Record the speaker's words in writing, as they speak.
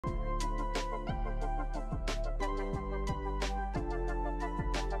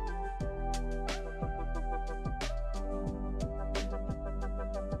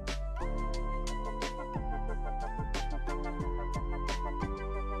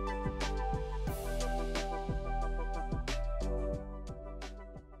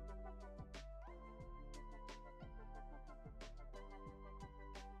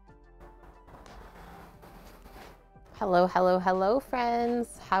Hello, hello, hello,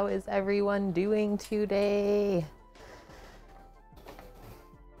 friends. How is everyone doing today?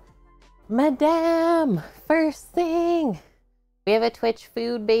 Madame, first thing, we have a Twitch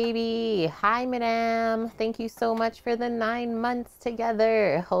food baby. Hi, Madame. Thank you so much for the 9 months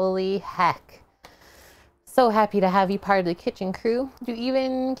together. Holy heck. So happy to have you part of the kitchen crew. You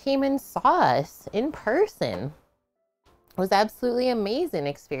even came and saw us in person. It was absolutely amazing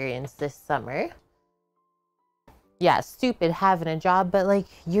experience this summer. Yeah, stupid having a job, but like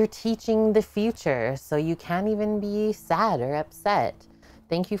you're teaching the future, so you can't even be sad or upset.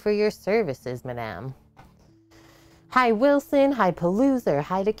 Thank you for your services, Madame. Hi, Wilson. Hi, Paloozer.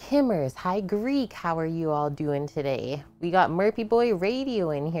 Hi to Kimmers. Hi, Greek. How are you all doing today? We got Murphy Boy Radio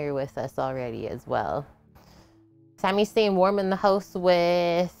in here with us already as well. Sammy's staying warm in the house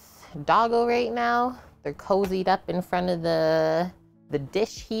with Doggo right now. They're cozied up in front of the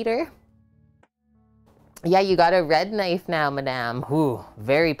dish heater. Yeah, you got a red knife now, Madame. Ooh,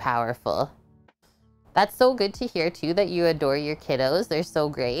 very powerful. That's so good to hear, too, that you adore your kiddos. They're so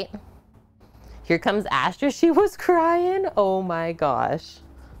great. Here comes Astra. She was crying. Oh, my gosh.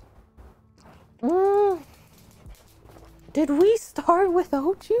 Did we start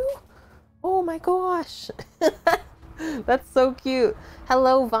without you? Oh, my gosh. That's so cute.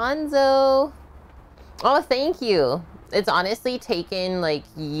 Hello, Vonzo. Oh, thank you. It's honestly taken like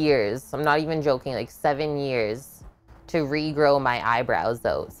years. I'm not even joking, like 7 years to regrow my eyebrows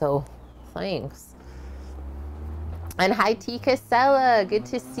out. So thanks. And hi, T. Casella. Good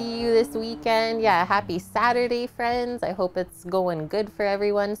to see you this weekend. Yeah, happy Saturday, friends. I hope it's going good for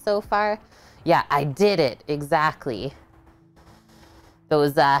everyone so far. Yeah, I did it. Exactly.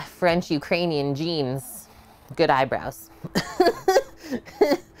 Those French-Ukrainian genes. Good eyebrows.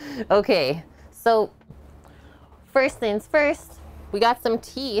 Okay, so first things first, we got some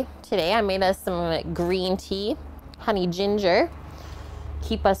tea today. I made us some green tea, honey ginger.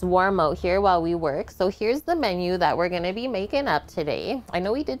 Keep us warm out here while we work. So here's the menu that we're gonna be making up today. I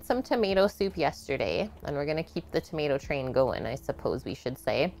know we did some tomato soup yesterday, and we're gonna keep the tomato train going, I suppose we should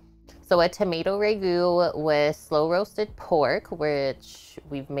say. So a tomato ragu with slow roasted pork, which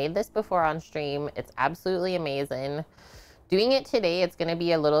we've made this before on stream. It's absolutely amazing. Doing it today, it's gonna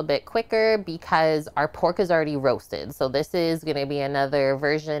be a little bit quicker because our pork is already roasted. So this is gonna be another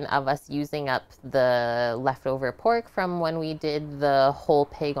version of us using up the leftover pork from when we did the whole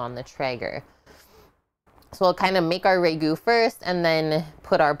pig on the Traeger. So we'll kind of make our ragu first and then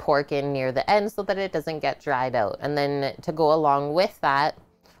put our pork in near the end so that it doesn't get dried out. And then to go along with that,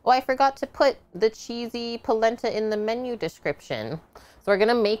 oh, I forgot to put the cheesy polenta in the menu description. So we're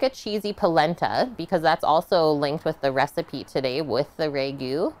gonna make a cheesy polenta because that's also linked with the recipe today with the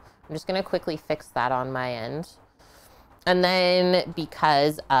ragu. I'm just gonna quickly fix that on my end. And then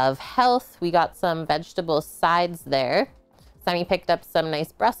because of health, we got some vegetable sides there. Sammy picked up some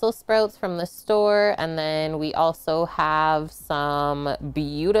nice Brussels sprouts from the store. And then we also have some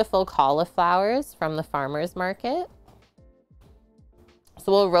beautiful cauliflowers from the farmer's market.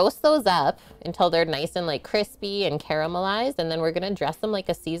 So we'll roast those up until they're nice and like crispy and caramelized, and then we're gonna dress them like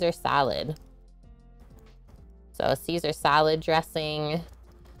a Caesar salad. So a Caesar salad dressing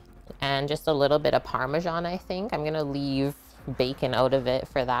and just a little bit of Parmesan, I think. I'm gonna leave bacon out of it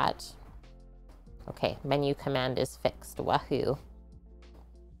for that. Okay, menu command is fixed, wahoo.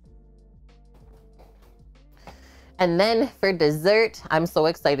 And then for dessert, I'm so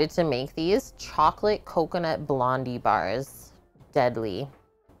excited to make these chocolate coconut Blondie bars. Deadly,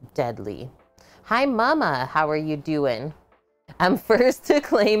 deadly. Hi, Mama. How are you doing? I'm first to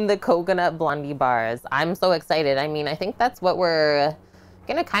claim the coconut Blondie bars. I'm so excited. I mean, I think that's what we're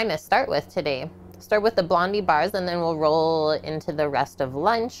gonna kind of start with today. Start with the Blondie bars and then we'll roll into the rest of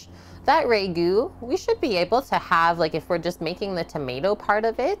lunch. That ragu, we should be able to have, like if we're just making the tomato part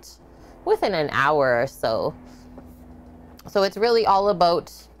of it, within an hour or so. So it's really all about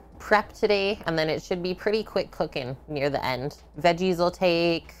prep today, and then it should be pretty quick cooking near the end. Veggies will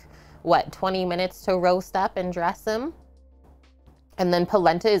take, what, 20 minutes to roast up and dress them. And then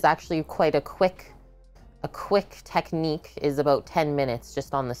polenta is actually quite a quick technique, is about 10 minutes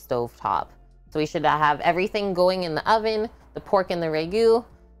just on the stove top. So we should have everything going in the oven, the pork and the ragu,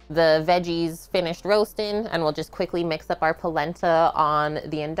 the veggies finished roasting, and we'll just quickly mix up our polenta on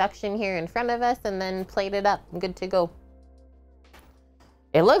the induction here in front of us and then plate it up. Good to go.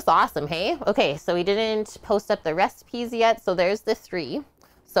 It looks awesome, hey? Okay, so we didn't post up the recipes yet, so there's the 3.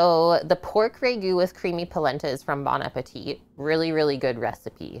 So the pork ragu with creamy polenta is from Bon Appetit. Really, really good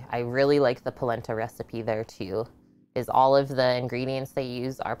recipe. I really like the polenta recipe there too, is all of the ingredients they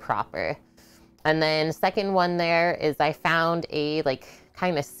use are proper. And then second one there is I found a like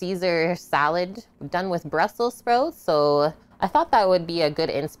kind of Caesar salad done with Brussels sprouts. So I thought that would be a good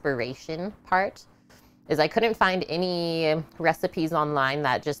inspiration part, is I couldn't find any recipes online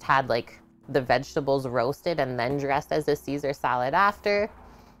that just had like the vegetables roasted and then dressed as a Caesar salad after.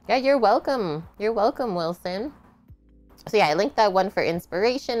 Yeah, you're welcome. You're welcome, Wilson. So yeah, I linked that one for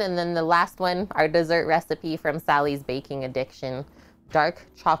inspiration. And then the last one, our dessert recipe from Sally's Baking Addiction, dark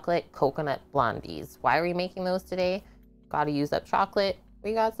chocolate coconut blondies. Why are we making those today? Got to use up chocolate.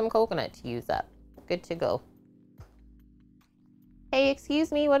 We got some coconut to use up. Good to go. Hey,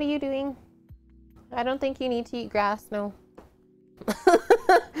 excuse me, what are you doing? I don't think you need to eat grass, no.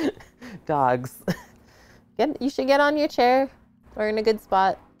 Dogs. You should get on your chair. We're in a good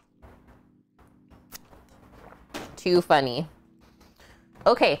spot. Too funny.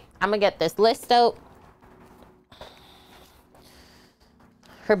 Okay, I'm gonna get this list out.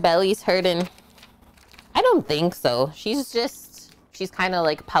 Her belly's hurting. I don't think so. She's kind of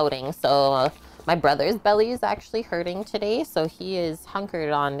like pouting. So my brother's belly is actually hurting today. So he is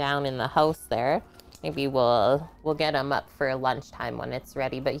hunkered on down in the house there. Maybe we'll get him up for lunchtime when it's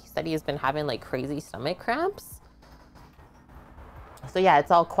ready. But he said he's been having like crazy stomach cramps. So yeah, it's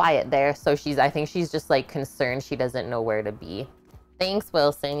all quiet there. So I think she's just like concerned she doesn't know where to be. Thanks,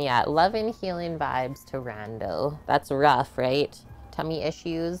 Wilson. Yeah, love and healing vibes to Rando. That's rough, right? Tummy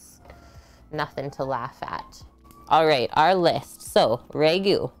issues, nothing to laugh at. All right, our list. So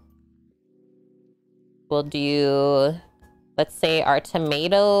Ragu. We'll do, let's say, our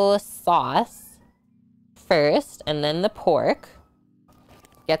tomato sauce first, and then the pork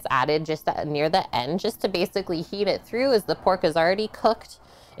gets added just near the end, just to basically heat it through, as the pork is already cooked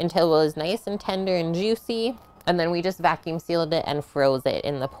until it was nice and tender and juicy. And then we just vacuum sealed it and froze it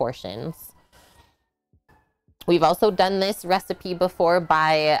in the portions. We've also done this recipe before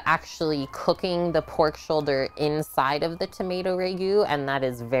by actually cooking the pork shoulder inside of the tomato ragu, and that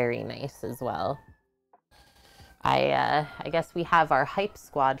is very nice as well. I guess we have our hype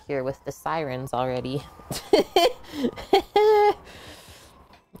squad here with the sirens already.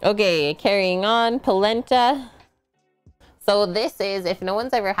 Okay, carrying on, polenta. So this is, if no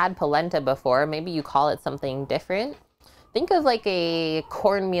one's ever had polenta before, maybe you call it something different. Think of like a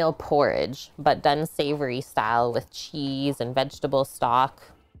cornmeal porridge, but done savory style with cheese and vegetable stock.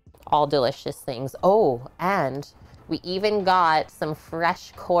 All delicious things. Oh, and we even got some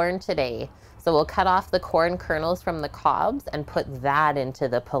fresh corn today. So we'll cut off the corn kernels from the cobs and put that into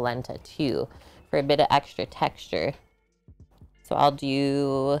the polenta too, for a bit of extra texture. So I'll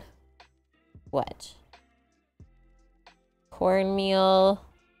do, what? Cornmeal,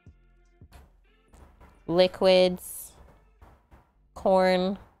 liquids,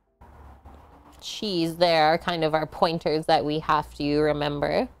 corn, cheese. There are kind of our pointers that we have to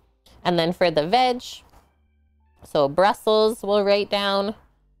remember. And then for the veg, so Brussels we'll write down,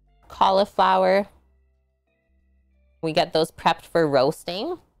 cauliflower. We get those prepped for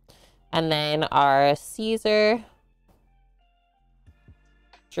roasting. And then our Caesar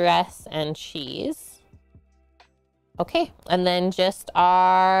dress and cheese. Okay, and then just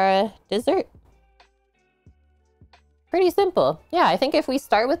our dessert. Pretty simple. Yeah, I think if we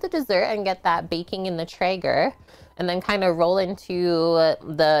start with the dessert and get that baking in the Traeger, and then kind of roll into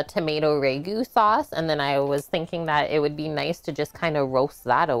the tomato ragu sauce, and then I was thinking that it would be nice to just kind of roast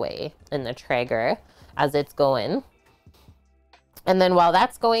that away in the Traeger as it's going. And then while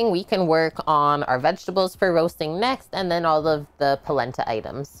that's going, we can work on our vegetables for roasting next, and then all of the polenta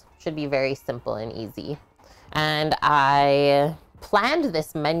items. Should be very simple and easy. And I planned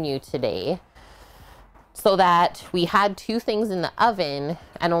this menu today so that we had 2 things in the oven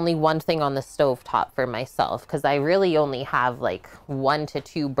and only 1 thing on the stove top for myself, because I really only have like 1 to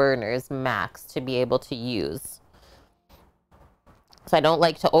 2 burners max to be able to use. So I don't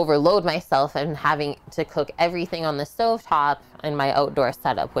like to overload myself and having to cook everything on the stove top in my outdoor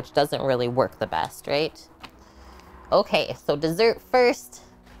setup, which doesn't really work the best, right? Okay, so dessert first.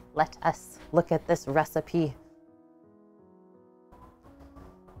 Let us look at this recipe.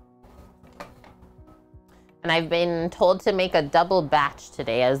 And I've been told to make a double batch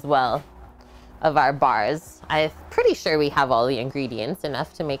today as well of our bars. I'm pretty sure we have all the ingredients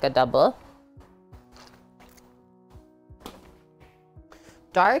enough to make a double.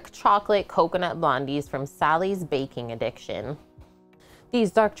 Dark chocolate coconut blondies from Sally's Baking Addiction.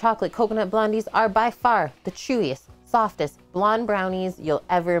 These dark chocolate coconut blondies are by far the chewiest, softest blonde brownies you'll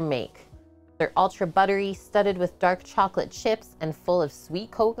ever make. They're ultra buttery, studded with dark chocolate chips, and full of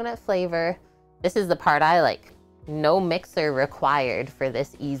sweet coconut flavor. This is the part I like. No mixer required for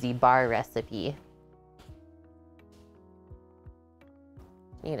this easy bar recipe.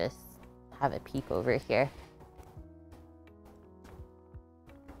 Need to have a peek over here.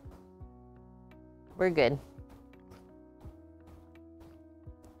 We're good.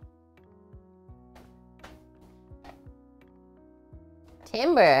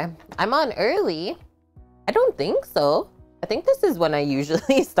 Timber, I'm on early. I don't think so. I think this is when I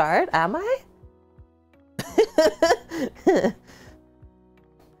usually start. Am I?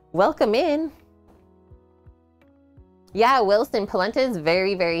 Welcome in. Yeah, Wilson, polenta is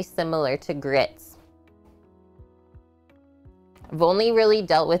very, very similar to grits. I've only really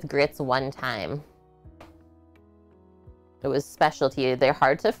dealt with grits one time. It was specialty. They're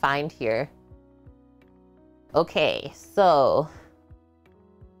hard to find here. Okay, so...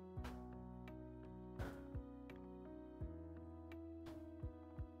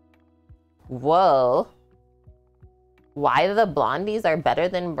 Whoa. Why the blondies are better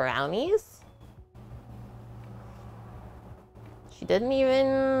than brownies? She didn't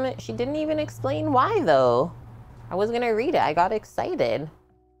even explain why though. I was gonna read it. I got excited.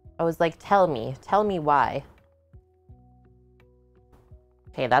 I was like, tell me why.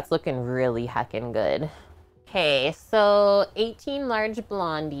 Okay, that's looking really heckin' good. Okay, so 18 large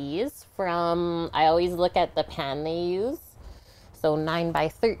blondies from, I always look at the pan they use. So 9 by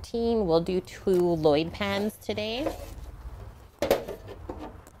 13, we'll do 2 Lloyd pans today.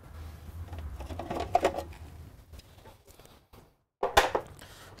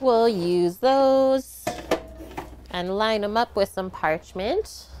 We'll use those and line them up with some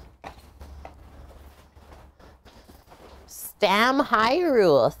parchment. Stam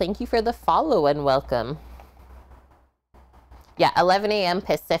Hyrule, thank you for the follow and welcome. Yeah, 11 a.m.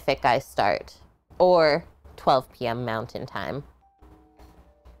 Pacific I start, or 12 p.m. Mountain Time.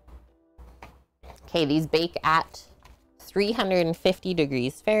 Okay, these bake at 350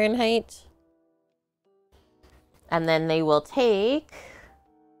 degrees Fahrenheit. And then they will take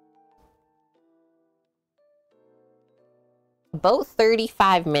about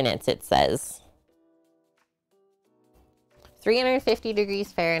 35 minutes, it says. 350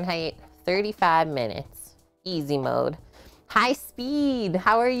 degrees Fahrenheit, 35 minutes. Easy mode. High speed,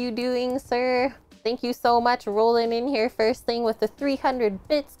 how are you doing, sir? Thank you so much rolling in here first thing with the 300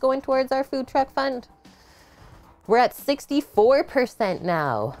 bits going towards our food truck fund. We're at 64%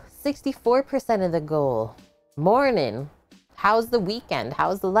 now. 64% of the goal. Morning. How's the weekend?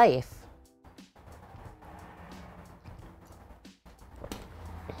 How's the life?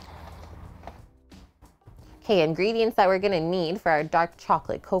 Okay, ingredients that we're gonna need for our dark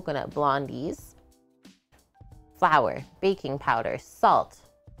chocolate coconut blondies. Flour, baking powder, salt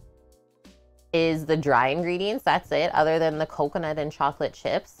is the dry ingredients. That's it, other than the coconut and chocolate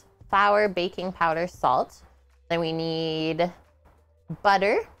chips. Flour, baking powder, salt. Then we need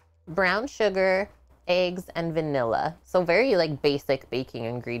butter, brown sugar, eggs, and vanilla. So very like basic baking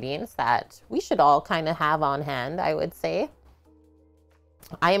ingredients that we should all kind of have on hand, I would say.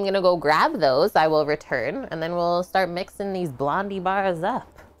 I am gonna go grab those. I will return and then we'll start mixing these blondie bars up.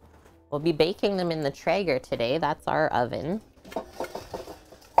 We'll be baking them in the Traeger today. That's our oven.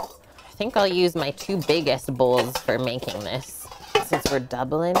 I think I'll use my 2 biggest bowls for making this since we're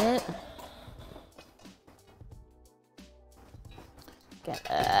doubling it. Get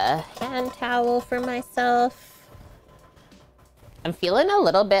a hand towel for myself. I'm feeling a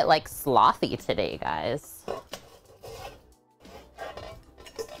little bit like slothy today, guys.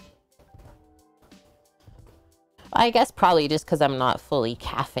 I guess probably just because I'm not fully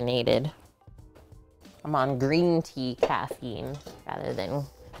caffeinated. I'm on green tea caffeine rather than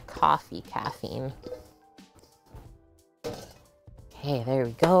coffee caffeine. Okay, there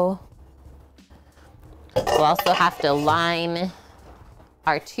we go. We'll also have to line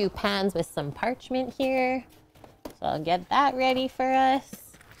our 2 pans with some parchment here. So I'll get that ready for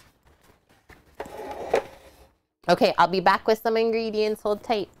us. Okay, I'll be back with some ingredients. Hold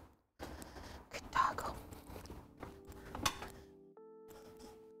tight. Good doggo.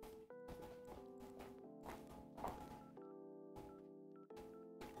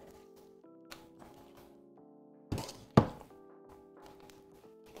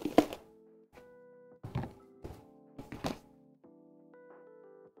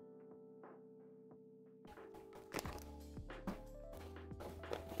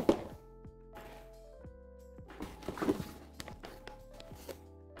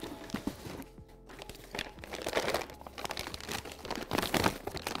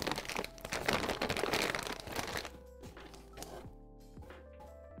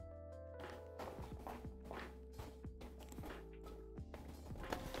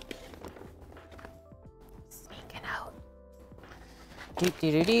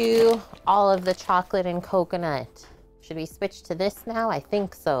 All of the chocolate and coconut. Should we switch to this now? I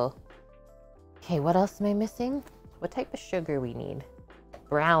think so. Okay, what else am I missing? What type of sugar we need?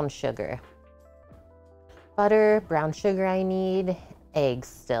 Brown sugar. Butter, brown sugar I need, eggs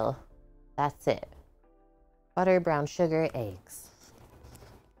still. That's it. Butter, brown sugar, eggs.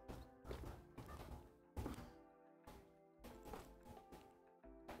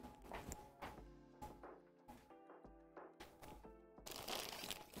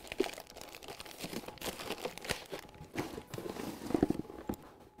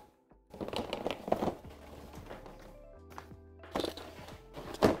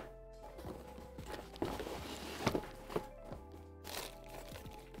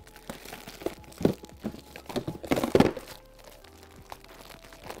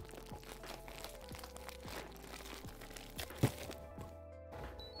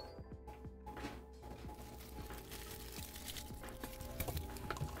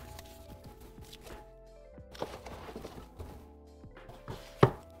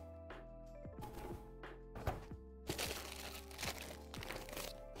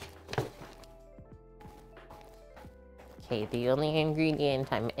 Okay, the only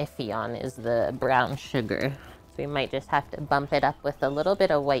ingredient I'm iffy on is the brown sugar. So we might just have to bump it up with a little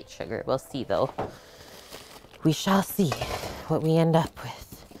bit of white sugar. We'll see though. We shall see what we end up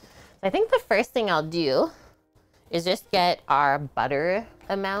with. I think the first thing I'll do is just get our butter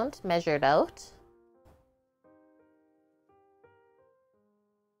amount measured out.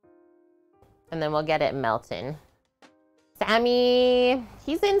 And then we'll get it melting. Sammy,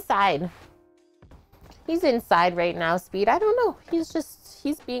 he's inside. He's inside right now, Speed. I don't know.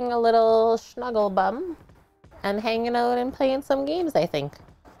 He's being a little snuggle bum and hanging out and playing some games, I think.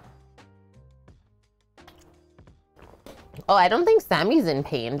 Oh, I don't think Sammy's in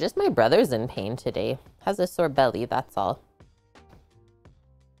pain. Just my brother's in pain today. Has a sore belly, that's all.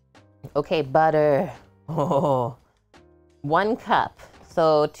 Okay, butter. Oh, 1 cup.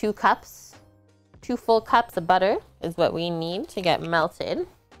 So 2 cups, 2 full cups of butter is what we need to get melted.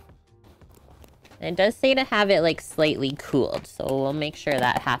 It does say to have it like slightly cooled, so we'll make sure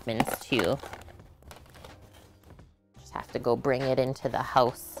that happens too. Just have to go bring it into the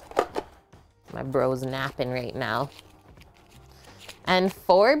house. My bro's napping right now. And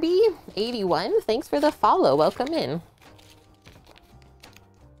 4B81, thanks for the follow. Welcome in.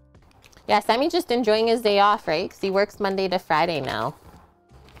 Yeah, Sammy's just enjoying his day off, right? Because he works Monday to Friday now.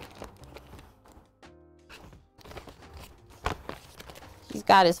 He's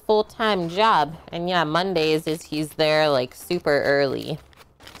got his full-time job. And yeah, Mondays is he's there like super early.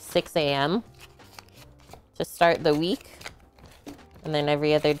 6 a.m. to start the week. And then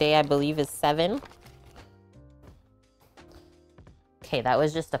every other day, I believe, is 7. Okay, that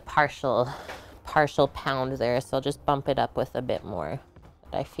was just a partial pound there. So I'll just bump it up with a bit more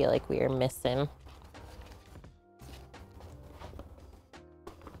that I feel like we are missing.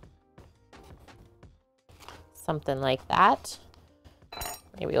 Something like that.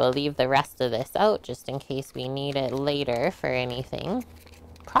 Maybe we'll leave the rest of this out just in case we need it later for anything.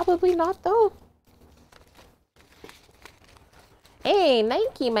 Probably not though. Hey,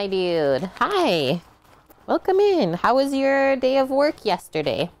 Nike, my dude. Hi. Welcome in. How was your day of work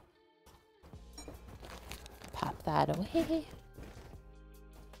yesterday? Pop that away.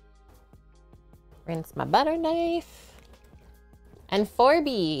 Rinse my butter knife. And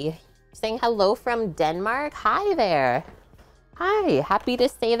 4B, saying hello from Denmark. Hi there. Hi, happy to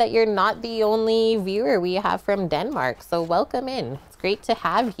say that you're not the only viewer we have from Denmark, so welcome in. It's great to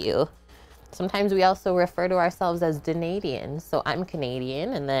have you. Sometimes we also refer to ourselves as Danadians, so I'm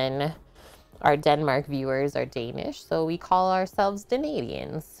Canadian, and then our Denmark viewers are Danish, so we call ourselves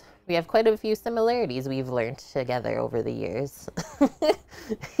Danadians. We have quite a few similarities we've learned together over the years.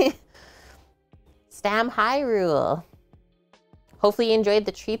 Stam Hyrule. Hopefully you enjoyed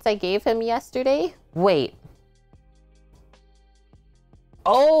the treats I gave him yesterday. Wait.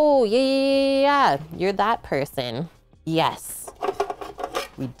 Oh, yeah. You're that person. Yes.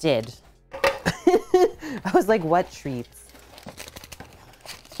 We did. I was like, what treats?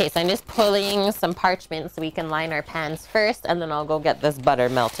 Okay, so I'm just pulling some parchment so we can line our pans first, and then I'll go get this butter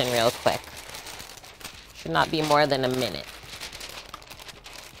melting real quick. Should not be more than a minute.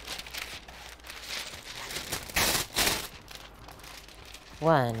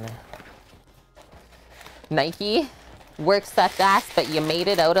 One. Nike, work sucked ass, but you made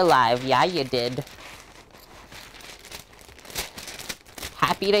it out alive. Yeah, you did.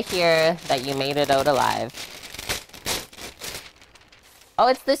 Happy to hear that you made it out alive. Oh,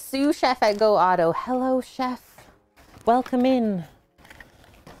 it's the sous chef at Go Auto. Hello, chef. Welcome in.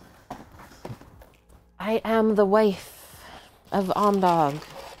 I am the wife of Omdog.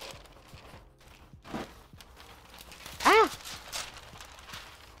 Ah!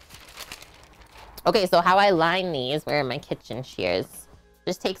 Okay, so how I line these, where are my kitchen shears?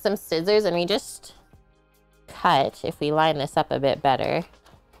 Just take some scissors and we just cut, if we line this up a bit better,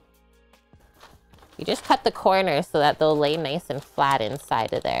 you just cut the corners so that they'll lay nice and flat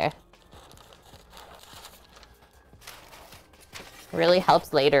inside of there. Really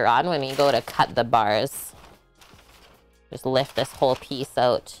helps later on when you go to cut the bars. Just lift this whole piece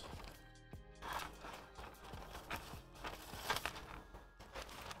out.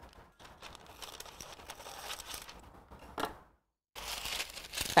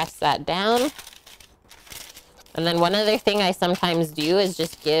 Press that down. And then one other thing I sometimes do is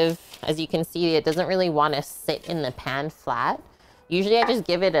just give, as you can see, it doesn't really want to sit in the pan flat. Usually I just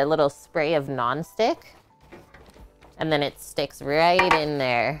give it a little spray of non-stick, and then it sticks right in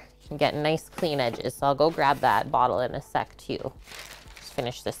there. You get nice clean edges. So I'll go grab that bottle in a sec too. Just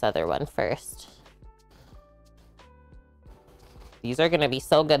finish this other one first. These are gonna be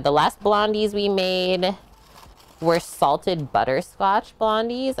so good. The last blondies we made were salted butterscotch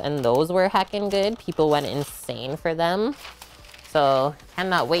blondies, and those were heckin' good. People went insane for them. So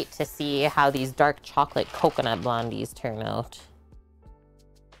cannot wait to see how these dark chocolate coconut blondies turn out.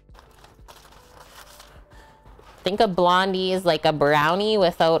 Think of blondies like a brownie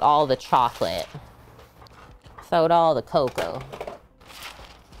without all the chocolate, without all the cocoa.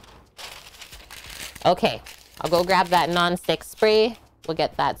 Okay, I'll go grab that non-stick spray. We'll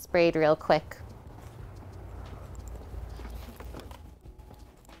get that sprayed real quick.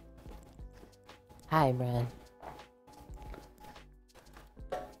 Hi, Brad.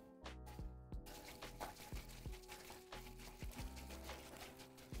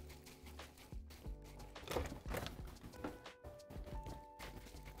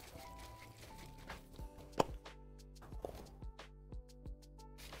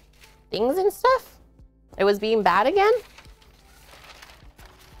 Things and stuff? It was being bad again?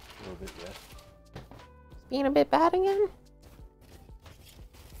 A little bit, yes. It's being a bit bad again?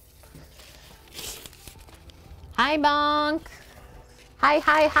 Hi, Bonk. Hi,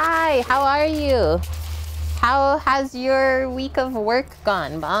 hi, hi. How are you? How has your week of work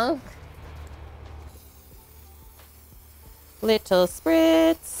gone, Bonk? Little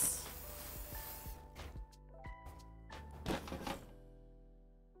spritz.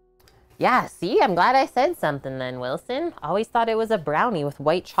 Yeah, see, I'm glad I said something then, Wilson. Always thought it was a brownie with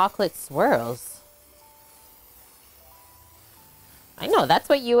white chocolate swirls. I know, that's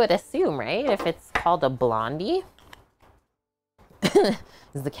what you would assume, right? If it's called a blondie.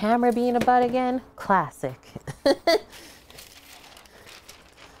 Is the camera being a butt again? Classic.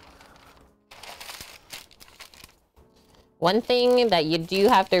 One thing that you do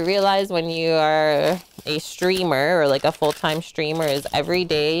have to realize when you are a streamer or like a full-time streamer is every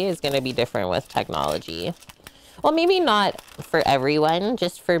day is going to be different with technology. Well, maybe not for everyone,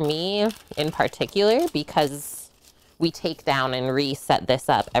 just for me in particular, because we take down and reset this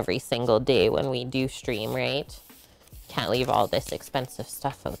up every single day when we do stream, right? Can't leave all this expensive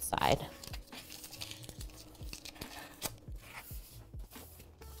stuff outside.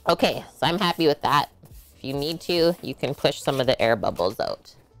 Okay, so I'm happy with that. If you need to, you can push some of the air bubbles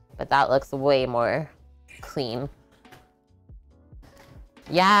out. But that looks way more clean.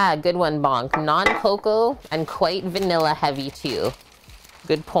 Yeah, good one, Bonk. Non-cocoa and quite vanilla heavy too.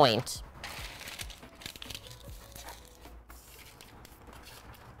 Good point.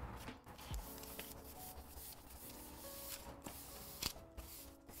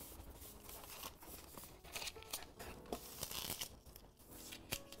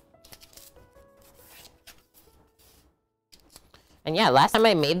 And yeah, last time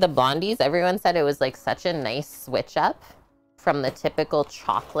I made the blondies, everyone said it was like such a nice switch up from the typical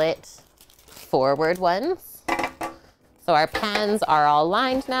chocolate forward ones. So our pans are all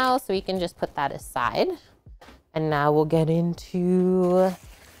lined now, so we can just put that aside. And now we'll get into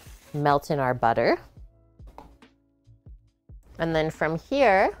melting our butter. And then from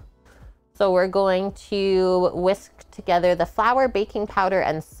here, so we're going to whisk together the flour, baking powder,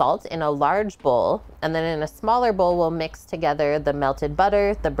 and salt in a large bowl. And then in a smaller bowl, we'll mix together the melted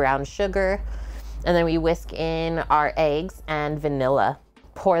butter, the brown sugar, and then we whisk in our eggs and vanilla.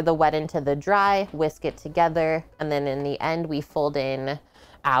 Pour the wet into the dry, whisk it together, and then in the end, we fold in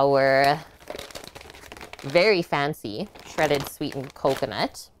our very fancy shredded sweetened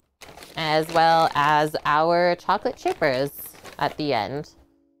coconut, as well as our chocolate chippers at the end.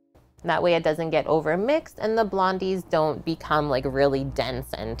 That way it doesn't get over mixed and the blondies don't become like really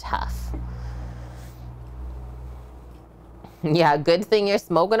dense and tough. Yeah, good thing you're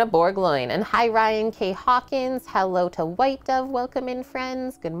smoking a Borgloin. And hi, Ryan K. Hawkins. Hello to White Dove. Welcome in,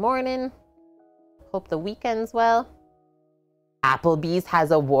 friends. Good morning. Hope the weekend's well. Applebee's has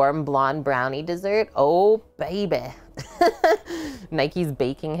a warm blonde brownie dessert. Oh, baby. Nike's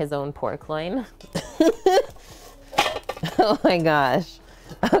baking his own pork loin. Oh my gosh.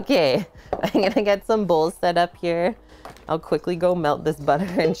 Okay, I'm gonna get some bowls set up here. I'll quickly go melt this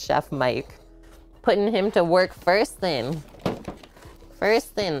butter in Chef Mike. Putting him to work first thing.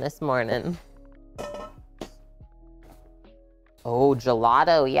 First thing this morning. Oh,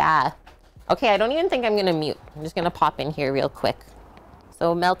 gelato, yeah. Okay, I don't even think I'm gonna mute. I'm just gonna pop in here real quick.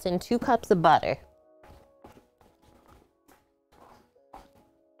 So melt in 2 cups of butter.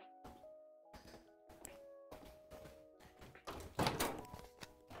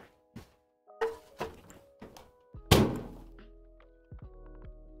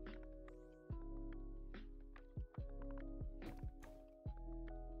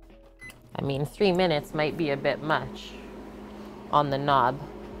 I mean, 3 minutes might be a bit much on the knob.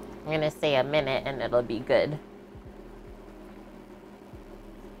 I'm gonna say a minute and it'll be good.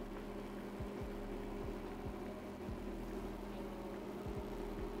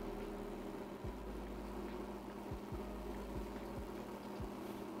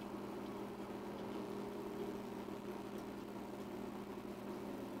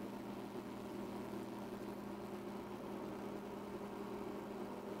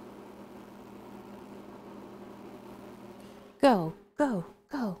 Go, go,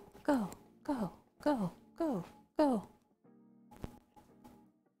 go, go, go, go, go, go.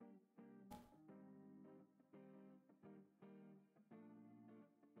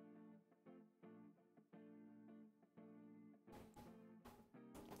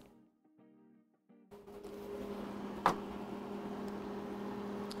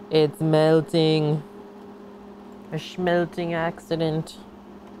 It's melting. A schmelting accident.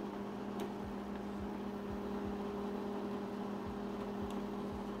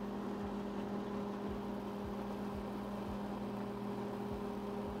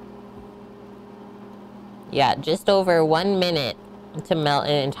 Yeah, just over 1 minute to melt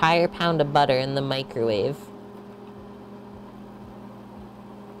an entire pound of butter in the microwave.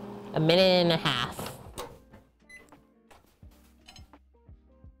 1.5 minutes.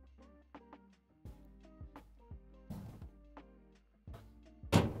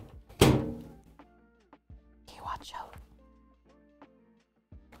 Okay, watch out.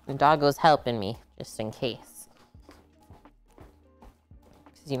 The doggo's helping me, just in case.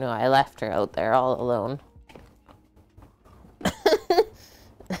 Because you know I left her out there all alone.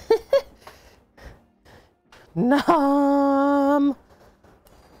 Nom.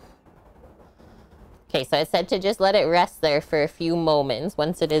 Okay, so I said to just let it rest there for a few moments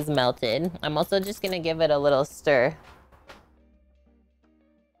once it is melted. I'm also just gonna give it a little stir.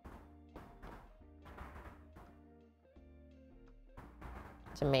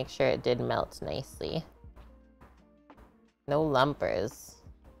 To make sure it did melt nicely. No lumpers.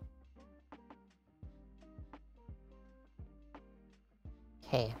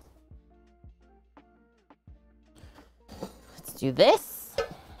 Okay. Let's do this.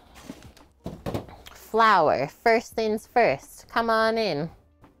 Flour, first things first. Come on in.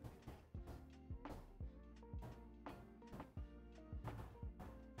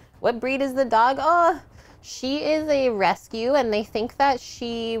 What breed is the dog? Oh, she is a rescue, and they think that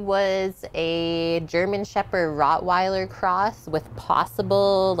she was a German Shepherd Rottweiler cross with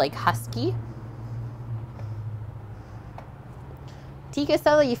possible, like, husky. Tika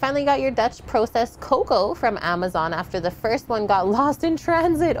Stella, you finally got your Dutch processed cocoa from Amazon after the first one got lost in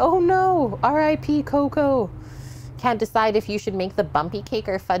transit. Oh no, R.I.P. Cocoa. Can't decide if you should make the bumpy cake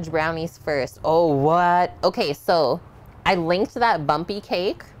or fudge brownies first. Oh, what? Okay, so I linked that bumpy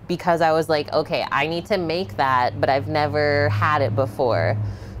cake because I was like, okay, I need to make that, but I've never had it before.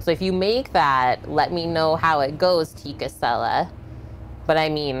 So if you make that, let me know how it goes, Tika Stella. But I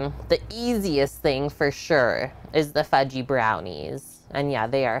mean, the easiest thing for sure is the fudgy brownies. And yeah,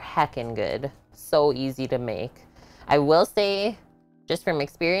 they are heckin' good. So easy to make. I will say, just from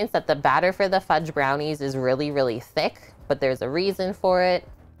experience, that the batter for the fudge brownies is really, really thick, but there's a reason for it.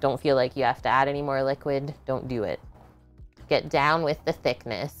 Don't feel like you have to add any more liquid. Don't do it. Get down with the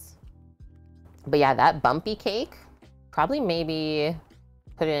thickness. But yeah, that bumpy cake, probably maybe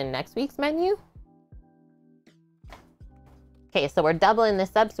put it in next week's menu. Okay, so we're doubling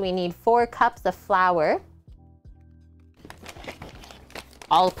this up, so we need 4 cups of flour.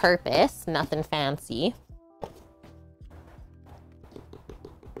 All purpose, nothing fancy.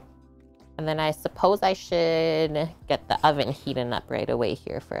 And then I suppose I should get the oven heating up right away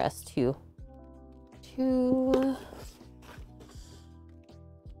here for us too. 2,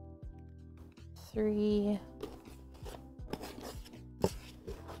 3,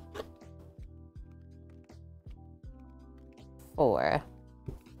 4.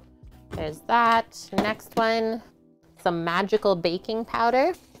 There's that. Next one, some magical baking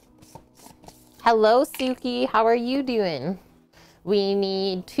powder. Hello, Suki. How are you doing? We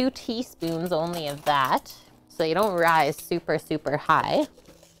need 2 teaspoons only of that, so you don't rise super, super high.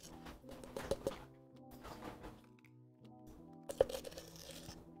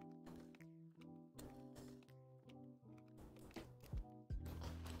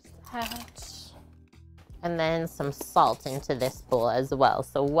 And then some salt into this bowl as well.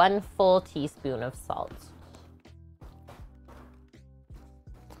 So 1 full teaspoon of salt.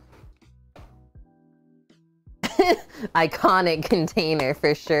 Iconic container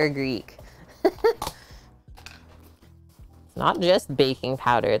for sure, Greek. It's not just baking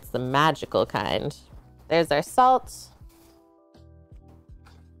powder, it's the magical kind. There's our salt.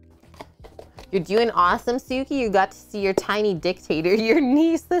 You're doing awesome, Suki. You got to see your tiny dictator, your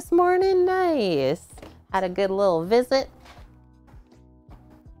niece, this morning. Nice. Had a good little visit.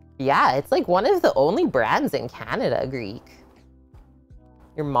 Yeah, it's like one of the only brands in Canada, Greek.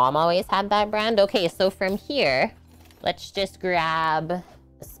 Your mom always had that brand? Okay, so from here, let's just grab a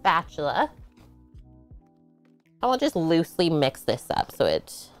spatula. I will just loosely mix this up so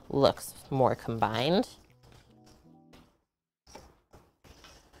it looks more combined.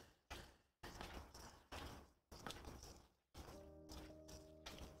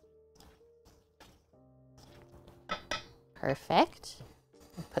 Perfect.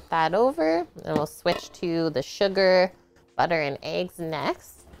 Put that over, and we'll switch to the sugar, butter, and eggs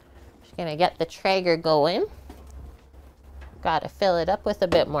next. Just gonna get the Traeger going. Gotta fill it up with a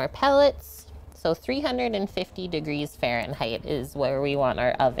bit more pellets. So 350 degrees Fahrenheit is where we want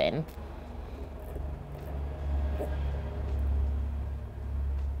our oven.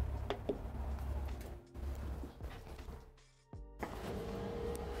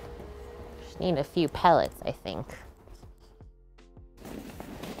 Just need a few pellets, I think.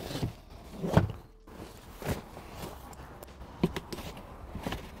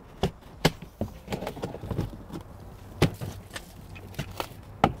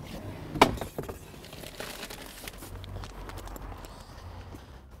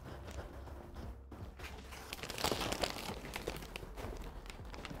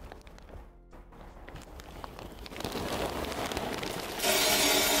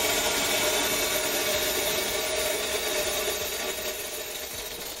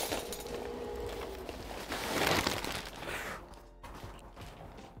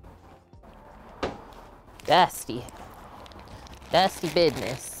 Dusty. Dusty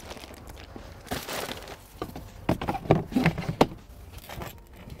business.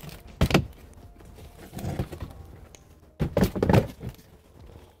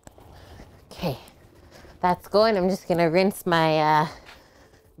 Okay, that's going. I'm just gonna rinse my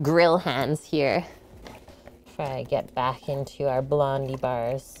grill hands here before I get back into our Blondie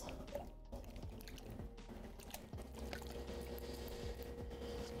bars.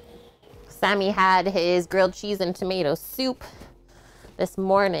 Sammy had his grilled cheese and tomato soup this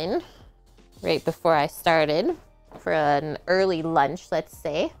morning, right before I started, for an early lunch, let's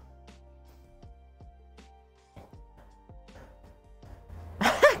say.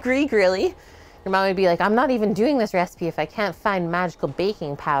 Greek, really? Your mom would be like, I'm not even doing this recipe if I can't find magical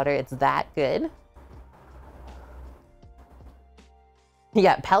baking powder. It's that good.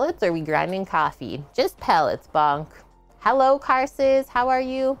 Yeah, pellets, or are we grinding coffee? Just pellets, bonk. Hello, Carses, how are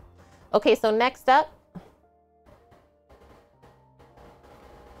you? Okay, so next up,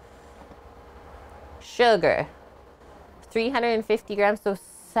 sugar. 350 grams, so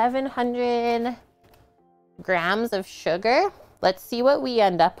 700 grams of sugar. Let's see what we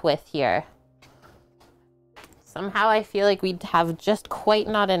end up with here. Somehow I feel like we'd have just quite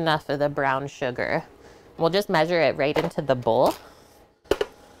not enough of the brown sugar. We'll just measure it right into the bowl.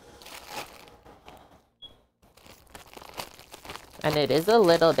 And it is a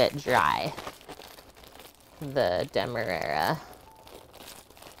little bit dry, the Demerara.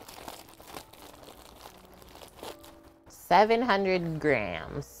 700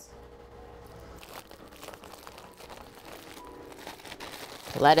 grams.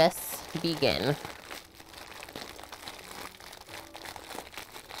 Let us begin.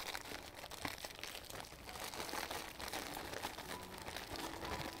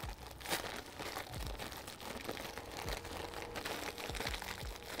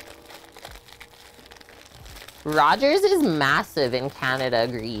 Rogers is massive in Canada,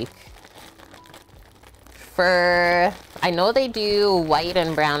 Greek. I know they do white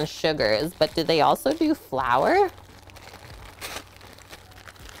and brown sugars, but do they also do flour?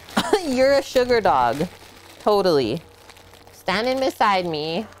 You're a sugar dog. Totally. Standing beside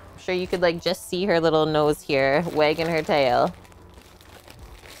me. I'm sure you could like just see her little nose here, wagging her tail.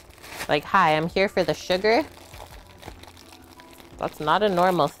 Like, hi, I'm here for the sugar. That's not a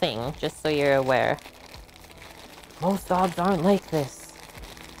normal thing, just so you're aware. Most dogs aren't like this.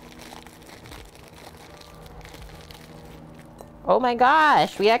 Oh my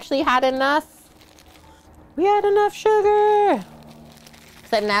gosh, we actually had enough. We had enough sugar.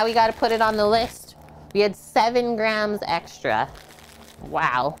 So now we got to put it on the list. We had 7 grams extra.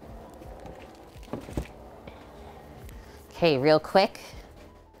 Wow. Okay, real quick.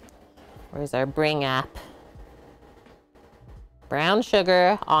 Where's our Bring app? Brown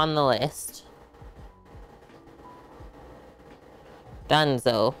sugar on the list.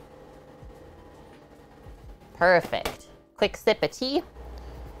 Dunzo. Perfect. Quick sip of tea.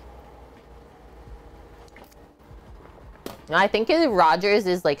 I think Rogers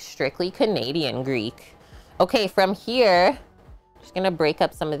is like strictly Canadian Greek. Okay, from here, just gonna break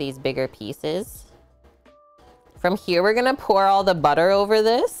up some of these bigger pieces. From here, we're gonna pour all the butter over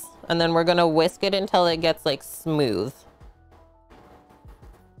this, and then we're gonna whisk it until it gets like smooth.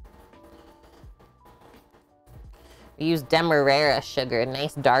 We use Demerara sugar,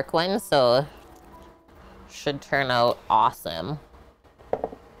 nice dark one, so should turn out awesome.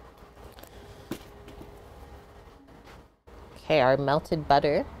 Okay, our melted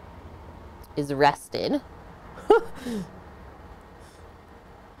butter is rested.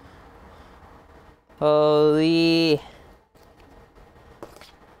 Holy.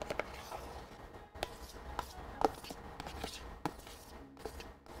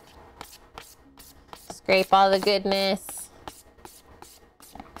 Scrape all the goodness.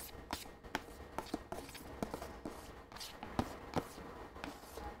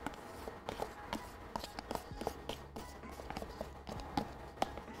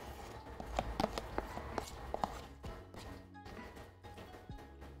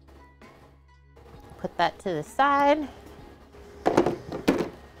 Put that to the side.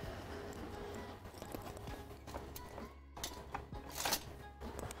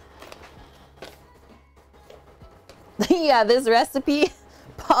 Yeah, this recipe,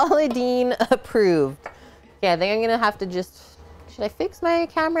 Paula Deen approved. Yeah, I think I'm gonna have to just, should I fix my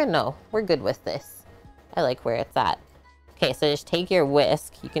camera? No, we're good with this. I like where it's at. Okay, so just take your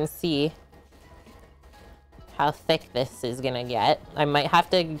whisk. You can see how thick this is gonna get. I might have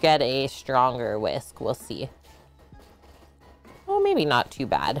to get a stronger whisk, we'll see. Oh, maybe not too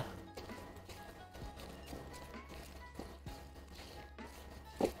bad.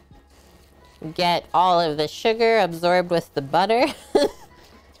 Get all of the sugar absorbed with the butter.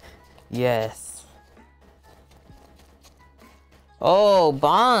 Yes. Oh,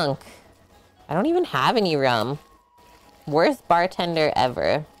 bonk. I don't even have any rum. Worst bartender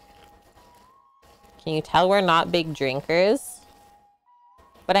ever. Can you tell we're not big drinkers?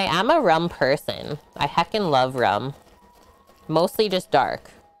 But I am a rum person. I heckin' love rum. Mostly just dark.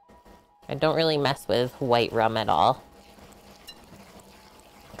 I don't really mess with white rum at all.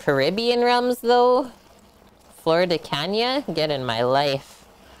 Caribbean rums, though? Florida Cana? Get in my life.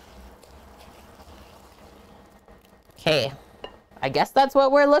 Okay. I guess that's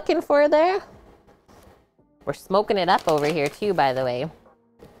what we're looking for there. We're smoking it up over here, too, by the way.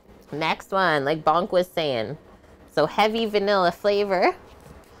 Next one, like Bonk was saying. So heavy vanilla flavor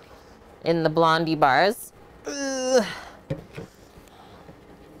in the Blondie bars. Ugh.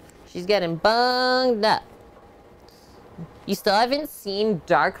 She's getting bunged up. You still haven't seen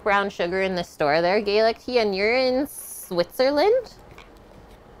dark brown sugar in the store there, Gaelic Tea, and you're in Switzerland?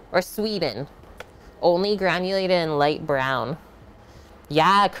 Or Sweden? Only granulated and light brown.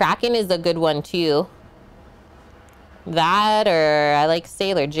 Yeah, Kraken is a good one too. That, or I like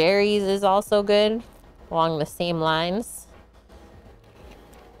Sailor Jerry's is also good, along the same lines.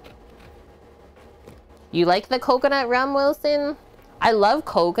 You like the coconut rum, Wilson? I love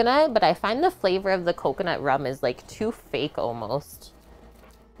coconut, but I find the flavor of the coconut rum is like too fake almost.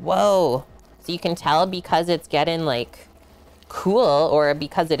 Whoa. So you can tell because it's getting like cool, or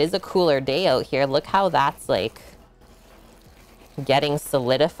because it is a cooler day out here, look how that's like getting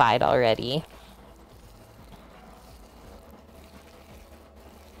solidified already.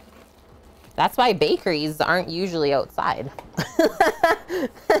 That's why bakeries aren't usually outside.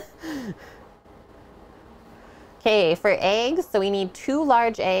 Okay, for eggs, so we need 2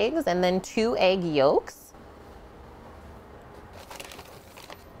 large eggs and then 2 egg yolks.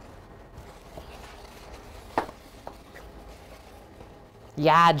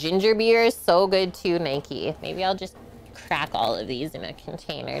 Yeah, ginger beer is so good too, Nike. Maybe I'll just crack all of these in a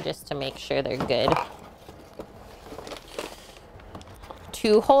container just to make sure they're good.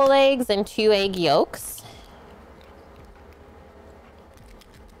 2 whole eggs and 2 egg yolks.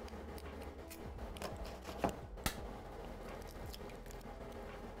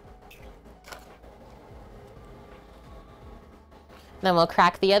 Then we'll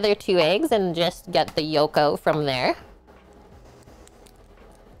crack the other 2 eggs and just get the yolk out from there.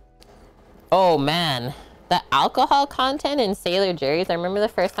 Oh man, the alcohol content in Sailor Jerry's, I remember the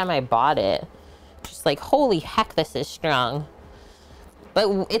first time I bought it. Just like, holy heck, this is strong.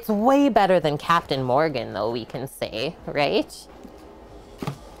 But it's way better than Captain Morgan, though, we can say, right?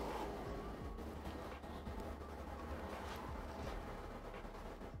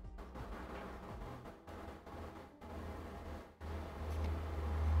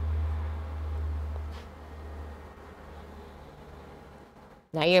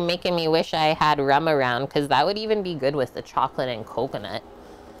 Now you're making me wish I had rum around, because that would even be good with the chocolate and coconut.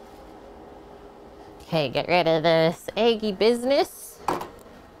 Okay, get rid of this eggy business.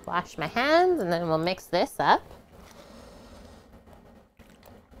 Wash my hands, and then we'll mix this up.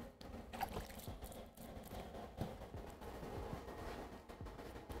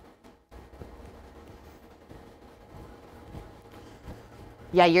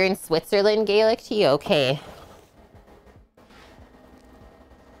 Yeah, you're in Switzerland, Gaelic tea? Okay.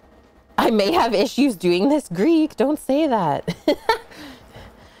 I may have issues doing this Greek. Don't say that.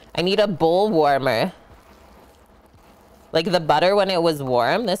 I need a bowl warmer. Like the butter when it was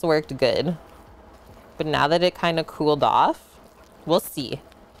warm, this worked good. But now that it kind of cooled off, we'll see.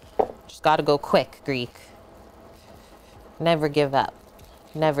 Just gotta go quick, Greek. Never give up.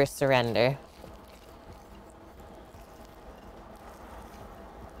 Never surrender.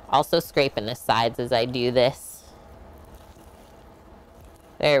 Also scraping the sides as I do this.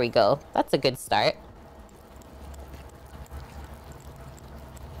 There we go. That's a good start.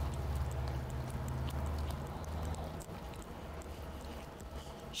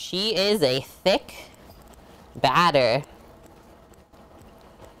 She is a thick batter.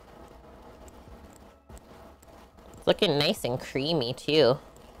 It's looking nice and creamy too.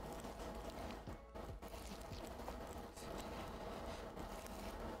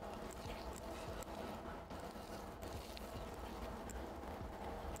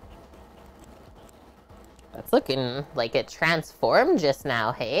 That's looking like it transformed just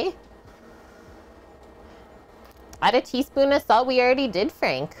now, hey? Add a teaspoon of salt. We already did,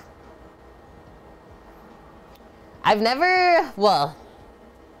 Frank. I've never, well,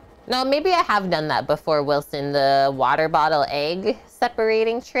 no, maybe I have done that before, Wilson, the water bottle egg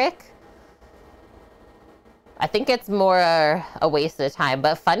separating trick. I think it's more a waste of time,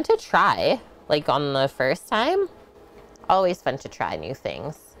 but fun to try, like on the first time. Always fun to try new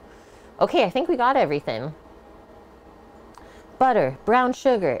things. Okay, I think we got everything. Butter, brown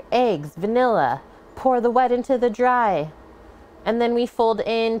sugar, eggs, vanilla. Pour the wet into the dry. And then we fold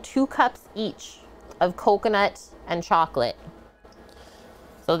in 2 cups each of coconut and chocolate.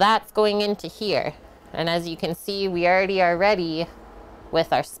 So that's going into here. And as you can see, we already are ready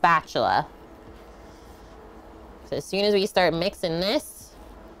with our spatula. So as soon as we start mixing this,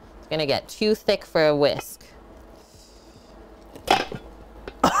 it's gonna get too thick for a whisk.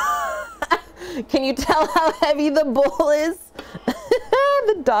 Can you tell how heavy the bowl is?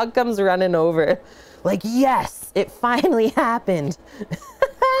 The dog comes running over. Like, yes, it finally happened.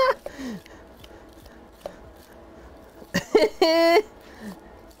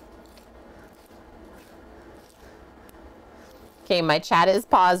 Okay, my chat is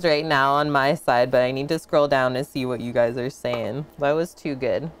paused right now on my side, but I need to scroll down to see what you guys are saying. That was too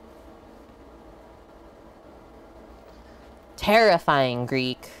good. Terrifying,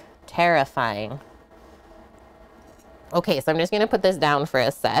 Greek. Terrifying. Okay, so I'm just gonna put this down for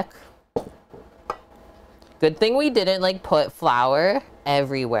a sec. Good thing we didn't like put flour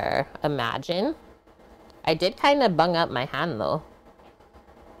everywhere. Imagine. I did kind of bung up my hand though.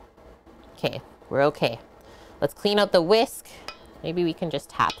 Okay, we're okay. Let's clean out the whisk. Maybe we can just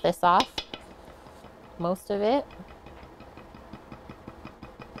tap this off. Most of it.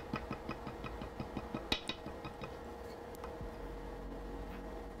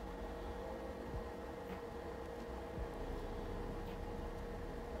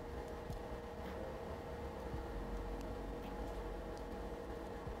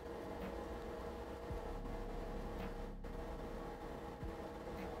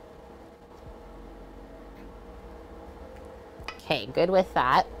 Okay, good with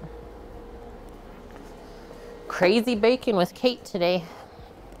that. Crazy bacon with Kate today.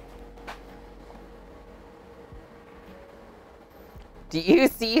 Do you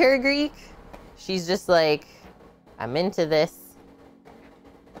see her, Greek? She's just like, I'm into this.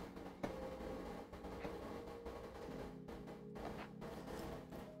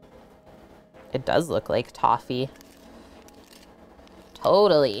 It does look like toffee.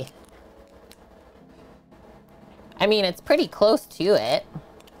 Totally. I mean, it's pretty close to it.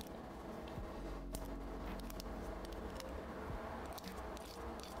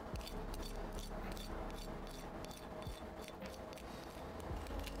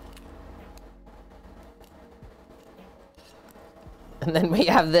 And then we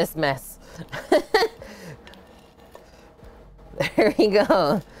have this mess. There we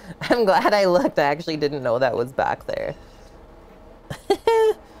go. I'm glad I looked. I actually didn't know that was back there.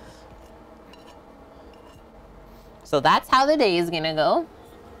 So that's how the day is gonna go.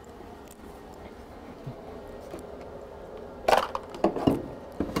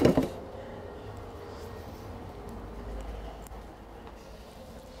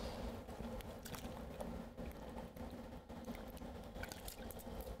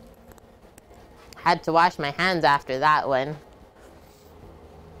 Had to wash my hands after that one.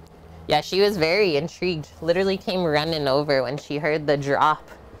 Yeah, she was very intrigued. Literally came running over when she heard the drop.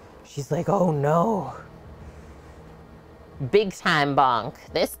 She's like, oh no. Big time bonk.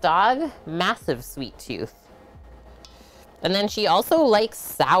 This dog, massive sweet tooth. And then she also likes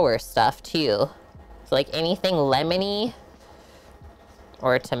sour stuff too. So like anything lemony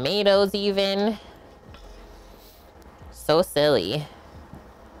or tomatoes even. So silly.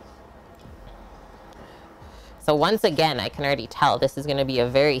 So once again, I can already tell this is gonna be a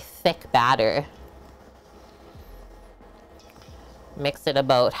very thick batter. Mix it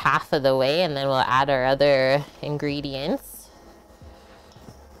about half of the way and then we'll add our other ingredients.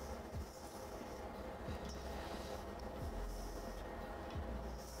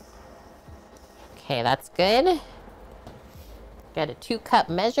 Okay, that's good. Got a 2-cup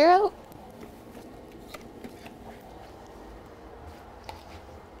measure out.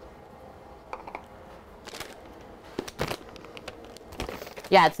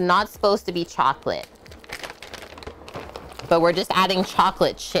 Yeah, it's not supposed to be chocolate. But we're just adding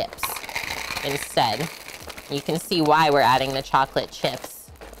chocolate chips instead. You can see why we're adding the chocolate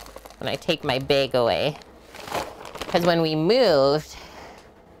chips when I take my bag away. Because when we moved,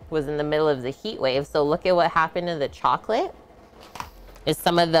 it was in the middle of the heat wave. So look at what happened to the chocolate. Is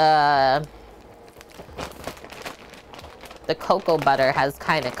some of the cocoa butter has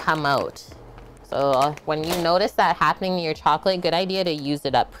kind of come out. So when you notice that happening to your chocolate, good idea to use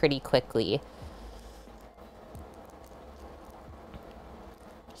it up pretty quickly.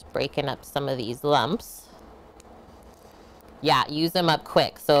 Just breaking up some of these lumps. Yeah, use them up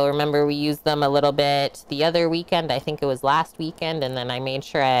quick. So remember, we used them a little bit the other weekend. I think it was last weekend. And then I made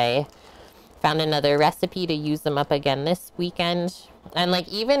sure I found another recipe to use them up again this weekend. And like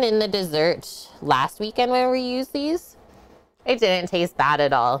even in the dessert last weekend when we used these, it didn't taste bad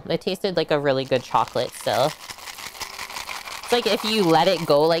at all. It tasted like a really good chocolate still. It's like if you let it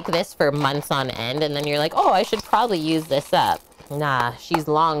go like this for months on end and then you're like, oh, I should probably use this up. Nah, she's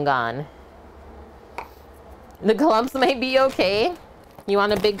long gone. The clumps might be okay. You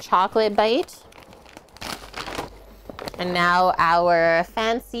want a big chocolate bite? And now our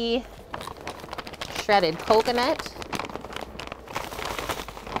fancy shredded coconut.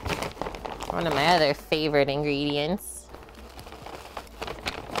 One of my other favorite ingredients.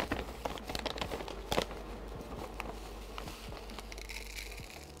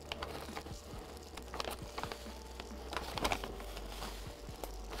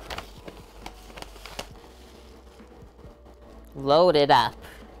 Load it up.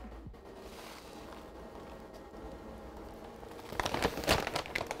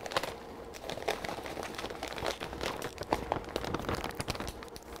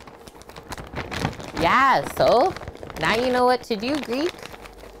 Yeah, so now you know what to do, Greek.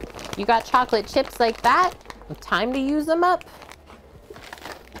 You got chocolate chips like that. Time to use them up.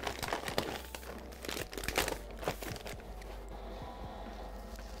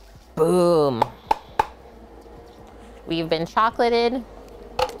 Boom. We've been chocolated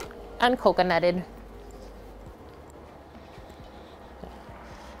and coconutted.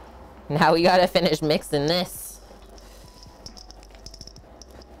 Now we gotta finish mixing this.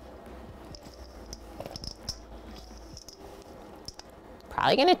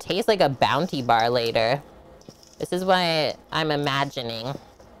 Probably gonna taste like a Bounty bar later. This is what I'm imagining.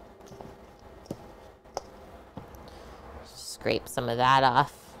 Scrape some of that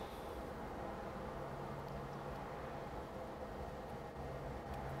off.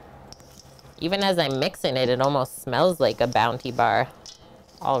 Even as I'm mixing it, it almost smells like a Bounty bar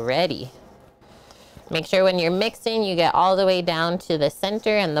already. Make sure when you're mixing, you get all the way down to the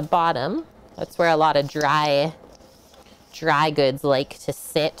center and the bottom. That's where a lot of dry goods like to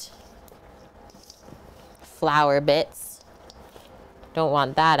sit. Flour bits. Don't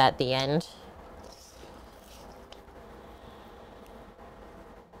want that at the end.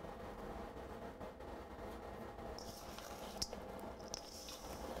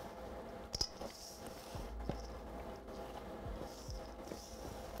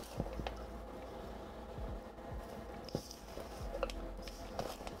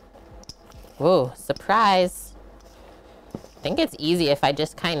 Whoa, surprise. I think it's easy if I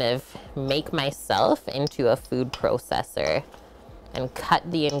just kind of make myself into a food processor and cut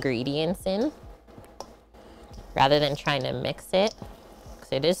the ingredients in rather than trying to mix it.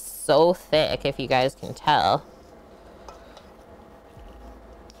 Because it is so thick, if you guys can tell.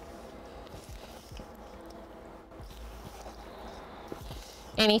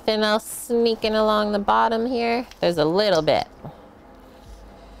 Anything else sneaking along the bottom here? There's a little bit.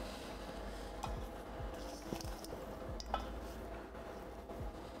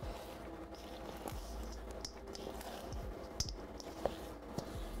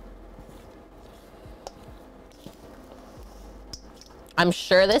 I'm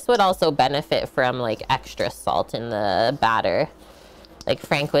sure this would also benefit from like extra salt in the batter. Like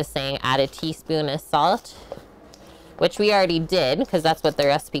Frank was saying, add a teaspoon of salt, which we already did because that's what the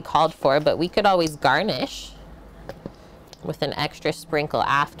recipe called for, but we could always garnish with an extra sprinkle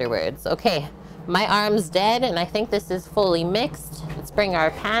afterwards. Okay, my arm's dead and I think this is fully mixed. Let's bring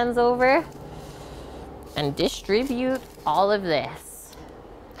our pans over and distribute all of this.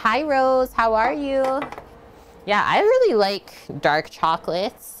 Hi Rose, how are you? Yeah, I really like dark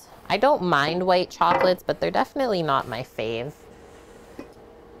chocolates. I don't mind white chocolates, but they're definitely not my fave.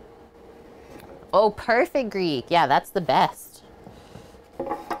 Oh, perfect Greek. Yeah, that's the best.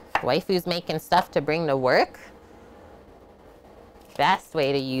 Waifu's making stuff to bring to work. Best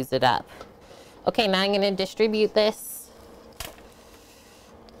way to use it up. Okay, now I'm gonna distribute this.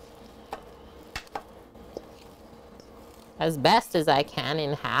 As best as I can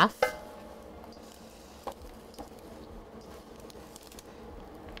in half.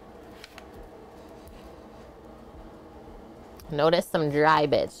 Notice some dry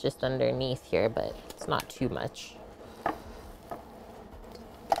bits just underneath here, but it's not too much.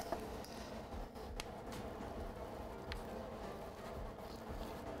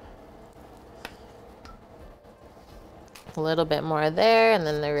 A little bit more there, and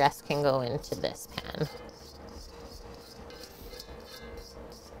then the rest can go into this pan.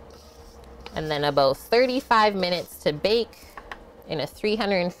 And then about 35 minutes to bake in a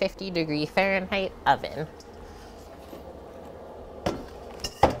 350-degree Fahrenheit oven.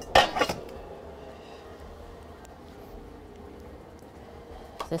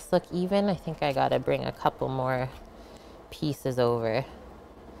 Does this look even? I think I gotta bring a couple more pieces over.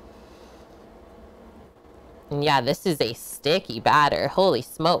 And yeah, this is a sticky batter. Holy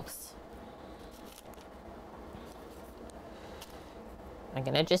smokes. I'm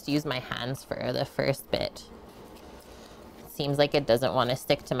gonna just use my hands for the first bit. It seems like it doesn't want to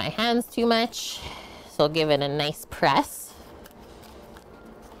stick to my hands too much, so I'll give it a nice press.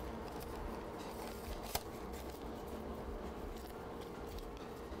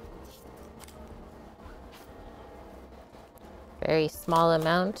 Very small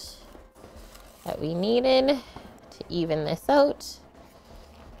amount that we needed to even this out.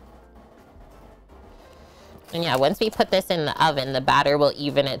 And yeah, once we put this in the oven, the batter will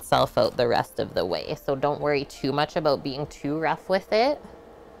even itself out the rest of the way. So don't worry too much about being too rough with it.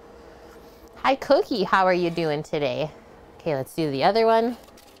 Hi Cookie, how are you doing today? Okay, let's do the other one.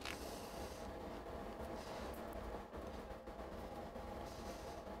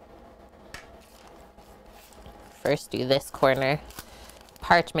 First do this corner.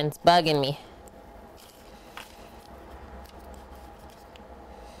 Parchment's bugging me.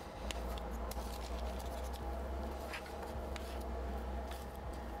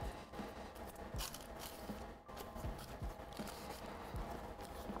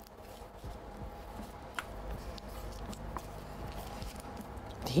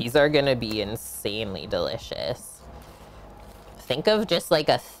 These are gonna be insanely delicious. Think of just like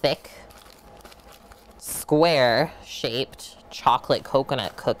a thick, square-shaped chocolate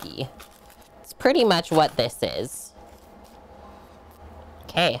coconut cookie. It's pretty much what this is.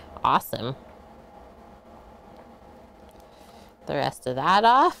 Okay, awesome. The rest of that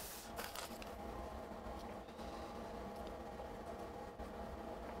off.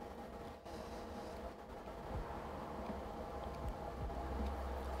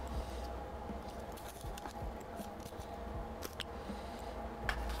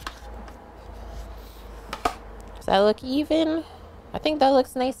 Does that look even? I think that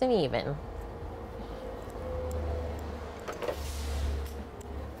looks nice and even.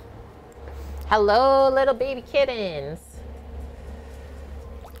 Hello, little baby kittens.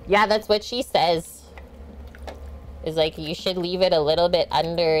 Yeah, that's what she says. Is like you should leave it a little bit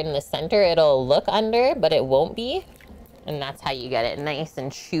under in the center. It'll look under, but it won't be. And that's how you get it nice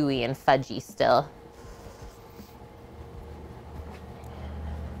and chewy and fudgy still.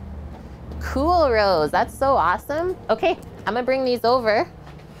 Cool, Rose. That's so awesome. Okay, I'm gonna bring these over.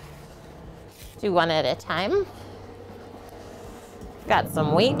 Do one at a time. got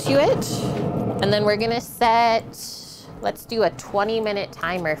some weight to it. And then we're gonna set, let's do a 20-minute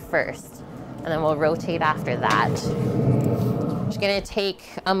timer first, and then we'll rotate after that. Just gonna take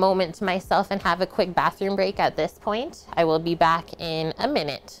a moment to myself and have a quick bathroom break at this point. I will be back in a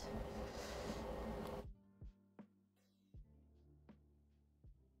minute.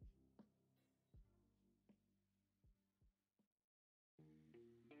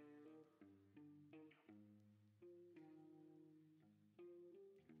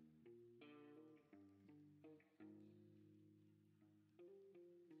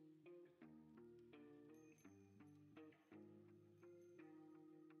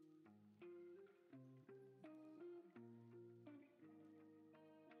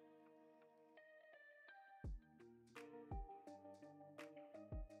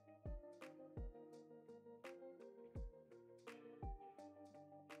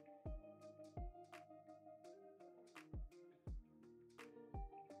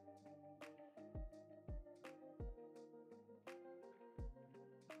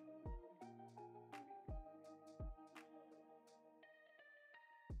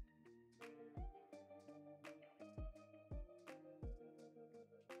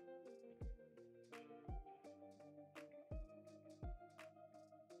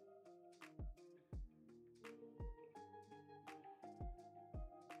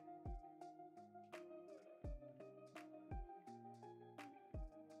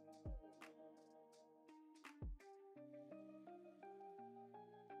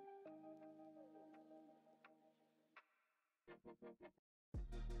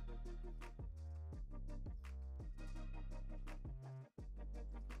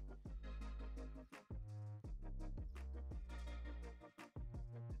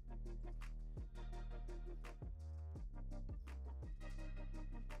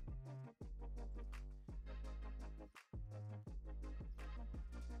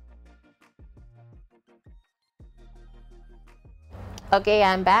 Okay,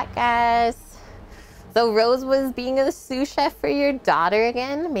 I'm back, guys. So Rose was being a sous chef for your daughter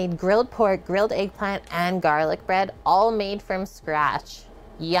again. Made grilled pork, grilled eggplant, and garlic bread, all made from scratch.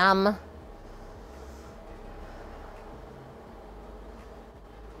 Yum.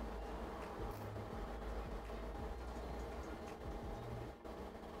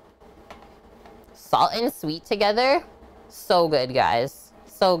 Salt and sweet together. So good, guys.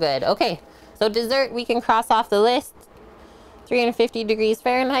 So good. Okay, so dessert, we can cross off the list. 350 degrees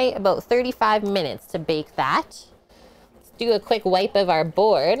Fahrenheit, about 35 minutes to bake that. Let's do a quick wipe of our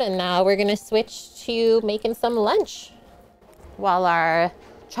board, and now we're gonna switch to making some lunch while our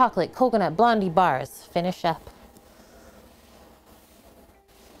chocolate coconut blondie bars finish up.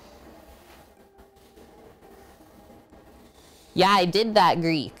 Yeah, I did that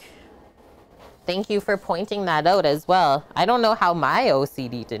Greek. Thank you for pointing that out as well. I don't know how my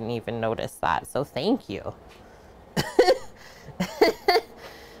OCD didn't even notice that, so thank you.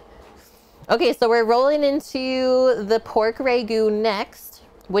 Okay, so we're rolling into the pork ragu next,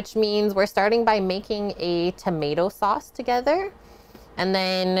 which means we're starting by making a tomato sauce together. And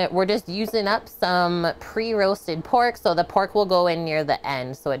then we're just using up some pre-roasted pork, so the pork will go in near the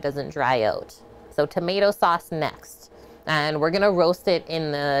end so it doesn't dry out. So tomato sauce next. And we're gonna roast it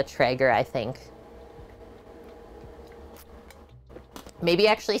in the Traeger, I think. Maybe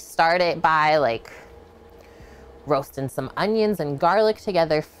actually start it by like roasting some onions and garlic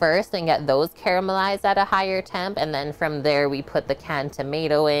together first and get those caramelized at a higher temp, and then from there we put the canned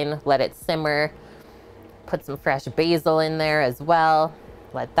tomato in, let it simmer, put some fresh basil in there as well,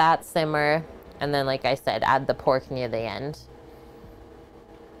 let that simmer, and then like I said, add the pork near the end.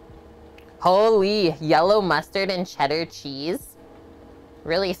 Holy, yellow mustard and cheddar cheese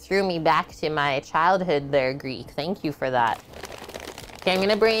really threw me back to my childhood there, Greek. Thank you for that. Okay, I'm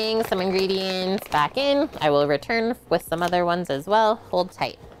gonna bring some ingredients back in. I will return with some other ones as well. Hold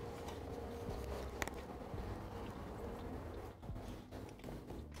tight.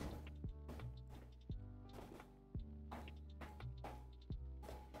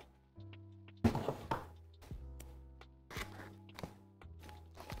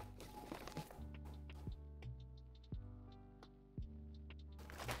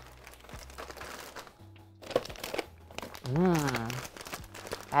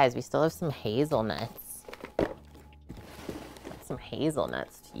 Guys, we still have some hazelnuts. Some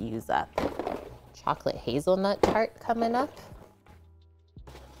hazelnuts to use up. Chocolate hazelnut tart coming up.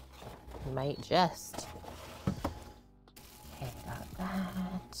 Might just. Okay, got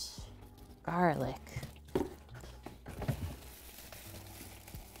that. Garlic.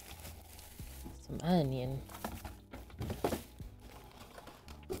 Some onion.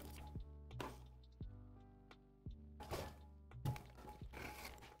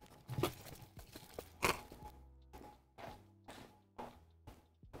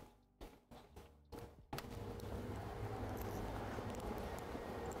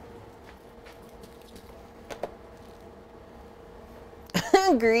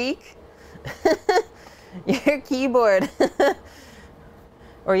 Greek. Your keyboard.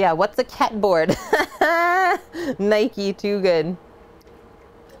 Or yeah, what's a cat board? Nike, too good.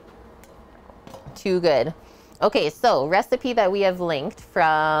 Too good. Okay, so recipe that we have linked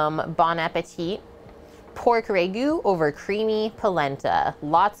from Bon Appetit. Pork Ragu over creamy polenta.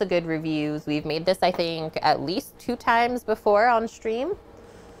 Lots of good reviews. We've made this, I think, at least 2 times before on stream.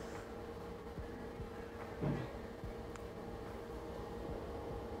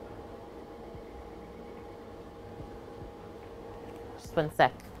 Just one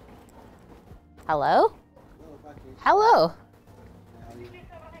sec. Hello? Hello.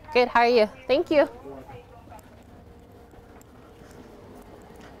 Good, how are you? Thank you.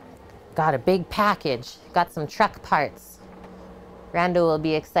 Got a big package. Got some truck parts. Rando will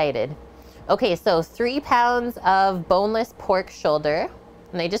be excited. Okay, so 3 pounds of boneless pork shoulder.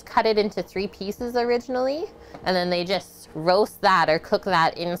 And they just cut it into 3 pieces originally. And then they just roast that or cook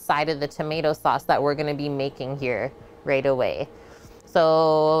that inside of the tomato sauce that we're gonna be making here right away.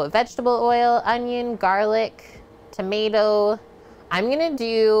 So vegetable oil, onion, garlic, tomato. I'm gonna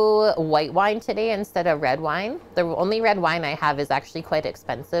do white wine today instead of red wine. The only red wine I have is actually quite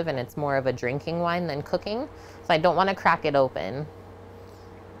expensive and it's more of a drinking wine than cooking. So I don't wanna crack it open.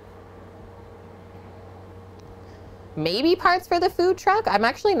 Maybe parts for the food truck? I'm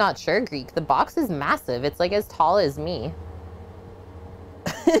actually not sure, Greek. The box is massive. It's like as tall as me.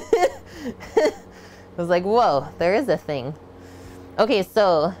 I was like, whoa, there is a thing. Okay,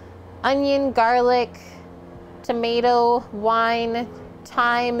 so onion, garlic, tomato, wine,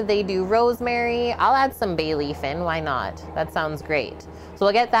 thyme. They do rosemary. I'll add some bay leaf in. Why not? That sounds great. So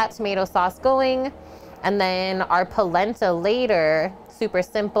we'll get that tomato sauce going. And then our polenta later, super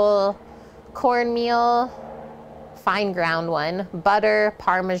simple, cornmeal, fine ground one, butter,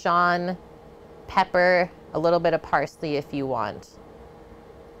 Parmesan, pepper, a little bit of parsley if you want.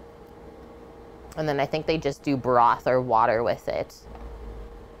 And then I think they just do broth or water with it.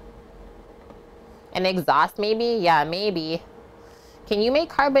 An exhaust maybe? Yeah, maybe. Can you make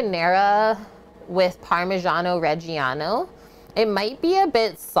carbonara with Parmigiano Reggiano? It might be a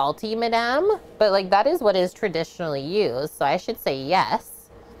bit salty, madame, but like that is what is traditionally used. So I should say yes.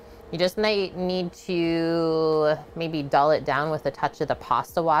 You just might need to maybe dull it down with a touch of the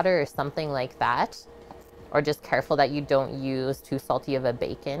pasta water or something like that. Or just careful that you don't use too salty of a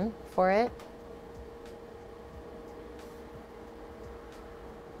bacon for it.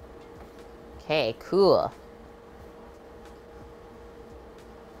 Okay, cool.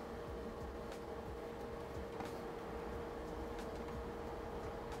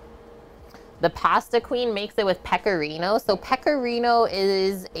 The pasta queen makes it with pecorino. So pecorino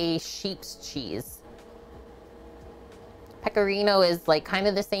is a sheep's cheese. Pecorino is like kind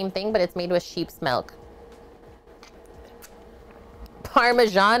of the same thing, but it's made with sheep's milk.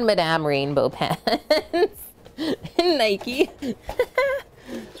 Parmesan, Madame Rainbow Pants. Nike.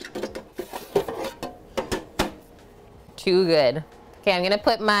 Too good. Okay, I'm gonna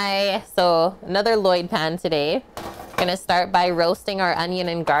put another Lloyd pan today. Gonna start by roasting our onion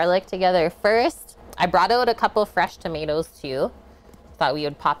and garlic together first. I brought out a couple fresh tomatoes too. Thought we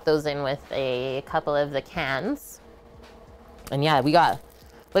would pop those in with a couple of the cans. And yeah, we got,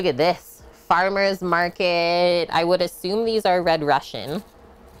 look at this. Farmer's Market. I would assume these are Red Russian.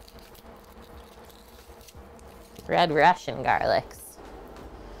 Red Russian garlics.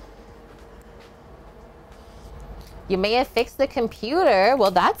 You may have fixed the computer.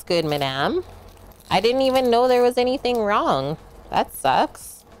 Well, that's good, madame. I didn't even know there was anything wrong. That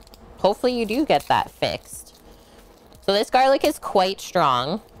sucks. Hopefully you do get that fixed. So this garlic is quite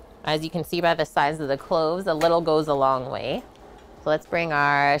strong. As you can see by the size of the cloves, a little goes a long way. So let's bring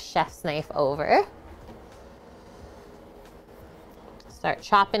our chef's knife over. Start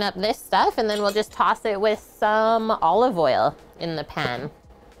chopping up this stuff, and then we'll just toss it with some olive oil in the pan.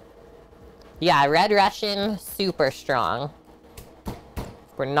 Yeah, Red Russian, super strong.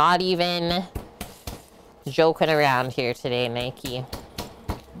 We're not even joking around here today, Nike.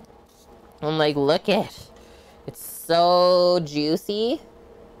 I'm like, look it. It's so juicy.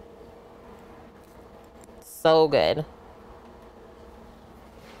 So good.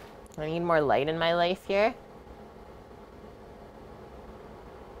 I need more light in my life here.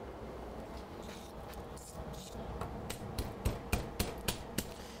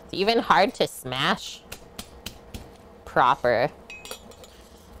 It's even hard to smash proper.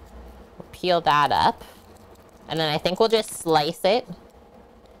 We'll peel that up. And then I think we'll just slice it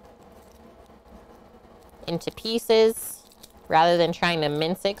into pieces rather than trying to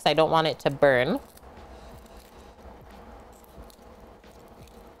mince it because I don't want it to burn.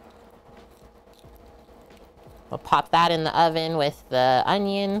 We'll pop that in the oven with the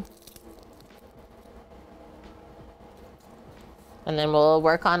onion. And then we'll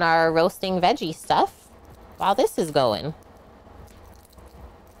work on our roasting veggie stuff while this is going.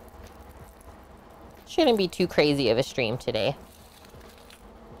 Shouldn't be too crazy of a stream today.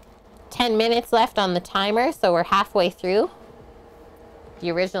 10 minutes left on the timer, so we're halfway through.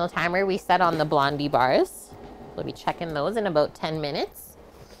 The original timer we set on the Blondie bars. We'll be checking those in about 10 minutes.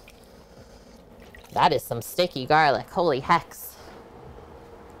 That is some sticky garlic. Holy hex.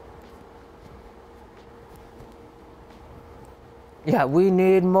 Yeah, we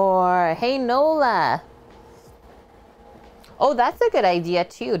need more. Hey, Nola. Oh, that's a good idea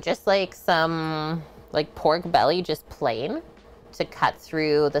too. Just like some like pork belly, just plain, to cut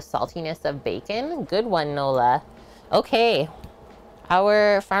through the saltiness of bacon. Good one, Nola. Okay.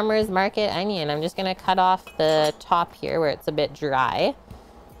 Our farmer's market onion. I'm just gonna cut off the top here where it's a bit dry.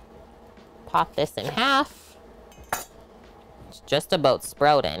 Pop this in half. It's just about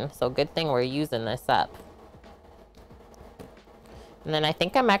sprouting, so good thing we're using this up. And then I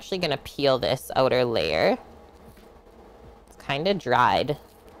think I'm actually gonna peel this outer layer. It's kind of dried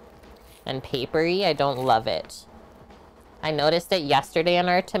and papery. I don't love it. I noticed it yesterday in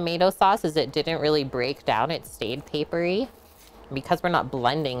our tomato sauce is it didn't really break down. It stayed papery. Because we're not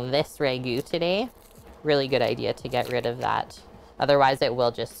blending this Ragu today, really good idea to get rid of that. Otherwise it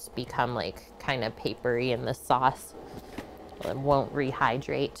will just become like kind of papery in the sauce. It won't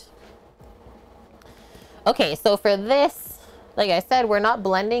rehydrate. Okay, so for this, like I said, we're not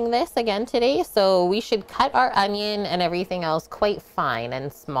blending this again today, so we should cut our onion and everything else quite fine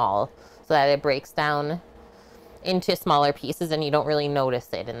and small so that it breaks down into smaller pieces and you don't really notice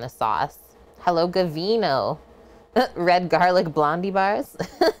it in the sauce. Hello, Gavino. Red garlic Blondie bars.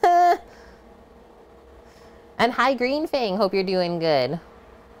 And hi, Green Fang. Hope you're doing good.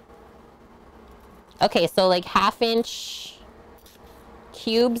 Okay, so like 1/2 inch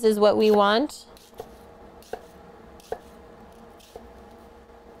cubes is what we want.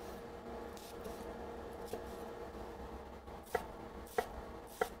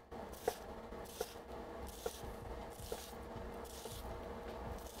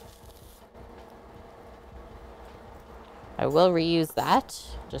 I will reuse that.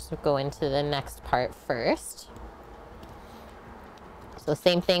 Just go into the next part first. So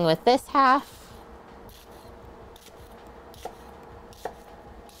same thing with this half.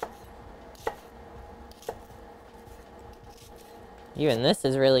 Even this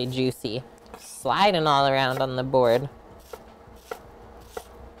is really juicy. Sliding all around on the board.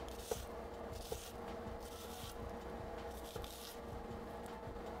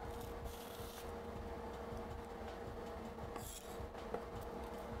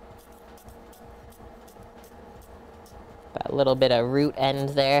 That little bit of root end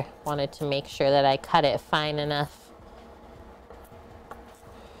there. Wanted to make sure that I cut it fine enough.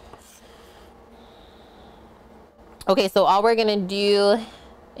 Okay, so all we're gonna do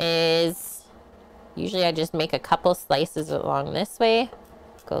is, usually I just make a couple slices along this way.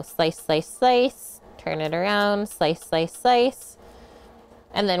 Go slice, slice, slice, turn it around, slice, slice, slice.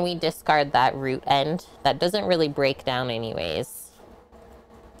 And then we discard that root end. That doesn't really break down anyways.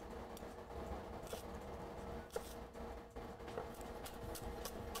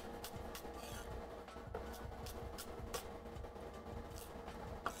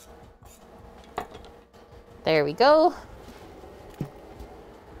 There we go.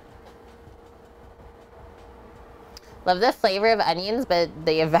 Love the flavor of onions, but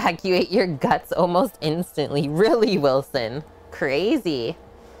they evacuate your guts almost instantly. Really, Wilson? Crazy.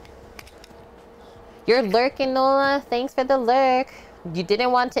 You're lurking, Nola. Thanks for the lurk. You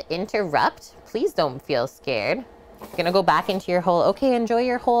didn't want to interrupt? Please don't feel scared. You're gonna go back into your hole. Okay, enjoy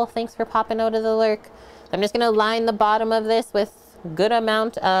your hole. Thanks for popping out of the lurk. I'm just gonna line the bottom of this with a good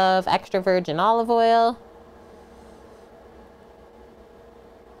amount of extra virgin olive oil.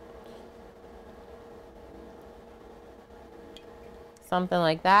 Something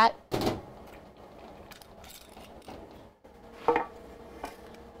like that.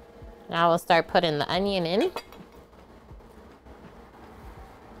 Now we'll start putting the onion in.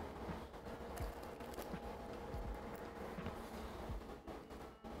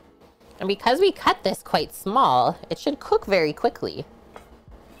 And because we cut this quite small, it should cook very quickly.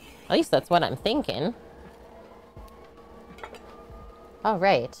 At least that's what I'm thinking. All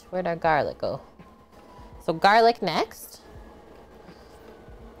right, where'd our garlic go? So garlic next.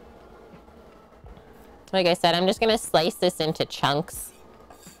 Like I said, I'm just gonna slice this into chunks.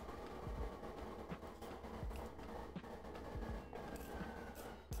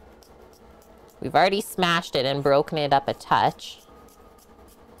 We've already smashed it and broken it up a touch.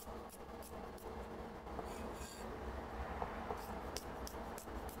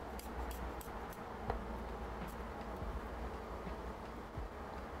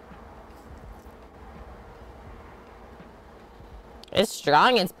 It's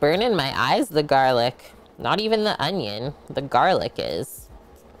strong. It's burning my eyes, the garlic. Not even the onion. The garlic is.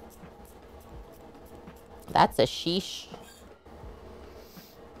 That's a sheesh.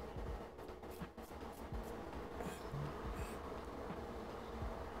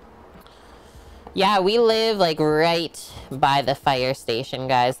 Yeah, we live like right by the fire station,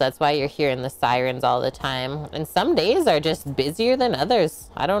 guys. That's why you're hearing the sirens all the time. And some days are just busier than others.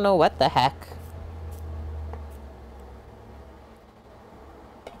 I don't know what the heck.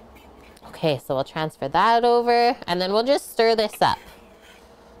 Okay, so we'll transfer that over, and then we'll just stir this up.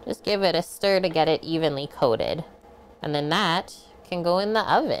 Just give it a stir to get it evenly coated. And then that can go in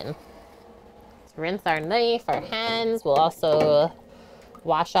the oven. Let's rinse our knife, our hands. We'll also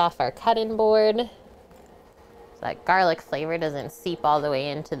wash off our cutting board so that garlic flavor doesn't seep all the way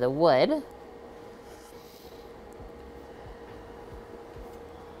into the wood.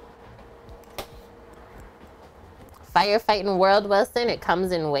 Firefighting world, Wilson, it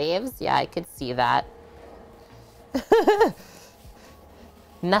comes in waves. Yeah, I could see that.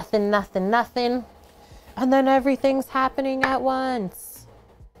 Nothing, nothing, nothing. And then everything's happening at once.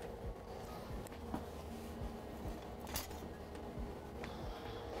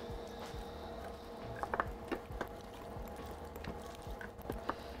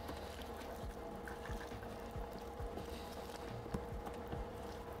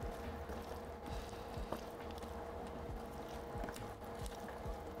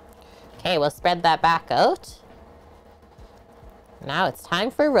 Okay, we'll spread that back out. Now it's time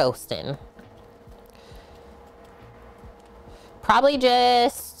for roasting. Probably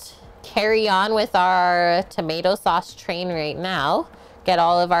just carry on with our tomato sauce train right now. Get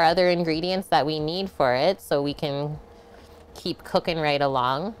all of our other ingredients that we need for it so we can keep cooking right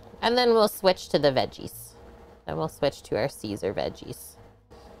along. And then we'll switch to the veggies. Then we'll switch to our Caesar veggies.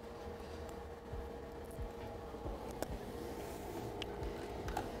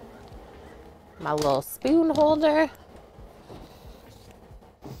 My little spoon holder.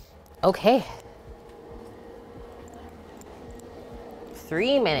 Okay.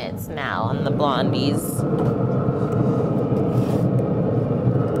 3 minutes now on the blondies.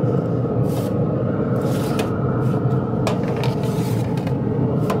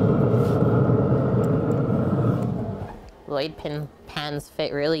 Lloyd pans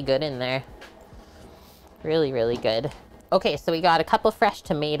fit really good in there. Really, really good. Okay, so we got a couple fresh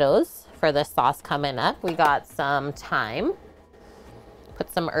tomatoes for the sauce coming up. We got some thyme.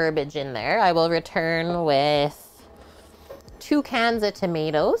 Put some herbage in there. I will return with 2 cans of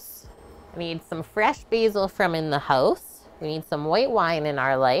tomatoes. We need some fresh basil from in the house. We need some white wine in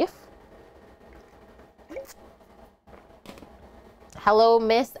our life. Hello,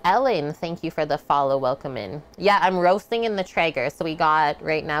 Miss Ellen. Thank you for the follow. Welcome in. Yeah, I'm roasting in the Traeger. So we got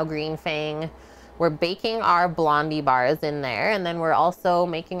right now green fang. We're baking our Blondie bars in there, and then we're also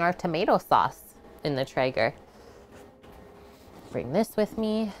making our tomato sauce in the Traeger. Bring this with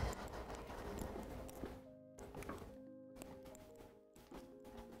me.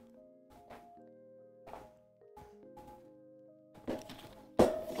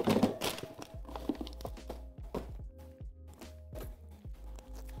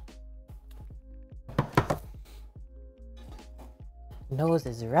 Nose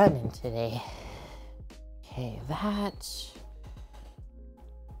is running today. Okay, that.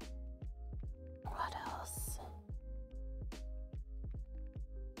 What else?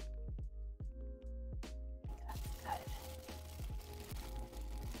 That's good.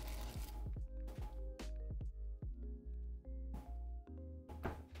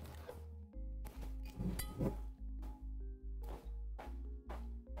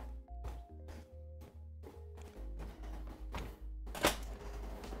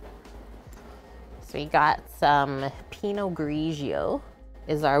 So we got some Pinot Grigio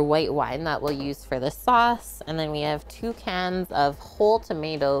is our white wine that we'll use for the sauce. And then we have 2 cans of whole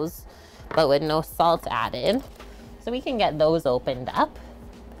tomatoes, but with no salt added. So we can get those opened up.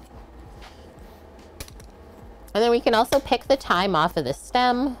 And then we can also pick the thyme off of the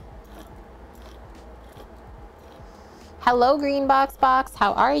stem. Hello, Green Box.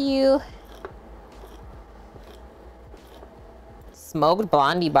 How are you? Smoked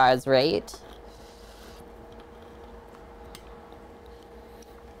Blondie bars, right?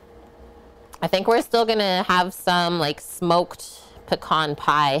 I think we're still gonna have some like smoked pecan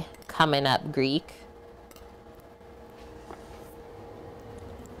pie coming up, Greek.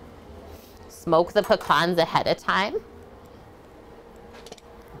 Smoke the pecans ahead of time.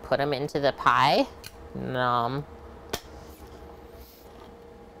 Put them into the pie. Nom.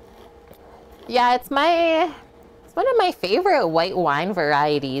 Yeah, it's one of my favorite white wine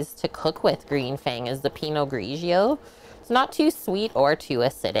varieties to cook with green fang is the Pinot Grigio. It's not too sweet or too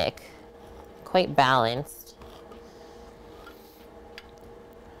acidic. Quite balanced.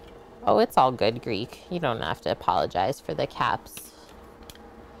 Oh, it's all good, Greek. You don't have to apologize for the caps.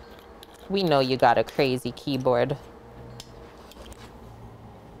 We know you got a crazy keyboard.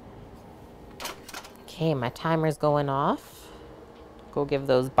 Okay, my timer's going off. Go give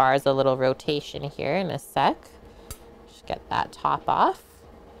those bars a little rotation here in a sec. Just get that top off.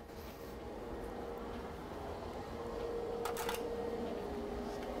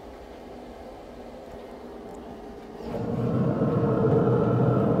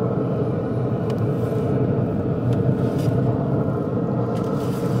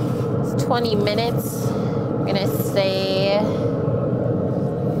 It's 20 minutes. I'm gonna say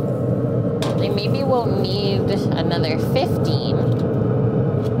maybe we'll need another 15.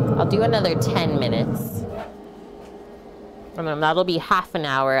 I'll do another 10 minutes. And then that'll be half an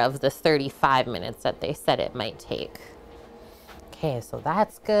hour of the 35 minutes that they said it might take. Okay, so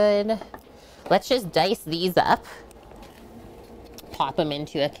that's good. Let's just dice these up. Pop them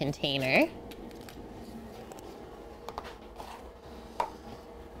into a container.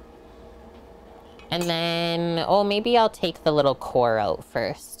 And then, oh, maybe I'll take the little core out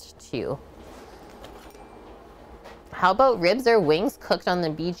first, too. How about ribs or wings cooked on the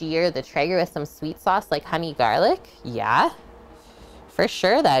BG or the Traeger with some sweet sauce like honey garlic? Yeah, for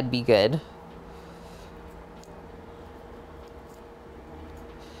sure that'd be good.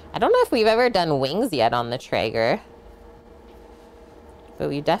 I don't know if we've ever done wings yet on the Traeger. But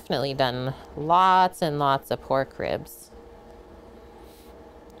we've definitely done lots and lots of pork ribs.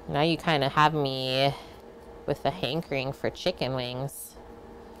 Now you kind of have me with a hankering for chicken wings.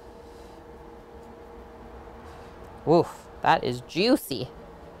 Woof, that is juicy.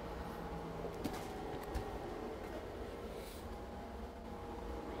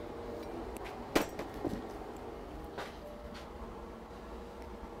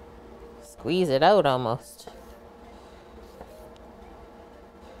 Squeeze it out almost.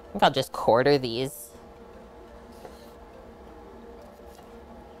 I think I'll just quarter these.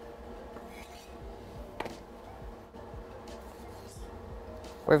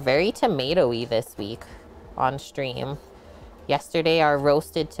 We're very tomato-y this week on stream. Yesterday, our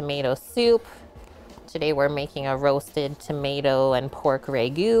roasted tomato soup. Today, we're making a roasted tomato and pork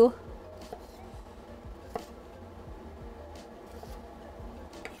ragu.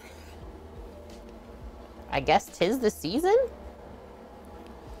 I guess 'tis the season?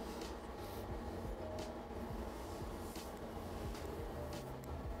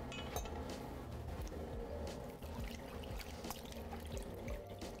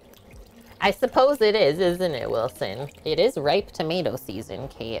 I suppose it is, isn't it, Wilson? It is ripe tomato season,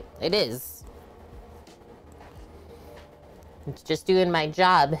 Kate. It is. It's just doing my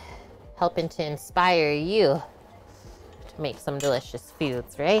job, helping to inspire you to make some delicious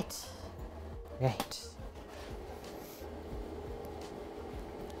foods, right? Right.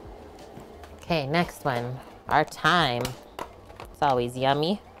 Okay, next one. Our thyme. It's always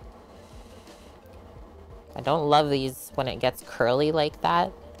yummy. I don't love these when it gets curly like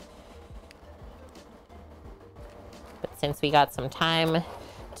that. Since we got some time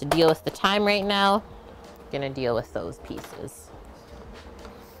to deal with the thyme right now, I'm gonna deal with those pieces.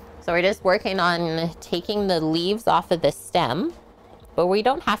 So we're just working on taking the leaves off of the stem, but we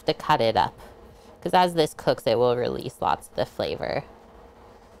don't have to cut it up because as this cooks, it will release lots of the flavor.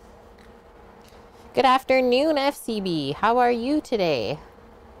 Good afternoon, FCB. How are you today?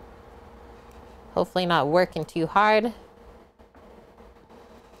 Hopefully not working too hard.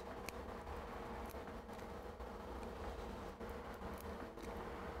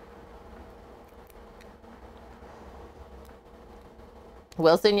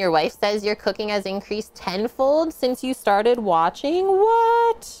 Wilson, your wife says your cooking has increased tenfold since you started watching?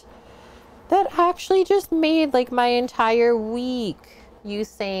 What? That actually just made like my entire week, you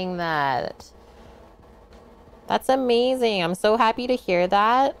saying that. That's amazing. I'm so happy to hear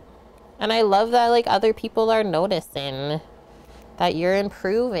that. And I love that like other people are noticing that you're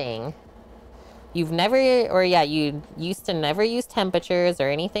improving. You've never, or yeah, you used to never use temperatures or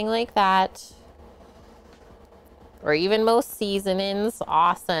anything like that. Or even most seasonings.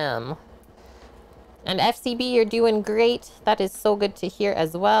 Awesome. And FCB, you're doing great. That is so good to hear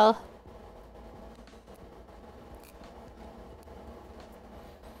as well.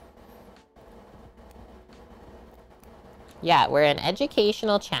 Yeah, we're an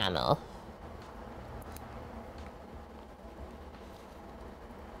educational channel.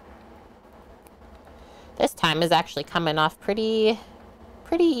 This time is actually coming off pretty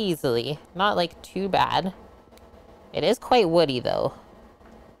easily. Not like too bad. It is quite woody though.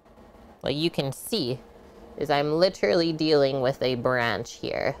 Like you can see, is I'm literally dealing with a branch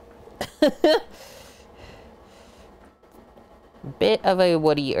here. Bit of a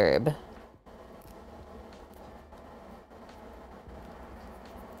woody herb.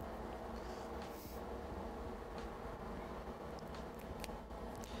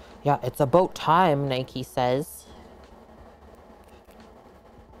 Yeah, it's about time, Nike says.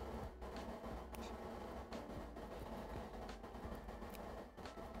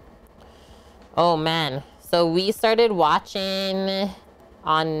 Oh man, so we started watching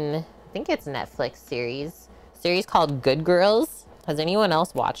on, I think it's Netflix series called Good Girls. Has anyone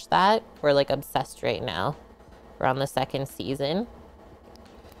else watched that? We're like obsessed right now. We're on the 2nd season.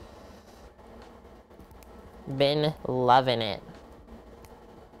 Been loving it.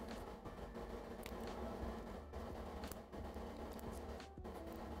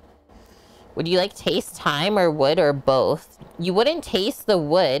 Would you like taste thyme or wood or both? You wouldn't taste the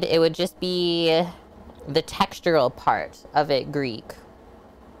wood. It would just be the textural part of it Greek.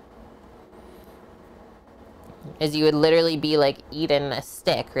 As you would literally be like eating a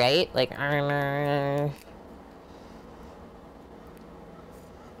stick, right? Like,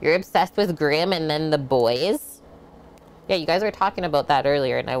 you're obsessed with Grimm and then The Boys. Yeah, you guys were talking about that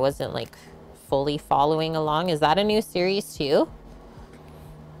earlier and I wasn't like fully following along. Is that a new series too?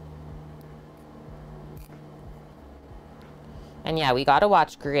 And yeah, we gotta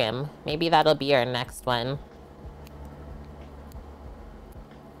watch Grimm. Maybe that'll be our next one.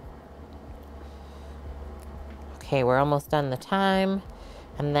 Okay, we're almost done the time.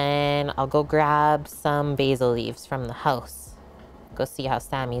 And then I'll go grab some basil leaves from the house. Go see how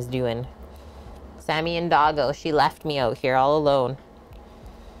Sammy's doing. Sammy and Doggo, she left me out here all alone.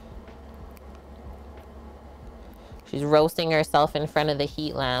 She's roasting herself in front of the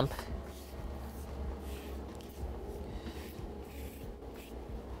heat lamp.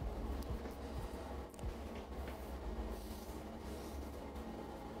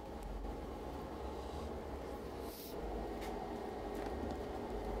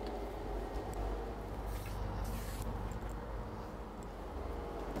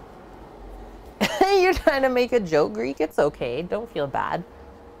 You're trying to make a joke, Greek? It's okay. Don't feel bad.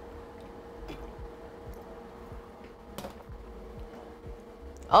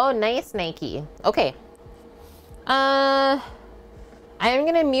 Oh, nice, Nike. Okay. I am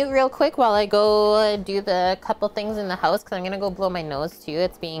gonna mute real quick while I go do the couple things in the house because I'm gonna go blow my nose too.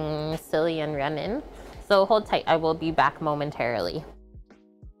 It's being silly and running. So hold tight. I will be back momentarily.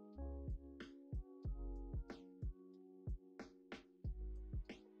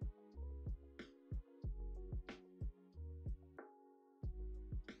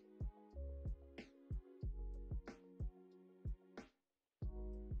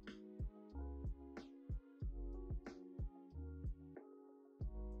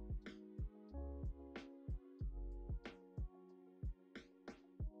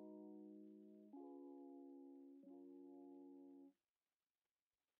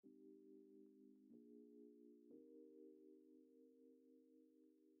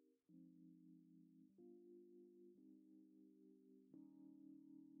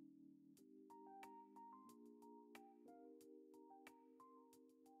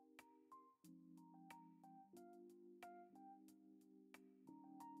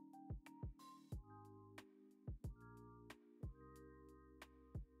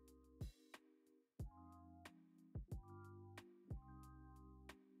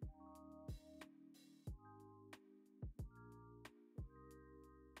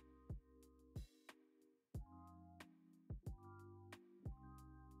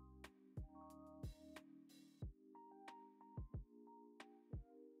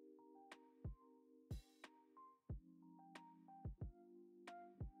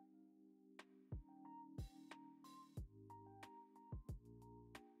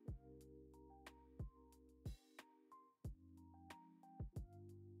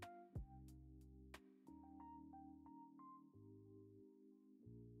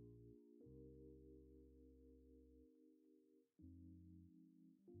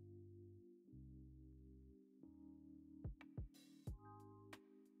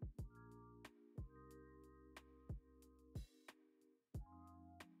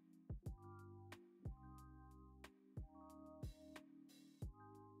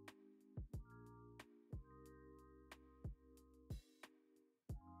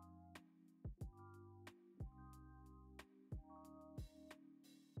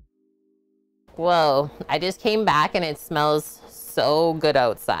 Whoa, I just came back and it smells so good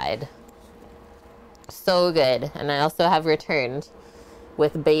outside. So good. And I also have returned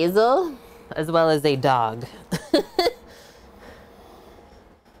with basil as well as a dog.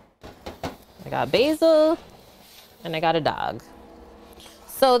 I got basil and I got a dog.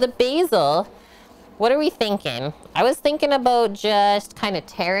 So the basil, what are we thinking? I was thinking about just kind of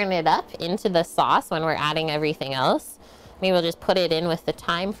tearing it up into the sauce when we're adding everything else. Maybe we'll just put it in with the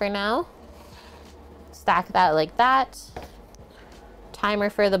thyme for now. Stack that like that. Timer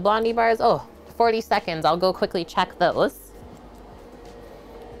for the Blondie bars. Oh, 40 seconds. I'll go quickly check those.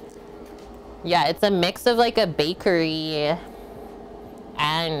 Yeah, it's a mix of like a bakery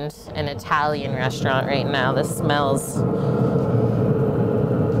and an Italian restaurant right now. The smells.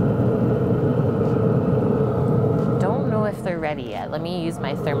 Don't know if they're ready yet. Let me use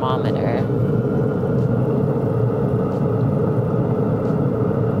my thermometer.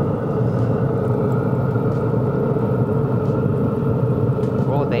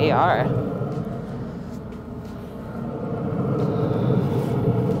 Oh, they are.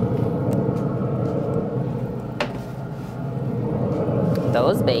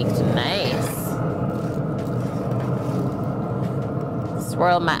 Those baked nice.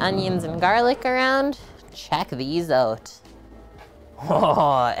 Swirl my onions and garlic around. Check these out.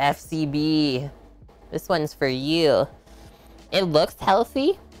 Oh, FCB. This one's for you. It looks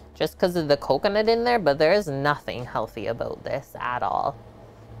healthy just because of the coconut in there, but there's nothing healthy about this at all.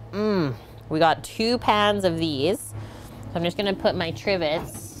 We got 2 pans of these. So I'm just gonna put my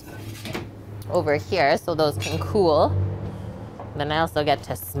trivets over here so those can cool. Then I also get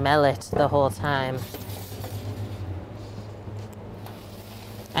to smell it the whole time.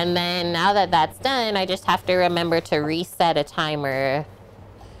 And then now that that's done, I just have to remember to reset a timer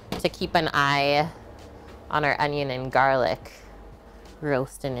to keep an eye on our onion and garlic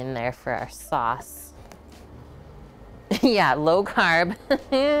roasting in there for our sauce. Yeah, low carb.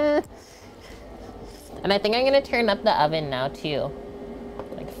 And I think I'm gonna turn up the oven now too.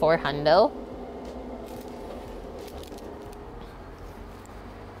 Like 400.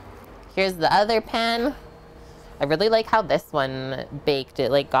 Here's the other pan. I really like how this one baked. It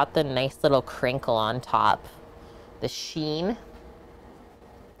like got the nice little crinkle on top. The sheen.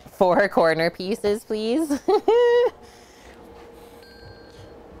 4 corner pieces, please.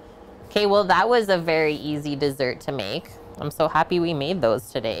 Okay, well that was a very easy dessert to make. I'm so happy we made those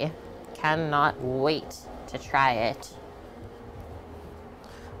today. Cannot wait to try it.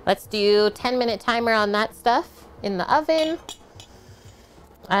 Let's do 10-minute timer on that stuff in the oven.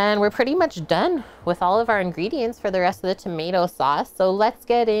 And we're pretty much done with all of our ingredients for the rest of the tomato sauce. So let's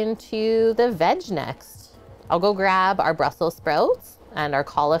get into the veg next. I'll go grab our Brussels sprouts and our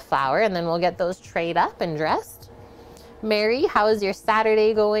cauliflower, and then we'll get those trayed up and dressed. Mary, how is your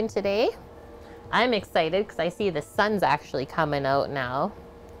Saturday going today? I'm excited because I see the sun's actually coming out now.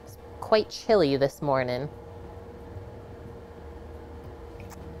 It's quite chilly this morning.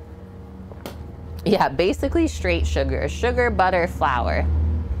 Yeah, basically straight sugar. Sugar, butter, flour.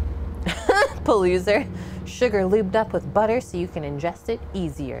 Paloozer. Sugar lubed up with butter so you can ingest it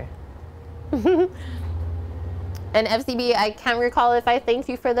easier. And FCB, I can't recall if I thanked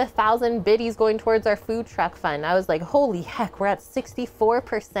you for the 1,000 biddies going towards our food truck fund. I was like, holy heck, we're at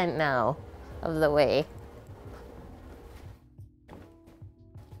 64% now of the way.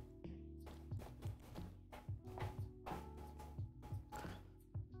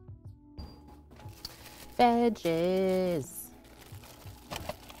 Veggies.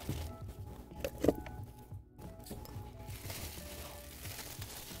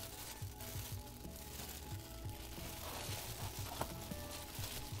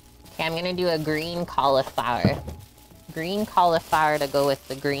 Okay, I'm gonna do a green cauliflower. Green cauliflower to go with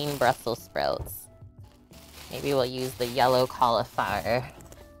the green Brussels sprouts. Maybe we'll use the yellow cauliflower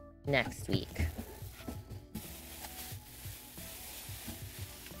next week.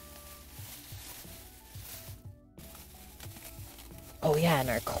 Oh yeah, and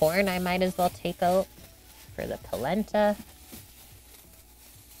our corn I might as well take out for the polenta.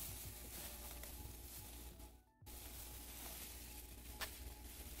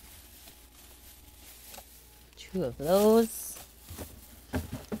 Two of those.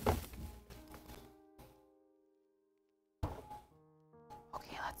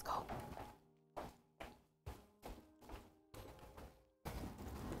 Okay, let's go.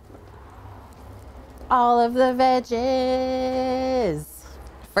 All of the veggies.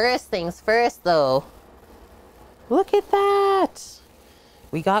 First things first though. Look at that.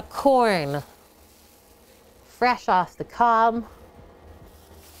 We got corn. Fresh off the cob.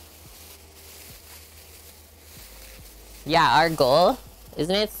 Yeah, our goal,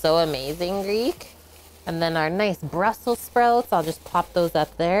 isn't it so amazing, Greek? And then our nice Brussels sprouts, I'll just plop those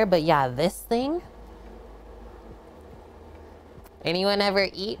up there. But yeah, this thing. Anyone ever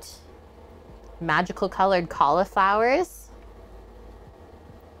eat magical colored cauliflowers?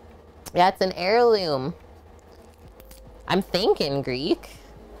 Yeah, it's an heirloom. I'm thinking Greek.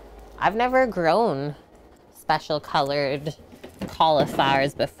 I've never grown special colored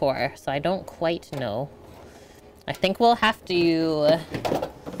cauliflowers before, so I don't quite know. I think we'll have to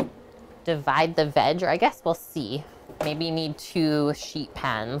divide the veg, or I guess we'll see. Maybe need 2 sheet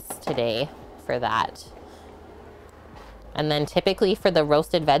pans today for that. And then typically for the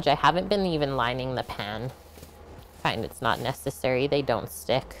roasted veg, I haven't been even lining the pan. Find it's not necessary, they don't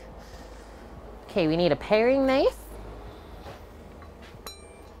stick. Okay, we need a paring knife.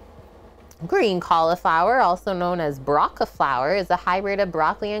 Green cauliflower, also known as broccoflower, is a hybrid of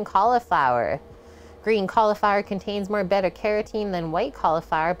broccoli and cauliflower. Green cauliflower contains more beta-carotene than white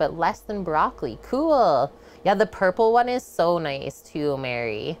cauliflower, but less than broccoli. Cool. Yeah, the purple one is so nice too,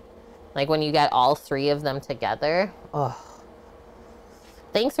 Mary. Like when you get all 3 of them together. Oh.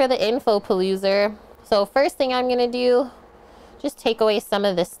 Thanks for the info, Paloozer. So first thing I'm gonna do, just take away some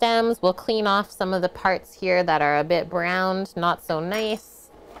of the stems. We'll clean off some of the parts here that are a bit browned, not so nice.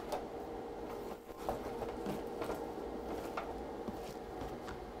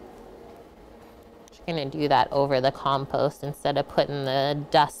 Gonna do that over the compost instead of putting the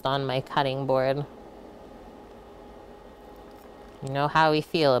dust on my cutting board. You know how we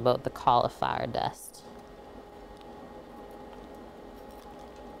feel about the cauliflower dust.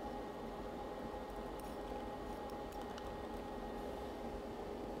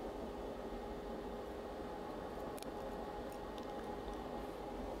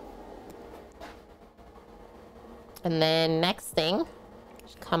 And then next thing,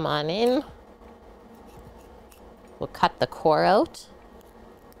 just come on in. We'll cut the core out.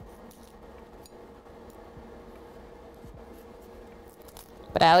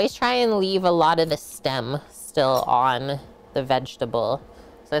 But I always try and leave a lot of the stem still on the vegetable.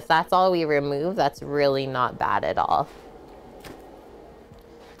 So if that's all we remove, that's really not bad at all.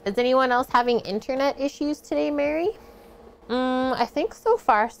 Is anyone else having internet issues today, Mary? I think so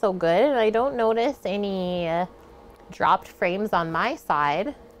far so good. And I don't notice any dropped frames on my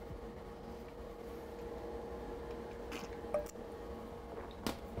side.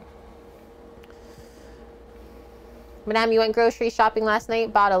 Madame, you went grocery shopping last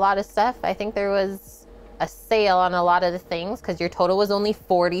night, bought a lot of stuff. I think there was a sale on a lot of the things because your total was only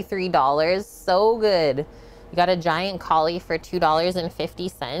 $43. So good. You got a giant collie for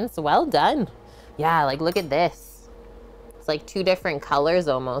 $2.50. Well done. Yeah, like look at this. It's like 2 different colors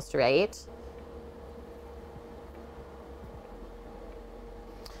almost, right?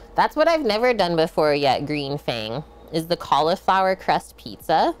 That's what I've never done before yet, Green Fang, is the cauliflower crust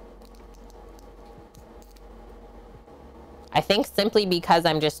pizza. I think simply because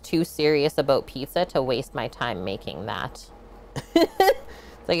I'm just too serious about pizza to waste my time making that.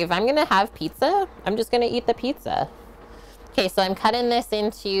 It's like, if I'm gonna have pizza, I'm just gonna eat the pizza. Okay, so I'm cutting this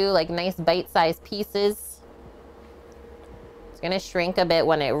into like nice bite-sized pieces. It's gonna shrink a bit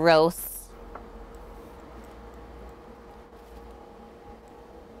when it roasts.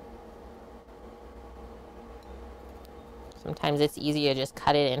 Sometimes it's easier to just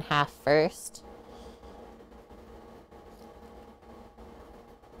cut it in half first.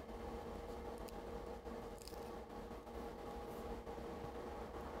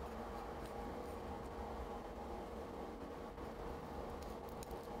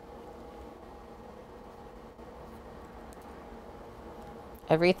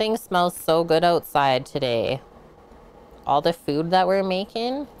 Everything smells so good outside today. All the food that we're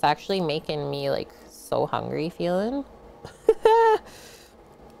making, it's actually making me like so hungry feeling.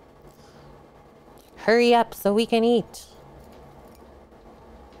 Hurry up so we can eat.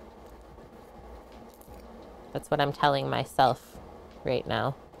 That's what I'm telling myself right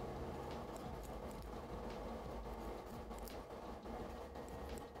now.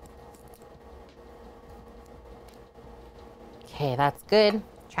 Okay, that's good.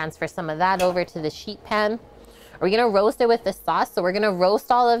 Transfer some of that over to the sheet pan. Are we gonna roast it with the sauce? So we're gonna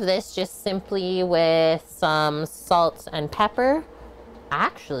roast all of this just simply with some salt and pepper.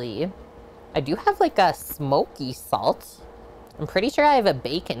 Actually, I do have like a smoky salt. I'm pretty sure I have a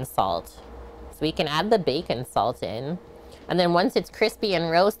bacon salt. So we can add the bacon salt in. And then once it's crispy and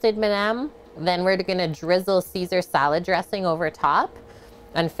roasted, madame, then we're gonna drizzle Caesar salad dressing over top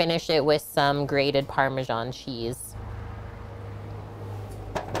and finish it with some grated Parmesan cheese.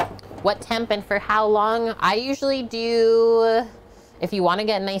 What temp and for how long? I usually do, if you want to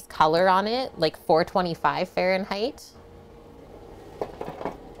get nice color on it, like 425 Fahrenheit.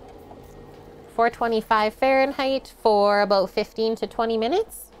 425 Fahrenheit for about 15 to 20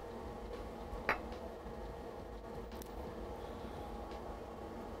 minutes.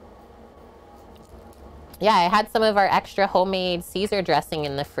 Yeah, I had some of our extra homemade Caesar dressing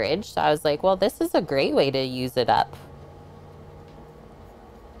in the fridge, so I was like, well, this is a great way to use it up.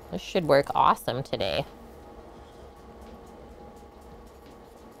 This should work awesome today.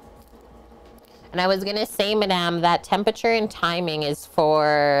 And I was gonna say, madame, that temperature and timing is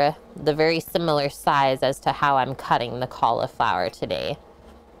for the very similar size as to how I'm cutting the cauliflower today.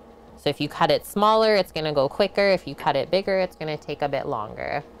 So if you cut it smaller, it's gonna go quicker. If you cut it bigger, it's gonna take a bit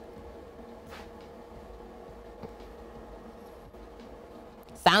longer.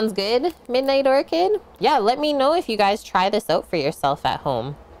 Sounds good, Midnight Orchid? Yeah, let me know if you guys try this out for yourself at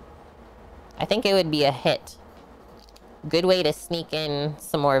home. I think it would be a hit. Good way to sneak in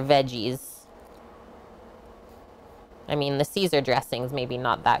some more veggies. I mean, the Caesar dressing's maybe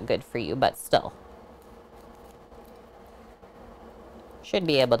not that good for you, but still. Should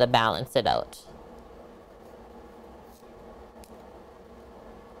be able to balance it out.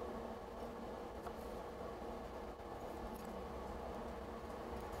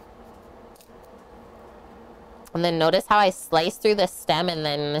 And then notice how I slice through the stem and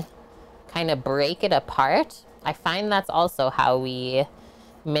then kind of break it apart. I find that's also how we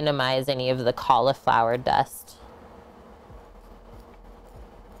minimize any of the cauliflower dust.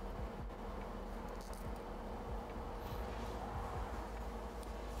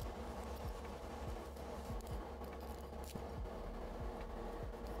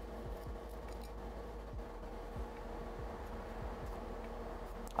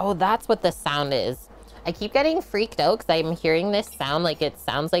 Oh, that's what the sound is. I keep getting freaked out because I'm hearing this sound like it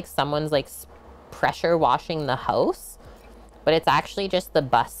sounds like someone's like pressure washing the house. But it's actually just the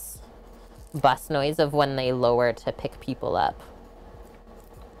bus noise of when they lower to pick people up.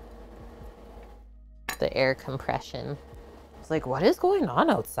 The air compression. It's like, what is going on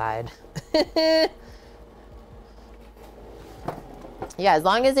outside? Yeah, as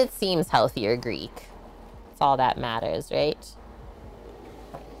long as it seems healthy or Greek. That's all that matters, right?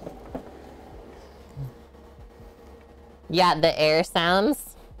 Yeah, the air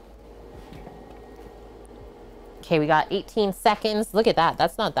sounds. Okay, we got 18 seconds. Look at that.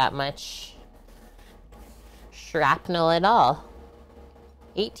 That's not that much shrapnel at all.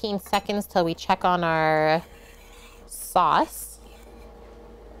 18 seconds till we check on our sauce.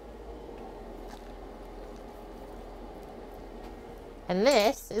 And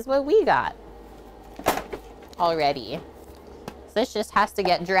this is what we got already. So this just has to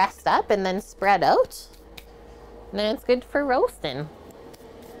get dressed up and then spread out. And then it's good for roasting.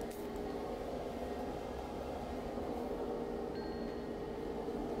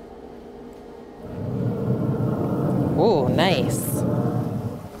 Ooh, nice.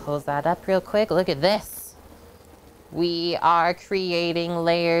 Close that up real quick. Look at this. We are creating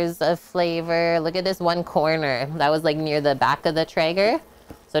layers of flavor. Look at this one corner. That was like near the back of the Traeger.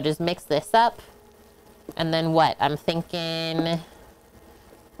 So just mix this up. And then what? I'm thinking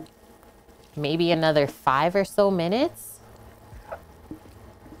maybe another 5 or so minutes.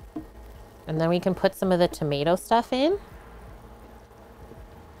 And then we can put some of the tomato stuff in.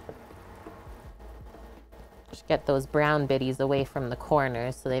 Just get those brown bitties away from the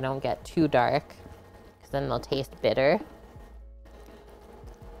corners so they don't get too dark, because then they'll taste bitter.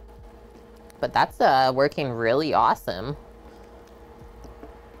 But that's working really awesome.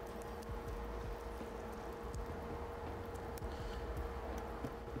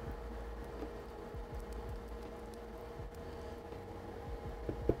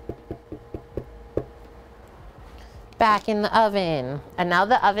 Back in the oven. And now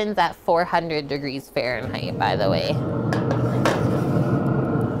the oven's at 400 degrees Fahrenheit, by the way.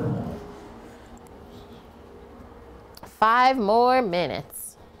 Five more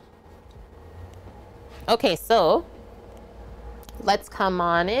minutes. Okay, so let's come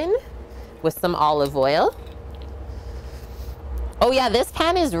on in with some olive oil. Oh yeah, this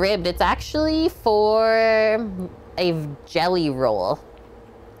pan is ribbed. It's actually for a jelly roll.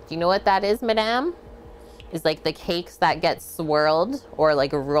 Do you know what that is, madame? Is like the cakes that get swirled or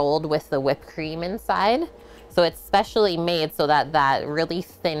like rolled with the whipped cream inside. So it's specially made so that that really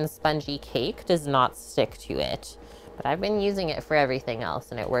thin spongy cake does not stick to it. But I've been using it for everything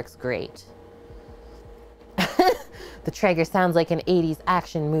else and it works great. The Traeger sounds like an 80s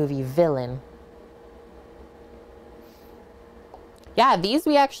action movie villain. Yeah, these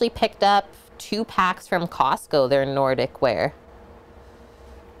we actually picked up 2 packs from Costco. They're Nordic ware.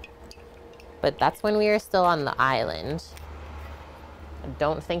 But that's when we were still on the island. I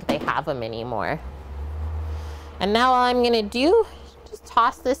don't think they have them anymore. And now all I'm gonna do, just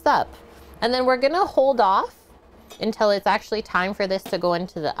toss this up. And then we're gonna hold off until it's actually time for this to go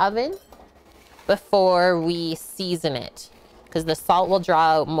into the oven before we season it. Because the salt will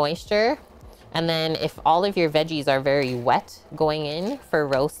draw out moisture. And then if all of your veggies are very wet going in for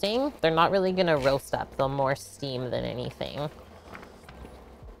roasting, they're not really gonna roast up. They'll more steam than anything.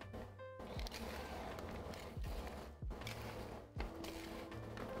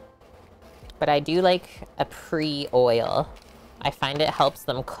 but I do like a pre-oil. I find it helps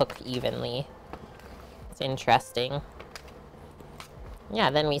them cook evenly. It's interesting.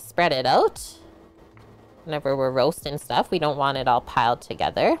 Yeah, then we spread it out. Whenever we're roasting stuff, we don't want it all piled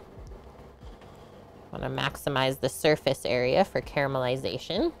together. Want to maximize the surface area for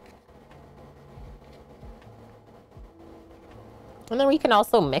caramelization. And then we can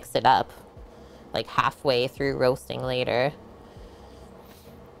also mix it up, like halfway through roasting later.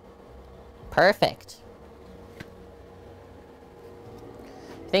 Perfect.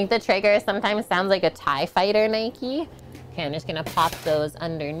 Think the trigger sometimes sounds like a TIE fighter, Nike? Okay, I'm just gonna pop those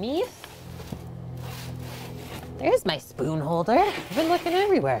underneath. There's my spoon holder. I've been looking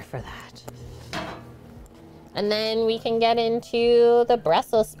everywhere for that. And then we can get into the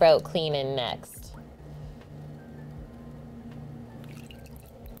Brussels sprout cleaning next.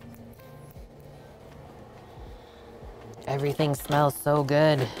 Everything smells so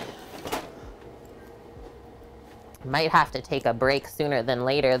good. Might have to take a break sooner than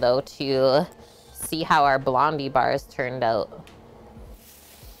later, though, to see how our Blondie bars turned out.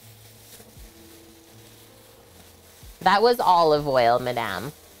 That was olive oil,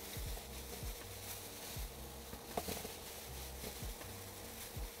 madame.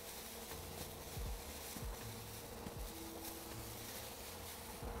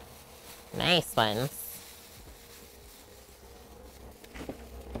 Nice ones.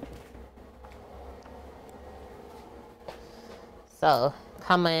 So,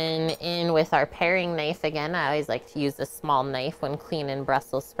 coming in with our paring knife again. I always like to use a small knife when cleaning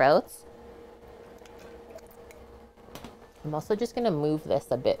Brussels sprouts. I'm also just going to move this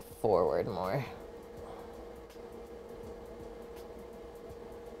a bit forward more.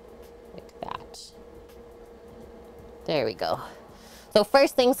 Like that. There we go. So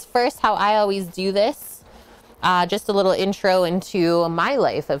first things first, how I always do this, just a little intro into my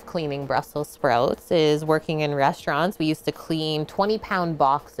life of cleaning Brussels sprouts, is working in restaurants. We used to clean 20-pound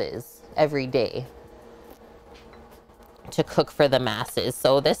boxes every day to cook for the masses.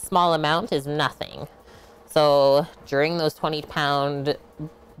 So this small amount is nothing. So during those 20-pound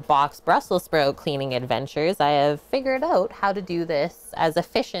box Brussels sprout cleaning adventures, I have figured out how to do this as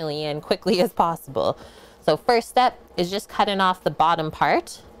efficiently and quickly as possible. So first step is just cutting off the bottom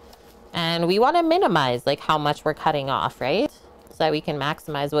part. And we want to minimize like how much we're cutting off, right? So that we can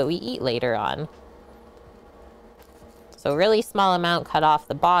maximize what we eat later on. So really small amount cut off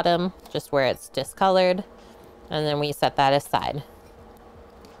the bottom, just where it's discolored. And then we set that aside.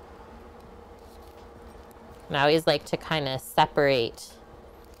 And I always like to kind of separate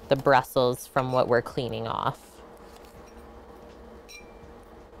the Brussels from what we're cleaning off.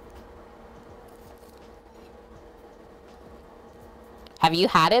 Have you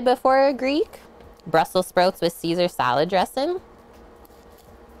had it before, Greek? Brussels sprouts with Caesar salad dressing?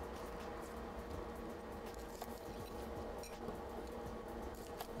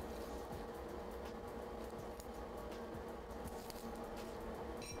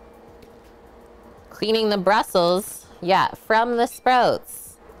 Cleaning the Brussels, yeah, from the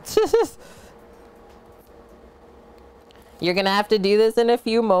sprouts. You're gonna have to do this in a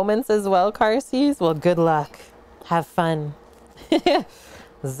few moments as well, Carsies. Well, good luck. Have fun.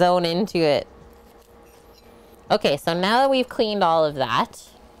 Zone into it. Okay, so now that we've cleaned all of that,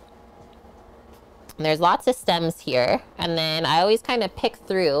 there's lots of stems here, and then I always kind of pick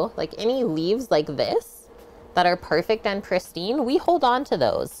through like any leaves like this that are perfect and pristine. We hold on to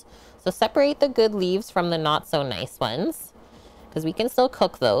those. So separate the good leaves from the not so nice ones, because we can still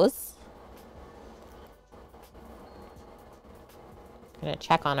cook those. I'm gonna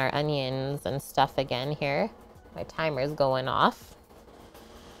check on our onions and stuff again here. My timer's going off.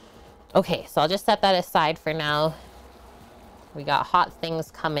 Okay, so I'll just set that aside for now. We got hot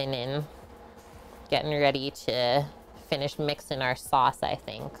things coming in. Getting ready to finish mixing our sauce, I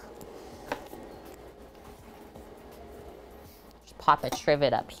think. Just pop a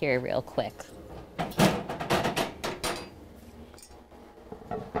trivet up here real quick.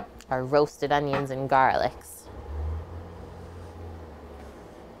 Our roasted onions and garlics.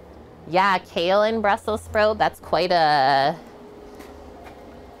 Yeah, kale and Brussels sprout, that's quite a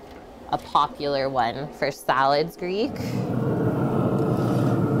popular one for salads, Greek.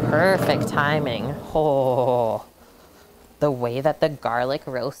 Perfect timing. Oh, the way that the garlic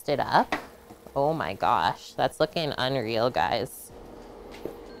roasted up. Oh my gosh, that's looking unreal, guys.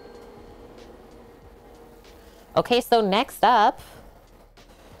 Okay, so next up,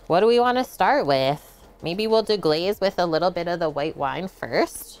 what do we want to start with? Maybe we'll deglaze with a little bit of the white wine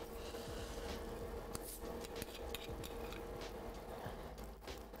first.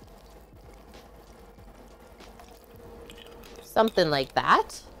 Something like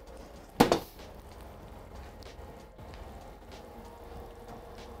that.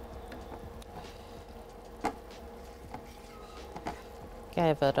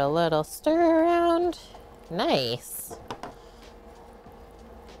 Give it a little stir around. Nice.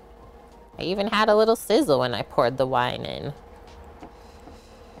 I even had a little sizzle when I poured the wine in.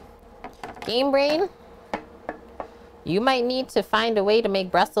 Game Brain, you might need to find a way to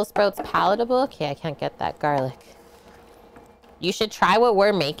make Brussels sprouts palatable. Okay, I can't get that garlic. You should try what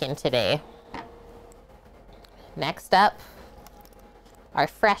we're making today. Next up, our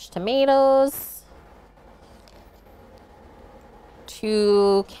fresh tomatoes.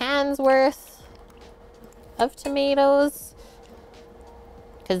 2 cans worth of tomatoes.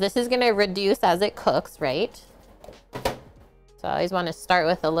 Because this is going to reduce as it cooks, right? So I always want to start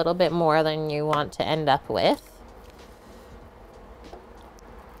with a little bit more than you want to end up with.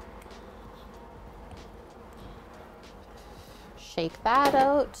 Shake that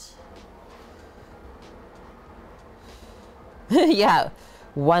out. Yeah,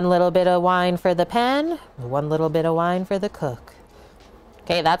 1 little bit of wine for the pan, 1 little bit of wine for the cook.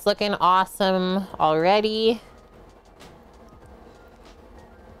 Okay, that's looking awesome already.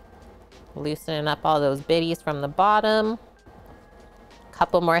 Loosening up all those biddies from the bottom.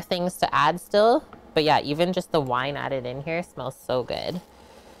 Couple more things to add still. But yeah, even just the wine added in here smells so good.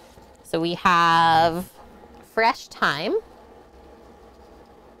 So we have fresh thyme.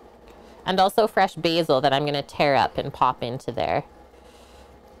 And also fresh basil that I'm going to tear up and pop into there.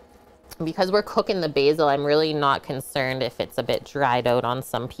 Because we're cooking the basil, I'm really not concerned if it's a bit dried out on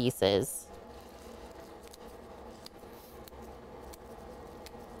some pieces.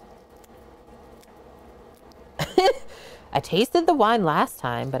 I tasted the wine last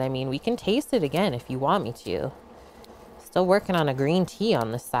time, but I mean, we can taste it again if you want me to. Still working on a green tea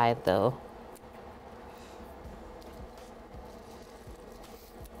on the side, though.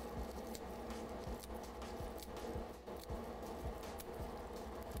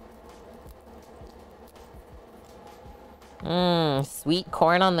 Sweet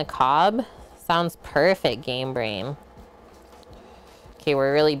corn on the cob. Sounds perfect, Game Brain. Okay,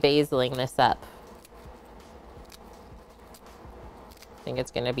 we're really basiling this up. I think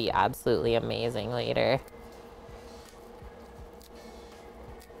it's gonna be absolutely amazing later.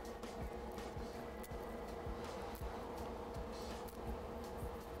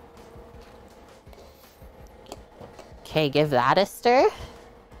 Okay, give that a stir.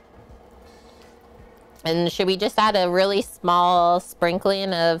 And should we just add a really small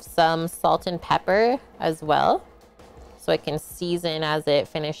sprinkling of some salt and pepper as well, so it can season as it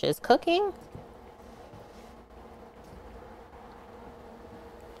finishes cooking?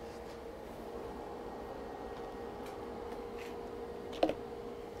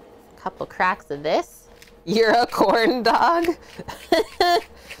 Couple cracks of this. You're a corn dog?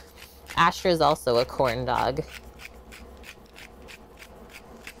 Asher's also a corn dog.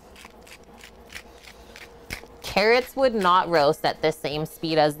 Carrots would not roast at the same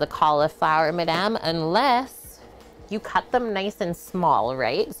speed as the cauliflower, madame, unless you cut them nice and small,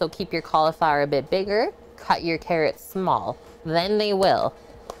 right? So keep your cauliflower a bit bigger, cut your carrots small, then they will.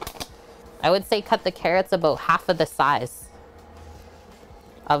 I would say cut the carrots about half of the size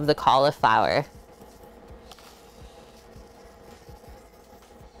of the cauliflower.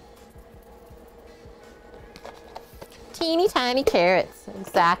 Teeny tiny carrots,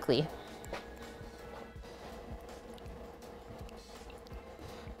 exactly.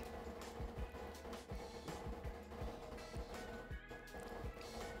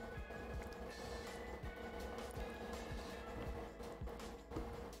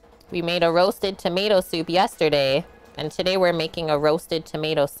 We made a roasted tomato soup yesterday, and today we're making a roasted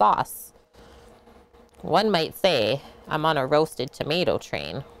tomato sauce. One might say I'm on a roasted tomato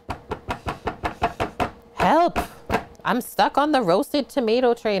train. Help! I'm stuck on the roasted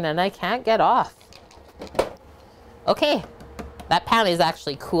tomato train and I can't get off. Okay, that pan is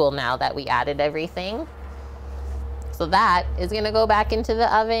actually cool now that we added everything. So that is gonna go back into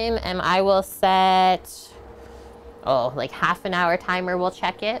the oven, and I will set, oh, like half an hour timer, we'll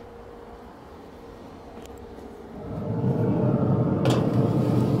check it.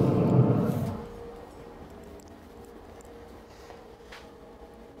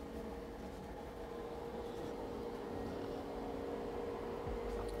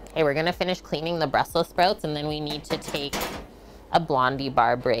 Okay, we're gonna finish cleaning the Brussels sprouts, and then we need to take a Blondie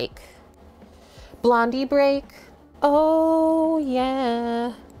bar break. Blondie break? Oh,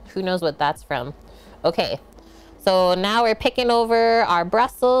 yeah. Who knows what that's from? Okay, so now we're picking over our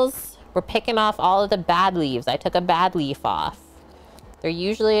Brussels. We're picking off all of the bad leaves. I took a bad leaf off. They're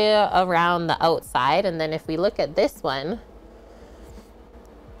usually around the outside, and then if we look at this one,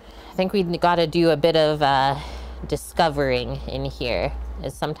 I think we gotta do a bit of discovering in here.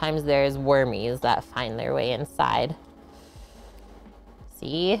 Is sometimes there's wormies that find their way inside.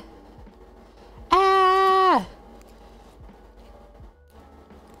 See? Ah!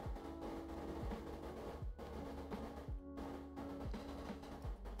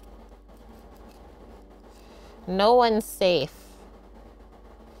 No one's safe.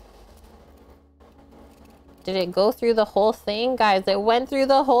 Did it go through the whole thing? Guys, it went through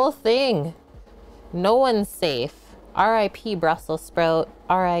the whole thing. No one's safe. R.I.P. Brussels sprout.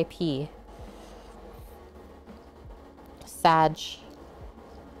 R.I.P. Sag.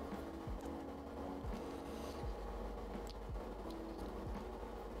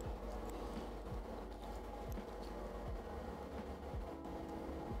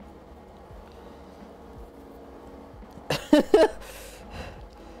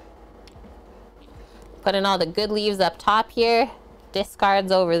 Putting all the good leaves up top here.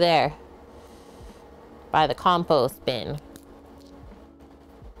 Discards over there. By the compost bin.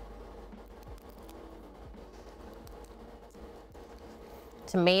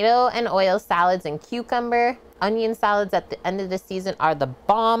 Tomato and oil salads and cucumber. Onion salads at the end of the season are the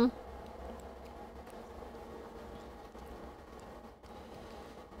bomb.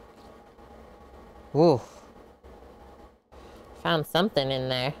 Ooh. Found something in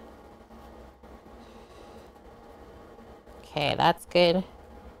there. Okay, that's good.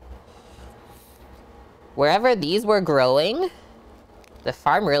 Wherever these were growing, the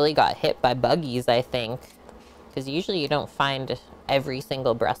farm really got hit by buggies, I think. Because usually you don't find every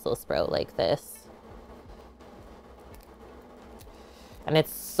single Brussels sprout like this. And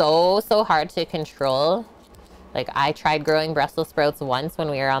it's so hard to control. Like, I tried growing Brussels sprouts once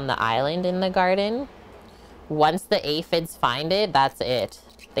when we were on the island in the garden. Once the aphids find it, that's it.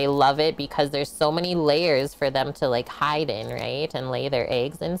 They love it because there's so many layers for them to, like, hide in, right? And lay their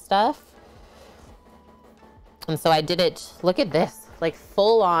eggs and stuff. And so I did it, look at this, like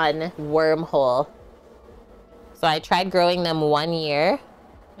full-on wormhole. So I tried growing them 1 year.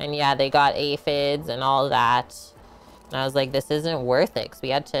 And yeah, they got aphids and all that. And I was like, this isn't worth it, because we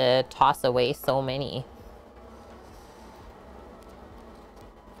had to toss away so many.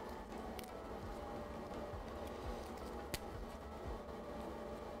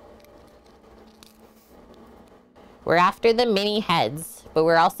 We're after the mini heads, but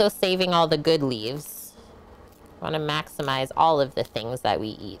we're also saving all the good leaves. I want to maximize all of the things that we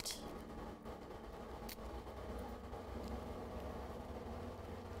eat.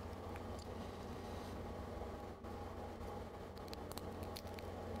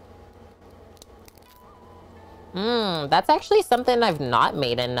 That's actually something I've not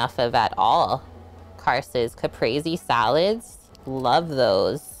made enough of at all. Cars's caprese salads. Love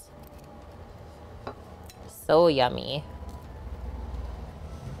those. So yummy.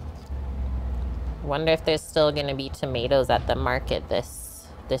 Wonder if there's still gonna be tomatoes at the market this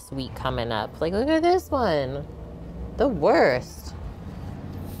week coming up. Like, look at this one. The worst.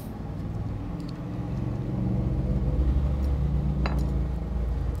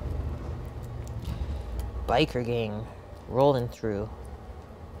 Biker gang rolling through.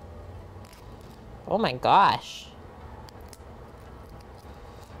 Oh my gosh.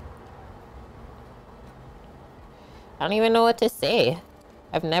 I don't even know what to say.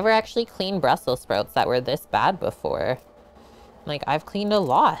 I've never actually cleaned Brussels sprouts that were this bad before. Like, I've cleaned a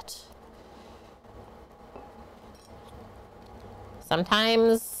lot.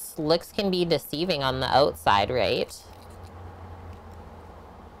 Sometimes looks can be deceiving on the outside, right?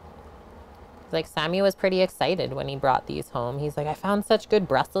 Like, Sammy was pretty excited when he brought these home. He's like, I found such good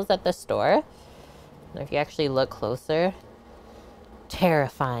Brussels at the store. And if you actually look closer,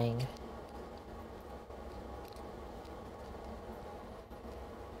 terrifying.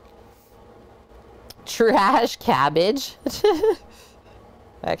 Trash cabbage. I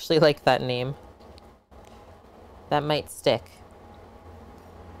actually like that name. That might stick.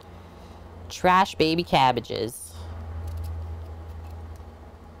 Trash baby cabbages.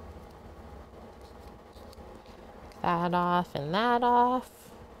 That off and that off.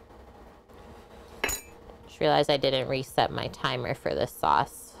 Just realized I didn't reset my timer for this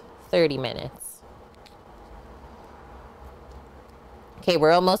sauce. 30 minutes. Okay,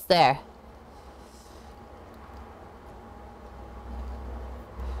 we're almost there.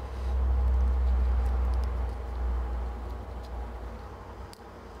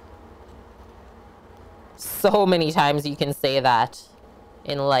 So many times you can say that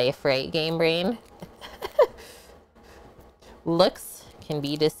in life, right, Game Brain? Looks can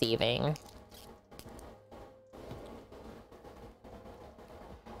be deceiving.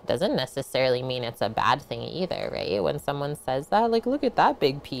 Doesn't necessarily mean it's a bad thing either, right? When someone says that, like, look at that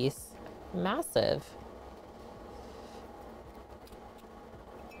big piece. Massive.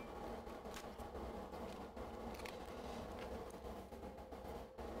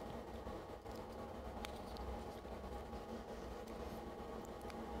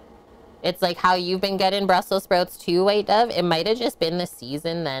 It's like how you've been getting Brussels sprouts too, White Dove. It might have just been the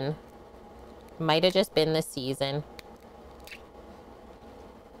season then. Might have just been the season.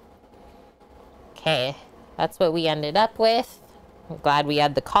 Okay, that's what we ended up with. I'm glad we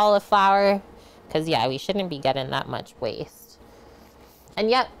had the cauliflower, because yeah, we shouldn't be getting that much waste. And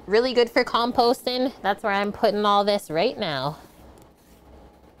yep, really good for composting. That's where I'm putting all this right now.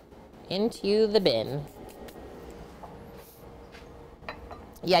 Into the bin.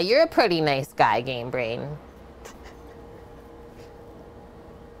 Yeah, you're a pretty nice guy, Game Brain.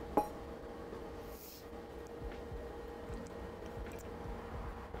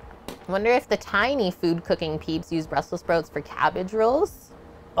 Wonder if the tiny food cooking peeps use Brussels sprouts for cabbage rolls?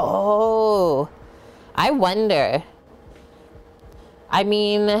 Oh, I wonder. I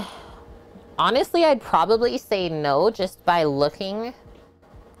mean, honestly, I'd probably say no just by looking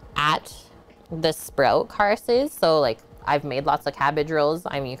at the sprout carcasses. So like, I've made lots of cabbage rolls.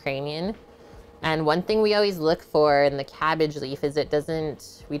 I'm Ukrainian. And one thing we always look for in the cabbage leaf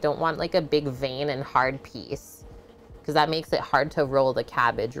is we don't want like a big vein and hard piece, because that makes it hard to roll the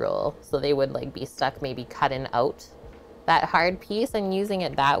cabbage roll. So they would like be stuck maybe cutting out that hard piece and using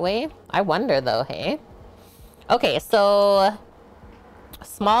it that way. I wonder though, hey? Okay, so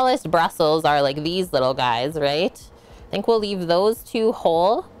smallest Brussels are like these little guys, right? I think we'll leave those two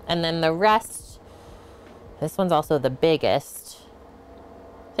whole, and then the rest, this one's also the biggest.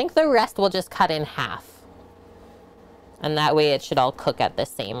 I think the rest we'll just cut in half. And that way it should all cook at the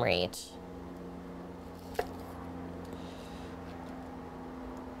same rate.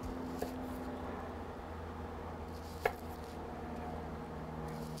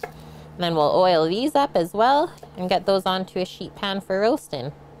 And then we'll oil these up as well and get those onto a sheet pan for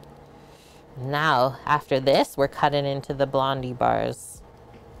roasting. Now, after this, we're cutting into the Blondie bars.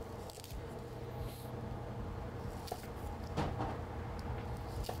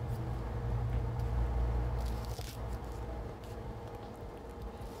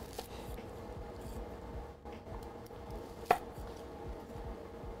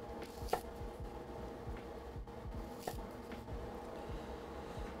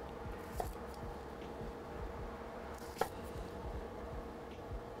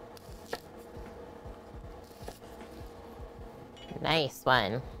 Nice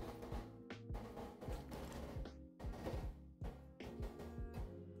one.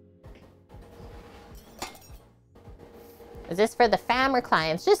 Is this for the fam or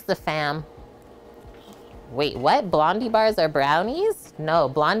clients? Just the fam. Wait, what? Blondie bars are brownies? No,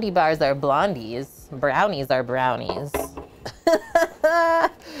 Blondie bars are blondies. Brownies are brownies.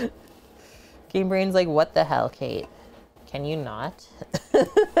 Game Brain's like, what the hell, Kate? Can you not?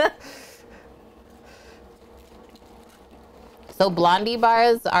 So Blondie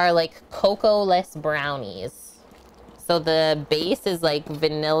bars are like cocoa-less brownies. So the base is like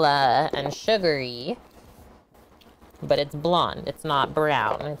vanilla and sugary, but it's blonde. It's not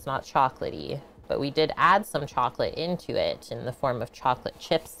brown. It's not chocolatey. But we did add some chocolate into it in the form of chocolate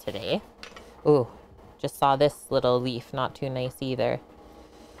chips today. Ooh, just saw this little leaf. Not too nice either.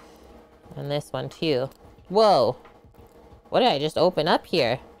 And this one too. Whoa. What did I just open up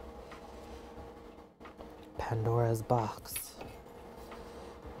here? Pandora's box.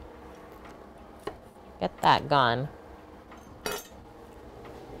 Get that gone.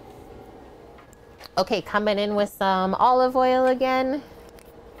 Okay, coming in with some olive oil again.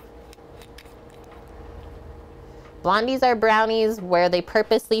 Blondies are brownies where they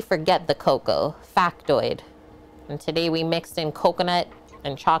purposely forget the cocoa. Factoid. And today we mixed in coconut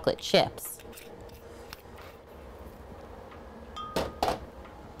and chocolate chips.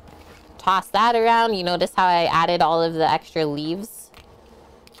 Toss that around. You notice how I added all of the extra leaves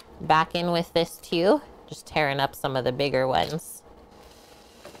back in with this too? Just tearing up some of the bigger ones.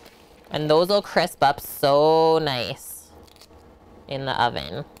 And those will crisp up so nice in the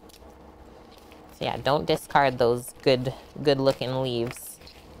oven. So yeah, don't discard those good looking leaves.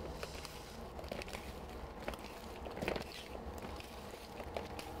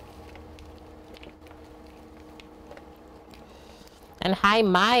 And hi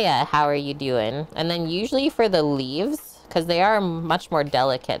Maya, how are you doing? And then usually for the leaves, because they are much more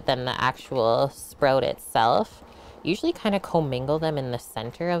delicate than the actual sprout itself, usually kind of commingle them in the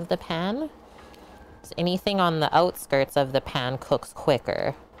center of the pan. So anything on the outskirts of the pan cooks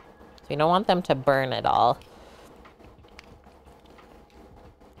quicker. So you don't want them to burn at all.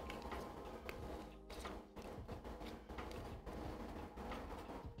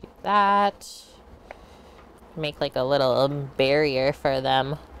 Do that. Make like a little barrier for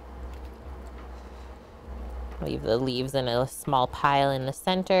them. Leave the leaves in a small pile in the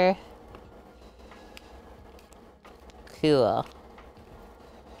center. Cool.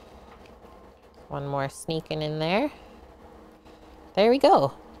 One more sneaking in there. There we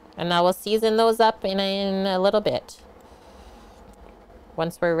go. And now we'll season those up in a little bit,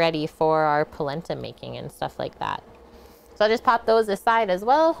 once we're ready for our polenta making and stuff like that. So I'll just pop those aside as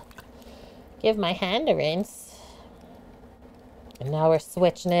well. Give my hand a rinse. And now we're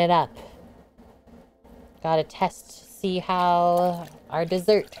switching it up. Gotta test, see how our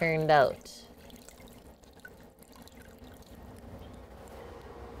dessert turned out.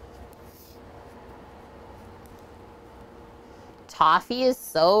 Toffee is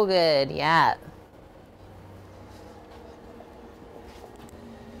so good, yeah.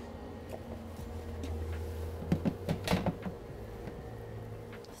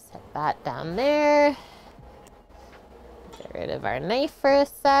 Set that down there. Get rid of our knife for a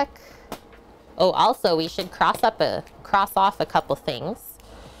sec. Oh, also we should cross off a couple things.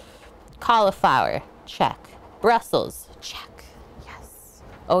 Cauliflower, check. Brussels, check. Yes.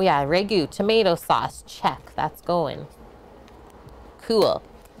 Oh yeah, Ragu, tomato sauce, check. That's going. Cool.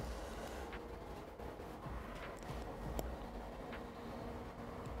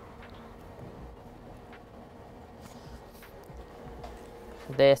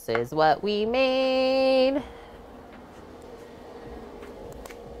 This is what we made.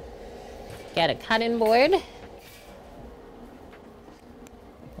 Get a cutting board.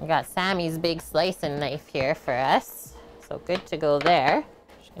 We got Sammy's big slicing knife here for us. So good to go there.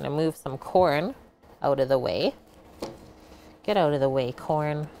 Just gonna move some corn out of the way. Get out of the way,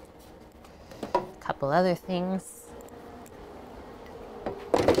 corn. A couple other things.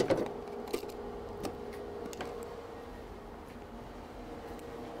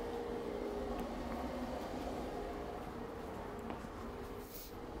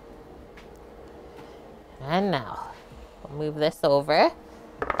 And now, we'll move this over.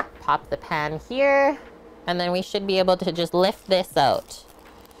 Pop the pan here. And then we should be able to just lift this out.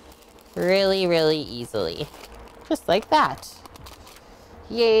 Really, really easily. Just like that.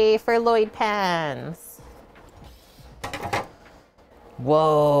 Yay for Lloyd pans.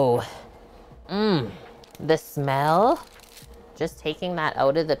 Whoa. The smell. Just taking that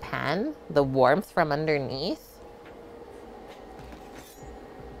out of the pan. The warmth from underneath.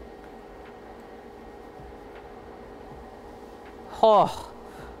 Oh,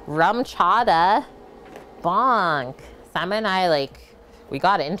 rum chata. Bonk. Sam and I, we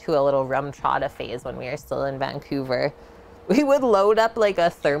got into a little rum chata phase when we were still in Vancouver. We would load up like a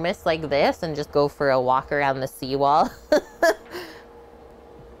thermos like this and just go for a walk around the seawall.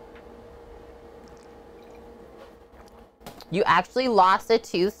 You actually lost a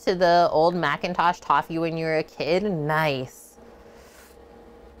tooth to the old Macintosh toffee when you were a kid? Nice.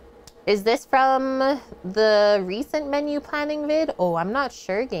 Is this from the recent menu planning vid? Oh, I'm not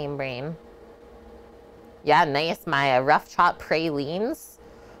sure, Game Brain. Yeah, nice. My rough chop pralines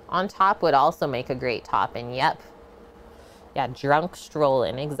on top would also make a great topping. Yep. Yeah, drunk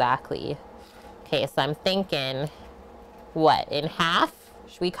strolling, exactly. Okay, so I'm thinking, what, in half?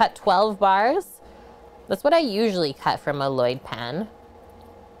 Should we cut 12 bars? That's what I usually cut from a Lloyd pan.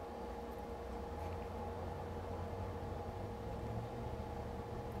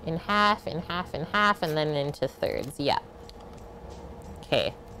 In half, in half, in half, and then into thirds. Yeah.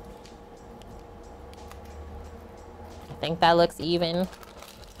 Okay. I think that looks even.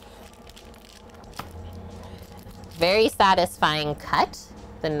 Very satisfying cut.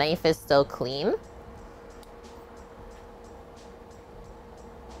 The knife is still clean.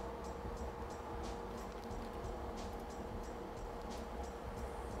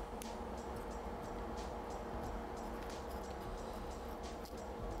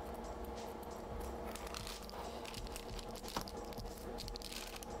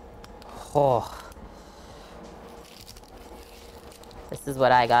 Oh. This is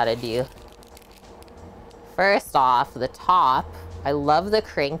what I gotta do. First off, the top, I love the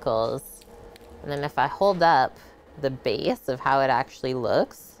crinkles. And then if I hold up the base of how it actually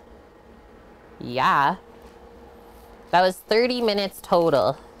looks, yeah. That was 30 minutes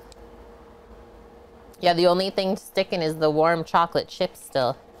total. Yeah, the only thing sticking is the warm chocolate chips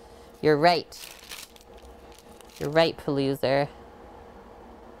still. You're right. You're right, Paloozer.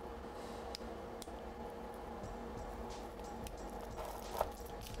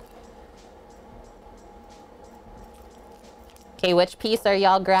 Okay, which piece are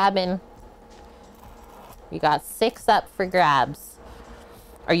y'all grabbing? We got 6 up for grabs.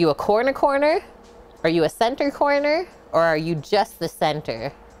 Are you a corner? Are you a center corner? Or are you just the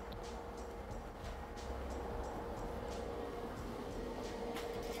center?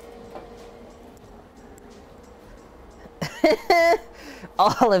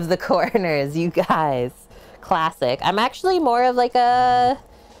 All of the corners, you guys. Classic. I'm actually more of like a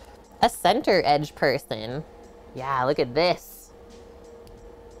a center edge person. Yeah, look at this.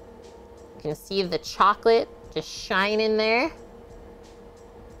 You can see the chocolate just shine in there.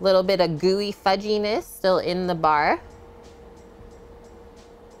 Little bit of gooey fudginess still in the bar.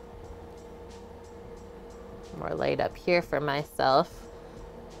 More light up here for myself.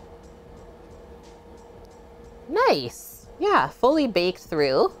 Nice. Yeah, fully baked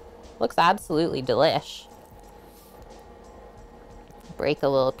through. Looks absolutely delish. Break a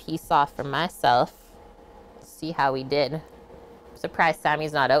little piece off for myself. See how we did. Surprised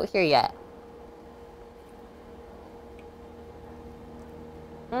Sammy's not out here yet.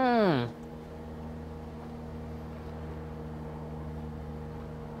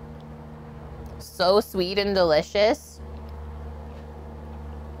 So sweet and delicious.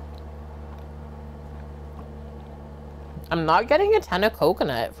 I'm not getting a ton of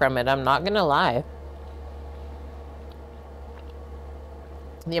coconut from it, I'm not gonna lie.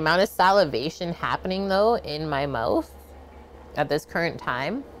 The amount of salivation happening though in my mouth at this current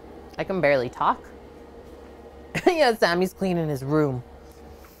time, I can barely talk. Yeah, Sammy's cleaning his room.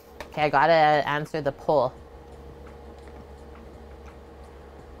 Okay, I gotta answer the poll.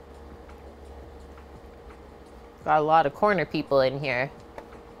 Got a lot of corner people in here.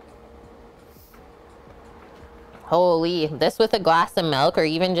 Holy, this with a glass of milk or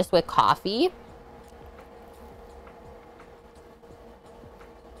even just with coffee.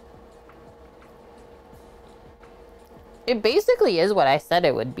 It basically is what I said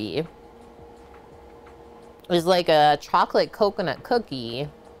it would be. It's like a chocolate coconut cookie,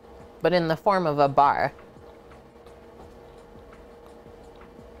 but in the form of a bar.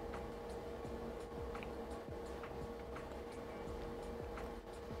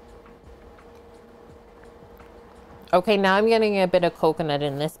 Okay, now I'm getting a bit of coconut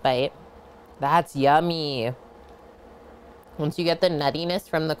in this bite. That's yummy. Once you get the nuttiness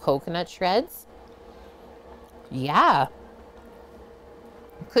from the coconut shreds. Yeah.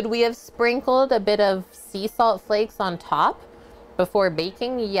 Could we have sprinkled a bit of sea salt flakes on top before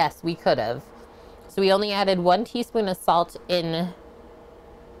baking? Yes, we could have. So we only added 1 teaspoon of salt in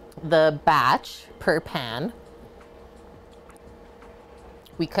the batch per pan.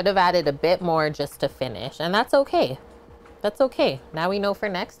 We could have added a bit more just to finish, and that's okay. That's okay. Now we know for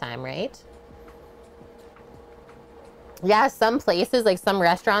next time, right? Yeah, some places, like some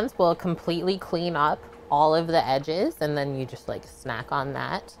restaurants, will completely clean up all of the edges, and then you just like snack on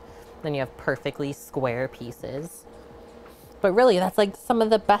that. Then you have perfectly square pieces. But really, that's like some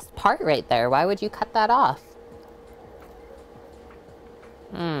of the best part right there. Why would you cut that off?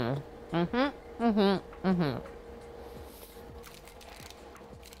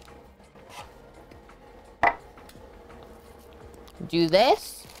 Do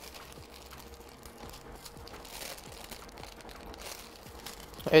this.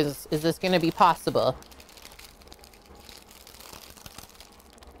 Is this going to be possible?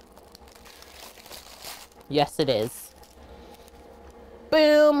 Yes, it is.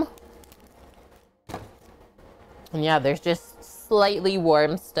 Boom. And yeah, there's just slightly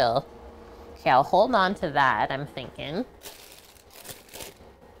warm still. Okay, I'll hold on to that, I'm thinking.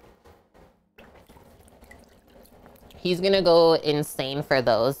 He's gonna go insane for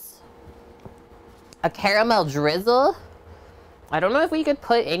those. A caramel drizzle? I don't know if we could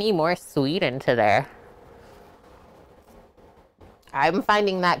put any more sweet into there. I'm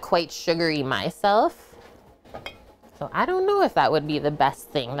finding that quite sugary myself. So I don't know if that would be the best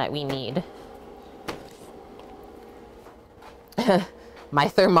thing that we need. My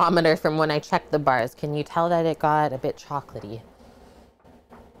thermometer from when I checked the bars. Can you tell that it got a bit chocolatey?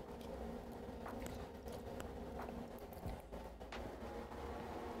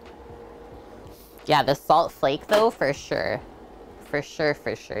 Yeah, the salt flake though, for sure. For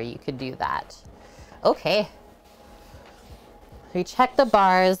sure, you could do that. Okay. We checked the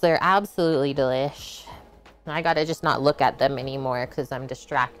bars, they're absolutely delish. I gotta just not look at them anymore because I'm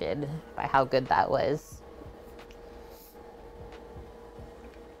distracted by how good that was.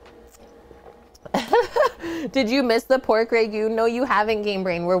 Did you miss the pork ragu? No, you haven't, Game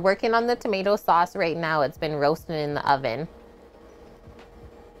Brain. We're working on the tomato sauce right now. It's been roasting in the oven.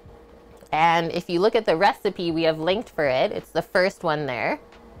 And if you look at the recipe, we have linked for it. It's the first one there.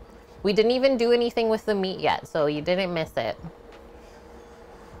 We didn't even do anything with the meat yet, so you didn't miss it.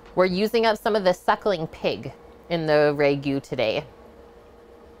 We're using up some of the suckling pig in the ragu today.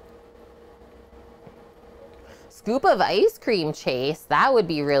 Scoop of ice cream, Chase. That would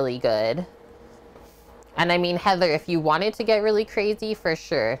be really good. And I mean, Heather, if you wanted to get really crazy, for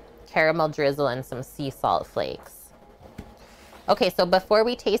sure. Caramel drizzle and some sea salt flakes. Okay, so before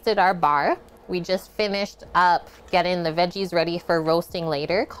we tasted our bar, We just finished up getting the veggies ready for roasting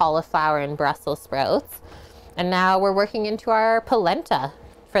later, cauliflower and Brussels sprouts. And now we're working into our polenta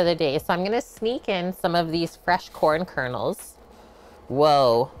for the day. So I'm gonna sneak in some of these fresh corn kernels.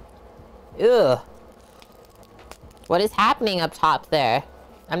 Whoa. Ugh. What is happening up top there?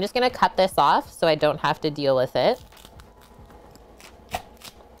 I'm just gonna cut this off so I don't have to deal with it.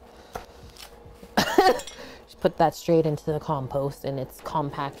 Just put that straight into the compost in its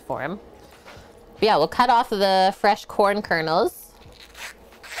compact form. But yeah, we'll cut off the fresh corn kernels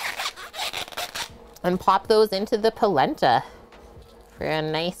and pop those into the polenta for a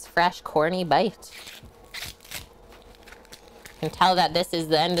nice, fresh, corny bite. You can tell that this is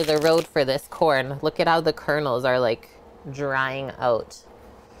the end of the road for this corn. Look at how the kernels are like drying out.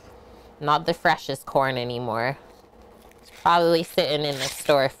 Not the freshest corn anymore. It's probably sitting in the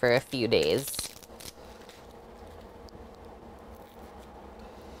store for a few days.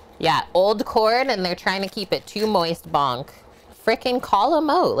 Yeah, old corn and they're trying to keep it too moist, bonk. Frickin' call them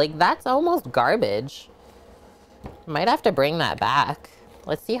out. Like, that's almost garbage. Might have to bring that back.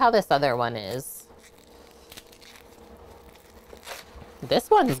 Let's see how this other one is. This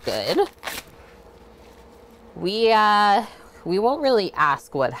one's good. We won't really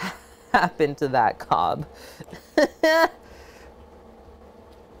ask what happened to that cob.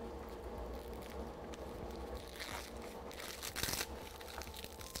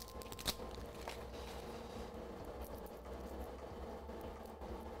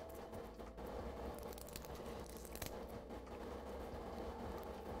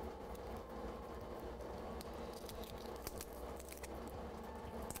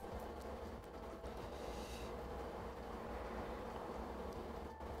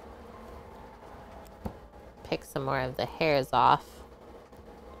 Pick some more of the hairs off.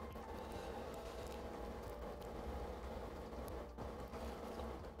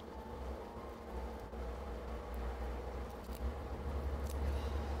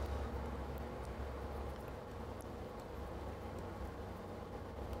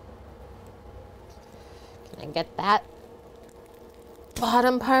 Can I get that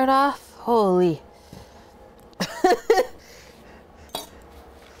bottom part off? Holy.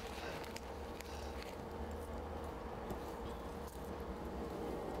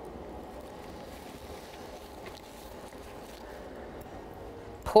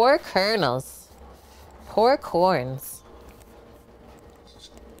 Poor kernels. Poor corns.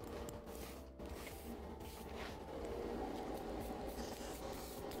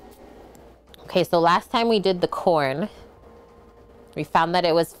 Okay, so last time we did the corn, we found that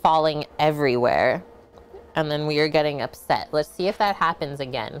it was falling everywhere. And then we were getting upset. Let's see if that happens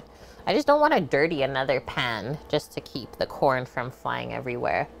again. I just don't want to dirty another pan just to keep the corn from flying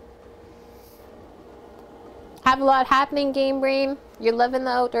everywhere. Have a lot happening, Game Brain. You're loving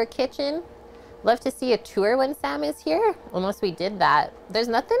the outdoor kitchen. Love to see a tour when Sam is here. Unless we did that. There's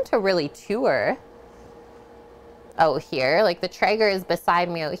nothing to really tour out here. Like the Traeger is beside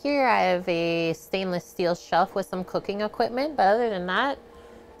me out here. I have a stainless steel shelf with some cooking equipment. But other than that,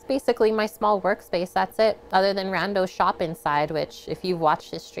 it's basically my small workspace. That's it. Other than Rando's shop inside, which if you've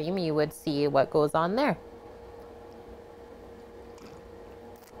watched this stream, you would see what goes on there.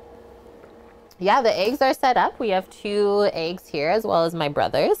 Yeah, the eggs are set up. We have 2 eggs here as well as my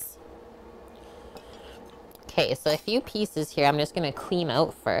brother's. Okay, so a few pieces here I'm just gonna clean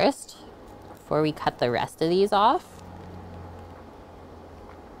out first before we cut the rest of these off.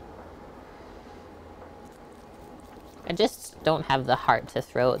 I just don't have the heart to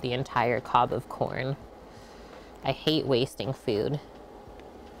throw out the entire cob of corn. I hate wasting food.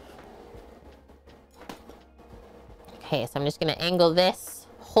 Okay, so I'm just gonna angle this,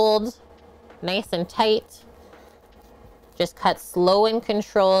 hold nice and tight. Just cut slow and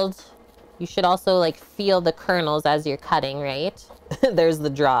controlled. You should also like feel the kernels as you're cutting, right? There's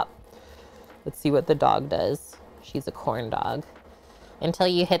the drop. Let's see what the dog does. She's a corn dog. Until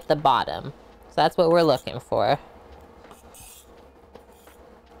you hit the bottom. So that's what we're looking for.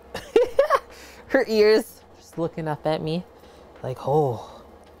 Her ears just looking up at me like, oh,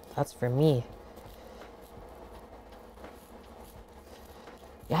 that's for me.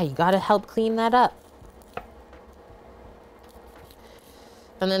 Yeah, you gotta help clean that up.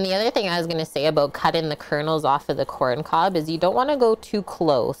 And then the other thing I was gonna say about cutting the kernels off of the corn cob is you don't wanna go too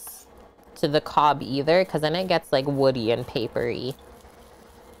close to the cob either, because then it gets like woody and papery.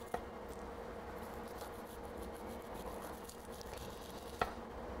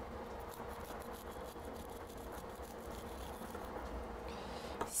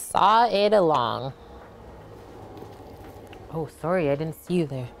 Saw it along. Oh, sorry, I didn't see you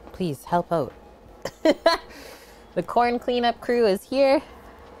there. Please, help out. The corn cleanup crew is here.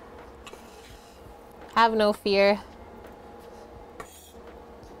 Have no fear.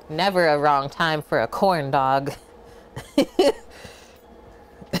 Never a wrong time for a corn dog.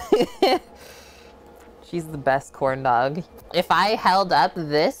 She's the best corn dog. If I held up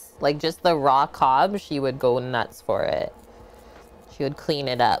this, like just the raw cob, she would go nuts for it. She would clean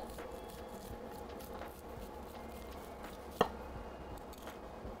it up.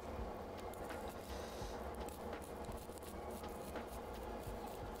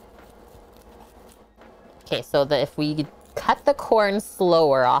 Okay, so that if we cut the corn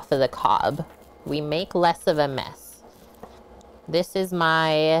slower off of the cob, we make less of a mess. This is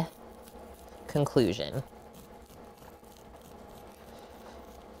my conclusion.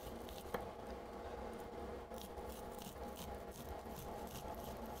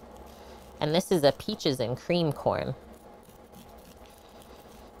 And this is a peaches and cream corn.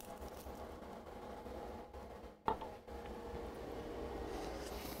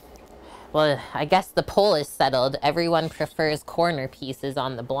 Well, I guess the poll is settled. Everyone prefers corner pieces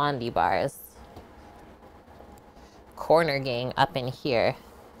on the Blondie bars. Corner gang up in here.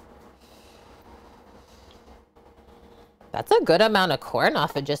 That's a good amount of corn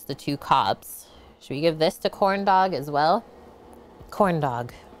off of just the 2 cobs. Should we give this to corn dog as well? Corn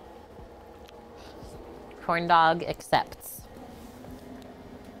dog. Corn dog accepts.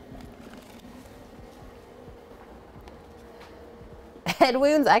 Head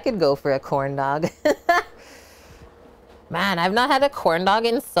wounds, I could go for a corn dog. Man, I've not had a corn dog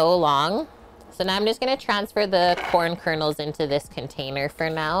in so long. So now I'm just going to transfer the corn kernels into this container for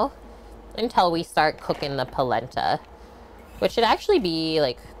now until we start cooking the polenta, which should actually be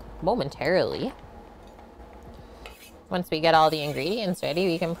like momentarily. Once we get all the ingredients ready,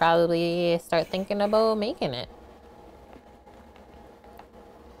 we can probably start thinking about making it.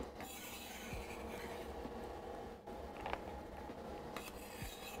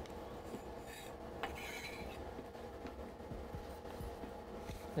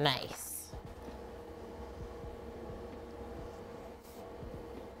 Nice.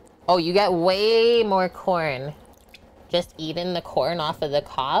 Oh, you get way more corn just eating the corn off of the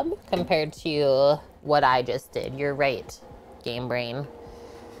cob compared to what I just did. You're right, Game Brain.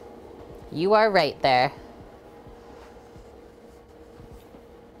 You are right there.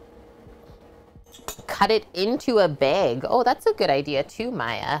 Cut it into a bag. Oh, that's a good idea too,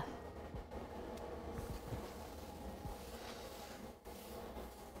 Maya.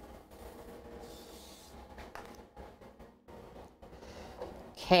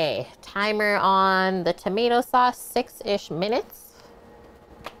 Okay, timer on the tomato sauce, 6-ish minutes.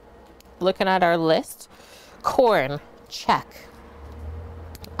 Looking at our list. Corn, check.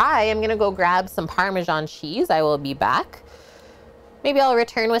 I am gonna go grab some Parmesan cheese. I will be back. Maybe I'll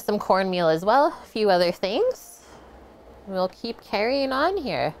return with some cornmeal as well. A few other things. We'll keep carrying on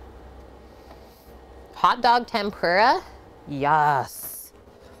here. Hot dog tempura? Yes.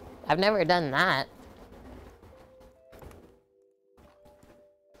 I've never done that.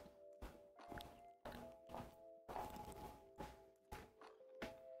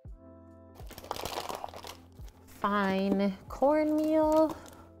 Fine cornmeal.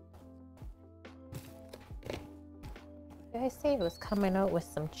 Did I say it was coming out with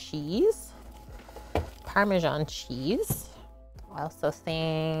some cheese? Parmesan cheese. I also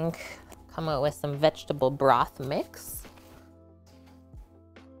think come out with some vegetable broth mix.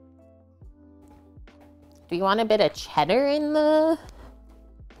 Do you want a bit of cheddar in the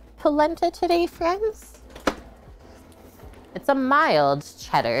polenta today, friends? It's a mild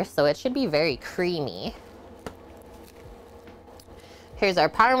cheddar, so it should be very creamy. Here's our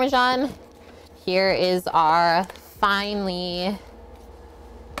Parmesan. Here is our finely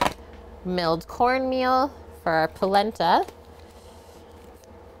milled cornmeal for our polenta.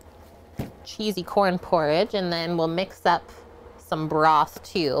 Cheesy corn porridge, and then we'll mix up some broth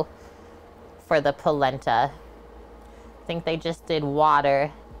too for the polenta. I think they just did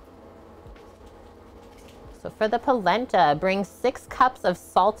water. So for the polenta, bring 6 cups of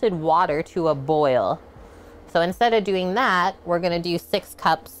salted water to a boil. So instead of doing that, we're gonna do 6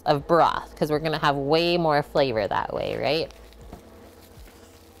 cups of broth because we're gonna have way more flavor that way, right?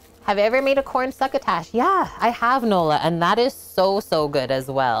 Have you ever made a corn succotash? Yeah, I have, Nola, and that is so, so good as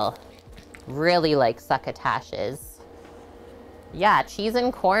well. Really like succotashes. Yeah, cheese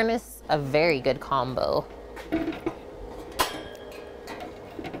and corn is a very good combo.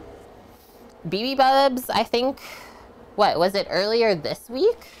 BB Bubs, I think, what, was it earlier this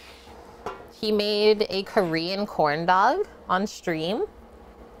week? He made a Korean corn dog on stream.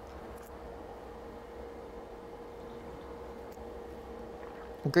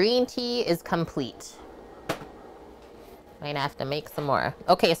 Green tea is complete. Might have to make some more.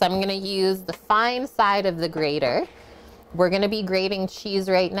 Okay, so I'm gonna use the fine side of the grater. We're gonna be grating cheese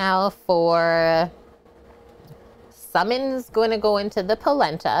right now for some is going to go into the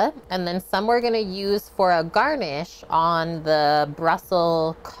polenta, and then some we're going to use for a garnish on the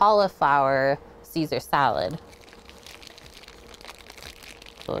Brussels cauliflower Caesar salad.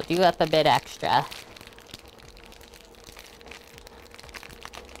 So we'll do up a bit extra.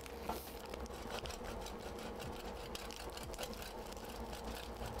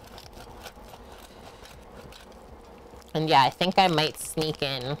 And yeah, I think I might sneak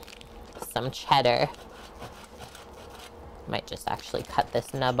in some cheddar. Might just actually cut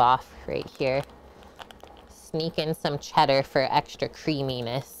this nub off right here. Sneak in some cheddar for extra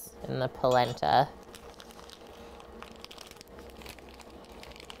creaminess in the polenta.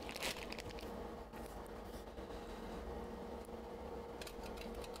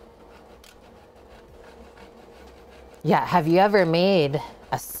 Yeah, have you ever made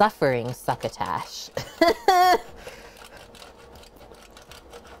a suffering succotash?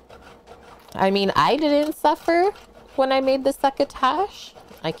 I mean, I didn't suffer when I made the succotash.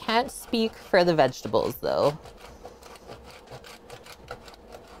 I can't speak for the vegetables though.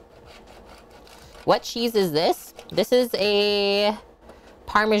 What cheese is this? This is a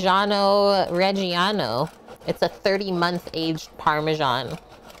Parmigiano Reggiano. It's a 30-month aged Parmesan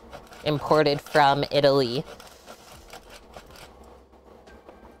imported from Italy.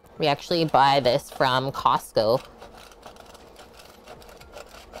 We actually buy this from Costco.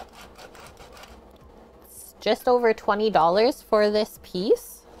 Just over $20 for this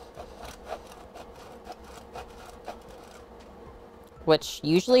piece, which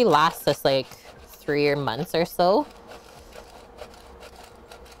usually lasts us like 3 months or so.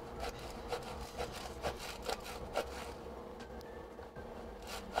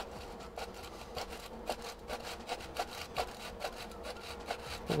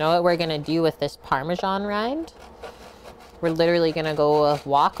 You know what we're gonna do with this Parmesan rind? We're literally gonna go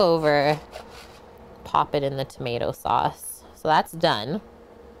walk over, pop it in the tomato sauce. So that's done.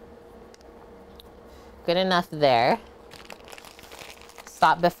 Good enough there.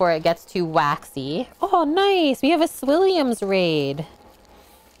 Stop before it gets too waxy. Oh, nice. We have a Swilliams raid.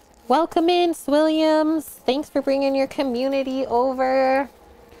 Welcome in, Swilliams. Thanks for bringing your community over.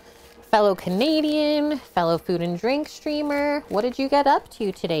 Fellow Canadian, fellow food and drink streamer. What did you get up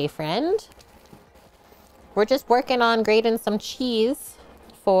to today, friend? We're just working on grating some cheese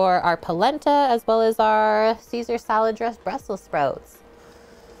for our polenta as well as our Caesar salad dressed Brussels sprouts.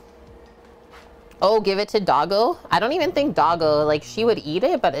 Oh, give it to Doggo? I don't even think Doggo, like, she would eat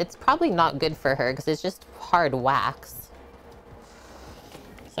it, but it's probably not good for her because it's just hard wax.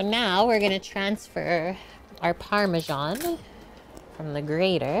 So now we're gonna transfer our Parmesan from the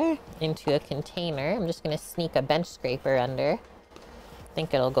grater into a container. I'm just gonna sneak a bench scraper under. I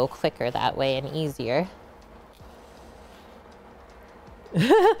think it'll go quicker that way and easier.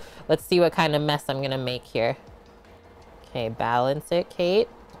 Let's see what kind of mess I'm gonna make here. Okay, balance it, Kate.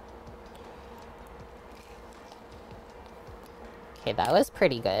 Okay, that was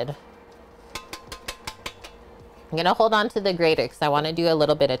pretty good. I'm gonna hold on to the grater because I want to do a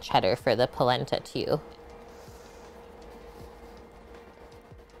little bit of cheddar for the polenta too.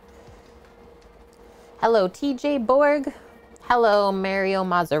 Hello, TJ Borg. Hello, Mario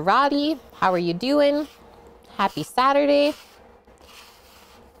Maserati. How are you doing? Happy Saturday.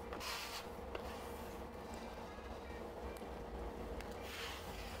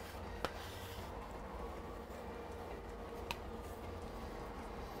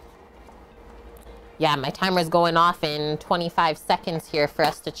 Yeah, my timer's going off in 25 seconds here for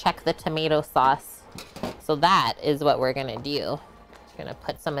us to check the tomato sauce. So that is what we're gonna do. Just gonna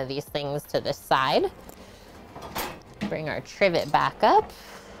put some of these things to the side. Bring our trivet back up.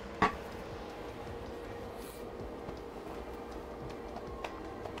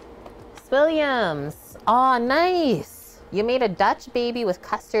 Williams. Oh, nice. You made a Dutch baby with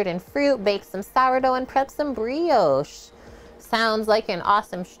custard and fruit, baked some sourdough, and prepped some brioche. Sounds like an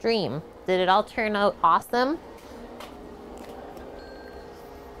awesome stream. Did it all turn out awesome?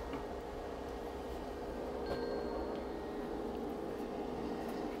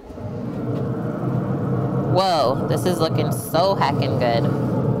 Whoa, this is looking so heckin' good.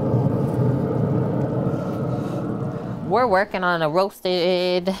 We're working on a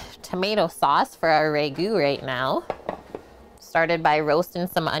roasted tomato sauce for our ragu right now. Started by roasting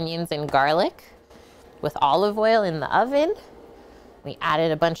some onions and garlic with olive oil in the oven. We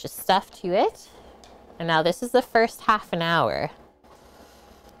added a bunch of stuff to it. And now this is the first half an hour.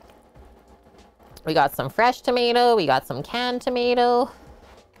 We got some fresh tomato, we got some canned tomato.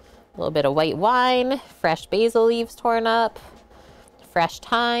 A little bit of white wine, fresh basil leaves torn up, fresh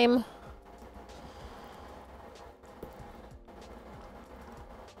thyme.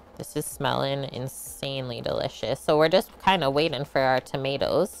 This is smelling insanely delicious. So we're just kind of waiting for our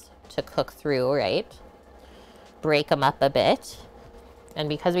tomatoes to cook through, right? Break them up a bit. And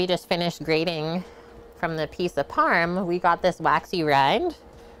because we just finished grating from the piece of parm, we got this waxy rind.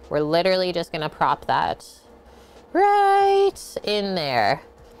 We're literally just gonna prop that right in there.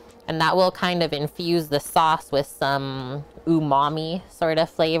 And that will kind of infuse the sauce with some umami sort of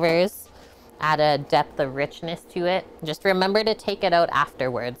flavors. Add a depth of richness to it. Just remember to take it out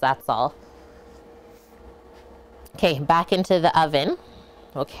afterwards, that's all. Okay, back into the oven.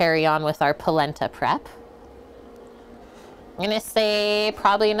 We'll carry on with our polenta prep. I'm gonna say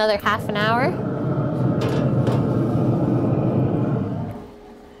probably another half an hour.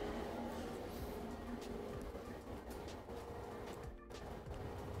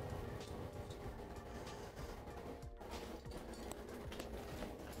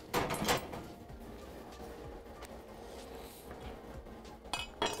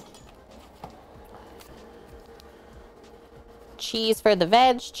 Cheese for the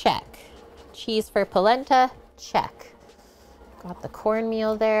veg, check. Cheese for polenta, check. Got the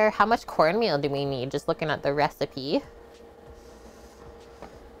cornmeal there. How much cornmeal do we need? Just looking at the recipe.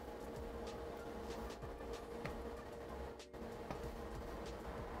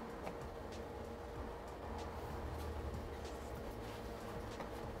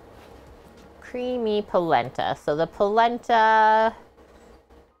 Creamy polenta. So the polenta,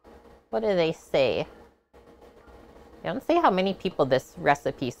 what do they say? They don't say how many people this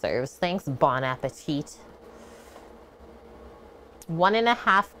recipe serves. Thanks, bon appetit.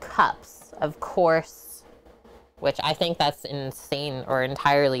 1.5 cups, of course, which I think that's insane or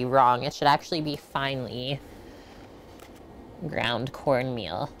entirely wrong. It should actually be finely ground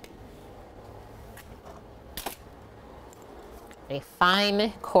cornmeal. A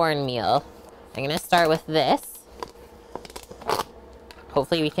fine cornmeal. I'm gonna start with this.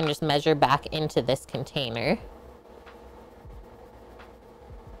 Hopefully we can just measure back into this container.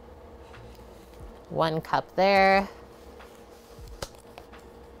 1 cup there.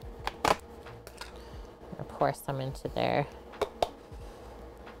 I'll pour some into there.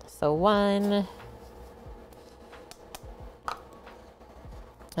 So 1.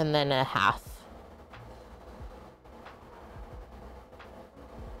 And then 1/2.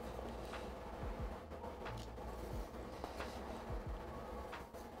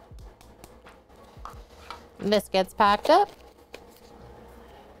 This gets packed up.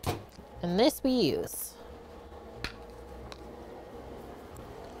 And this we use.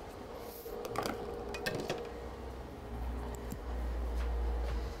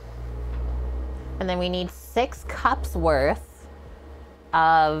 And then we need 6 cups worth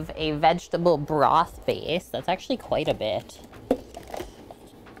of a vegetable broth base. That's actually quite a bit.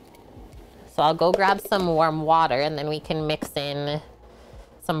 So I'll go grab some warm water and then we can mix in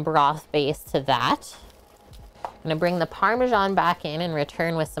some broth base to that. I'm gonna bring the Parmesan back in and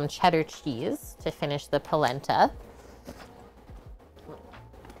return with some cheddar cheese to finish the polenta.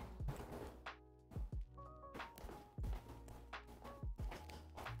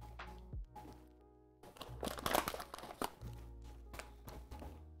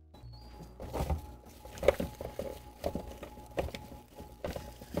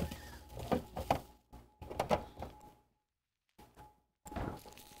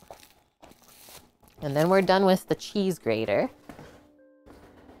 And then we're done with the cheese grater.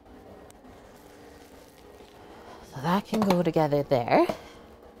 So that can go together there.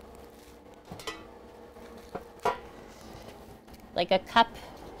 Like a cup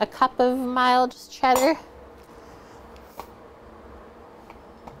of mild cheddar.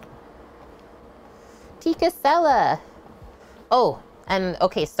 Tikka. Oh, and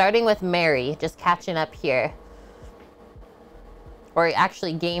okay, starting with Mary, just catching up here. Or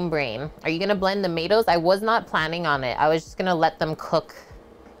actually Game Brain. Are you gonna blend the tomatoes? I was not planning on it. I was just gonna let them cook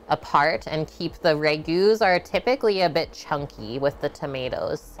apart and keep the ragus are typically a bit chunky with the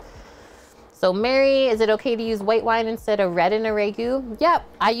tomatoes. So Mary, is it okay to use white wine instead of red in a ragu? Yep,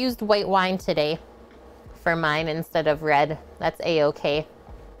 I used white wine today for mine instead of red. That's a-okay.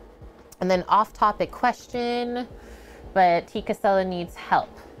 And then off-topic question, but Tikka needs help.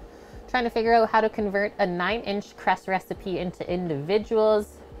 Trying to figure out how to convert a 9-inch crust recipe into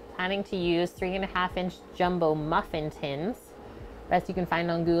individuals. Planning to use 3.5-inch jumbo muffin tins. Best you can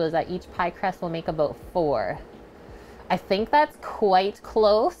find on Google is that each pie crust will make about 4. I think that's quite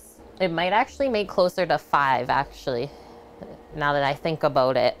close. It might actually make closer to 5, actually, now that I think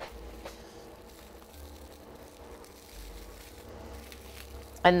about it.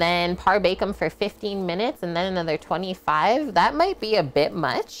 and then par bake them for 15 minutes and then another 25. That might be a bit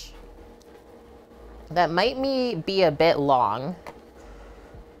much. That might be a bit long.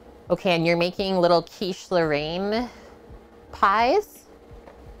 Okay, and you're making little quiche Lorraine pies?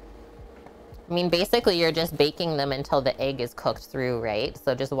 I mean, basically you're just baking them until the egg is cooked through, right?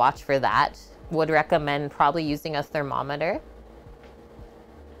 So just watch for that. Would recommend probably using a thermometer.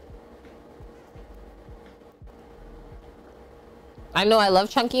 I know, I love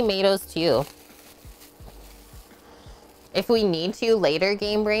chunky tomatoes too. If we need to later,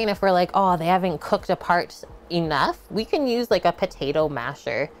 Game Brain, if we're like, oh, they haven't cooked apart enough, we can use like a potato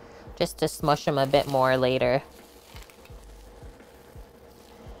masher just to smush them a bit more later.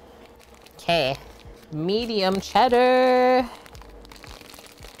 Okay, medium cheddar.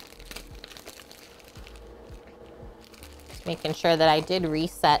 Making sure that I did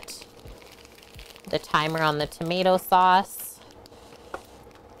reset the timer on the tomato sauce.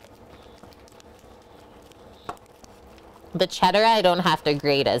 The cheddar I don't have to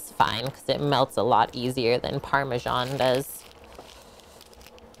grate as fine because it melts a lot easier than Parmesan does.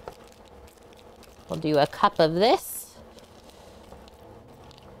 We'll do a cup of this.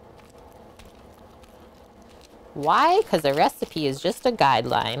 Why? Because the recipe is just a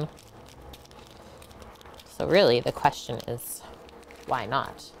guideline. So really the question is, why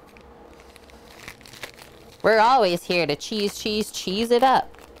not? We're always here to cheese it up.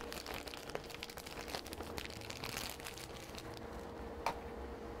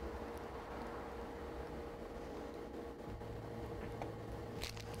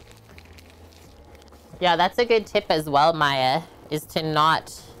 Yeah, that's a good tip as well, Maya, is to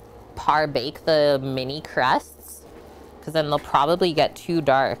not par bake the mini crusts, because then they'll probably get too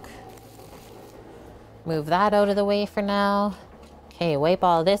dark. Move that out of the way for now. Okay, wipe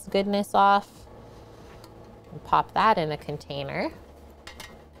all this goodness off. And pop that in a container.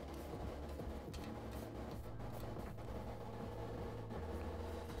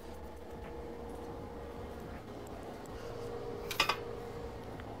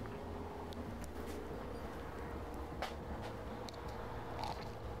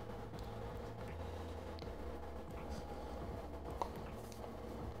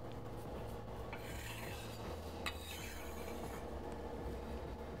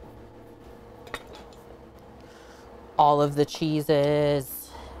 All of the cheeses.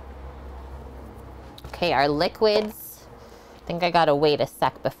 Okay, our liquids. I think I gotta wait a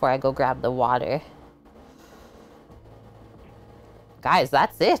sec before I go grab the water. Guys,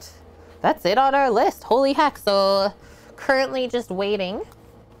 that's it. That's it on our list. Holy heck. So currently just waiting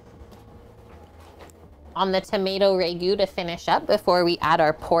on the tomato ragu to finish up before we add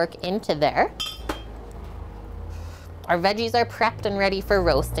our pork into there. Our veggies are prepped and ready for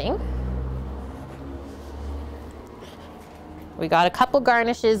roasting. We got a couple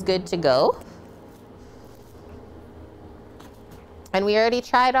garnishes good to go. And we already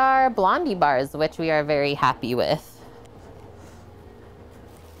tried our Blondie bars, which we are very happy with.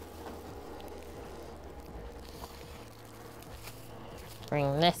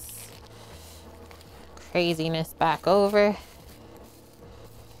 Bring this craziness back over.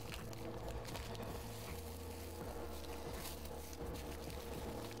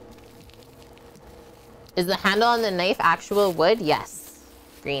 Is the handle on the knife actual wood? Yes.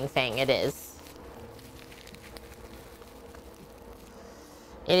 Green Fang, it is.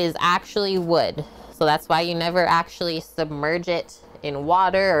 It is actually wood. So that's why you never actually submerge it in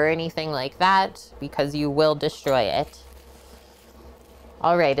water or anything like that, because you will destroy it.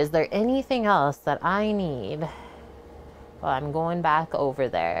 All right, is there anything else that I need? Well, I'm going back over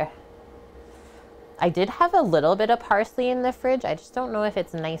there. I did have a little bit of parsley in the fridge. I just don't know if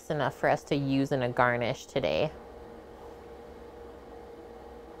it's nice enough for us to use in a garnish today.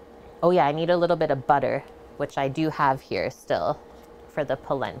 Oh yeah, I need a little bit of butter, which I do have here still for the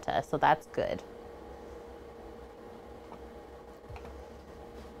polenta, so that's good.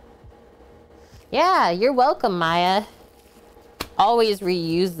 Yeah, you're welcome, Maya. Always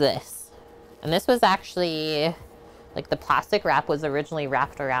reuse this. And this was actually, like, the plastic wrap was originally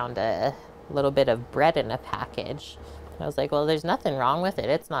wrapped around a little bit of bread in a package. I was like, well, there's nothing wrong with it.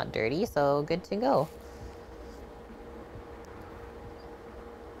 It's not dirty, so good to go.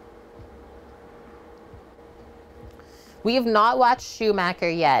 We have not watched Schumacher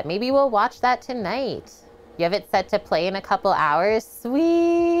yet. Maybe we'll watch that tonight. You have it set to play in a couple hours?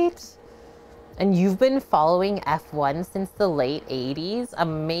 Sweet. And you've been following F1 since the late 80s?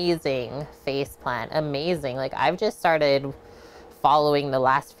 Amazing faceplant. Amazing. Like, I've just started following the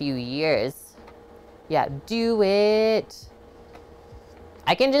last few years. Yeah, do it.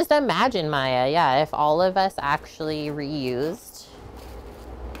 I can just imagine, Maya, yeah, if all of us actually reused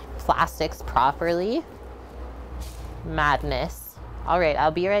plastics properly. Madness. All right, I'll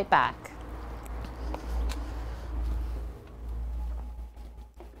be right back.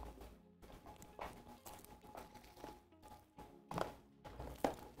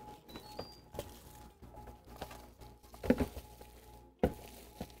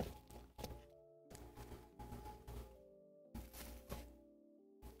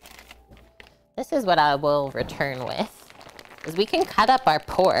 This is what I will return with, is we can cut up our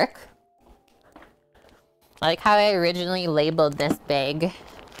pork. I like how I originally labeled this bag.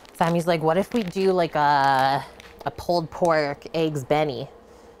 Sammy's like, what if we do like a pulled pork, eggs, Benny?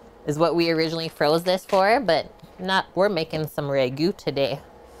 Is what we originally froze this for, but not, we're making some Ragu today.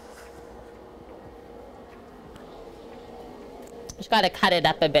 Just gotta cut it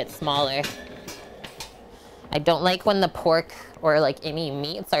up a bit smaller. I don't like when the pork or like any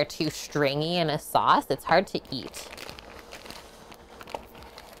meats are too stringy in a sauce. It's hard to eat.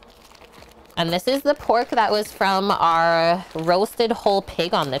 And this is the pork that was from our roasted whole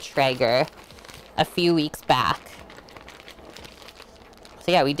pig on the Traeger a few weeks back.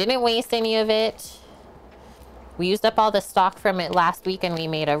 So yeah, we didn't waste any of it. We used up all the stock from it last week and we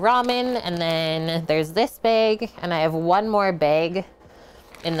made a ramen. And then there's this bag, and I have one more bag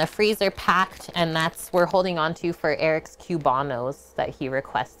in the freezer packed, and that's we're holding on to for Eric's Cubanos that he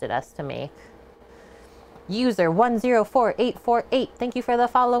requested us to make. User 104848, thank you for the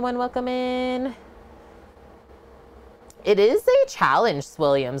follow and welcome in. It is a challenge,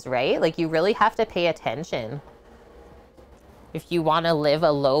 Williams, right? Like, you really have to pay attention if you want to live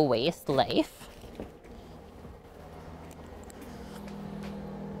a low waste life.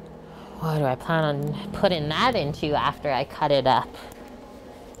 What do I plan on putting that into after I cut it up?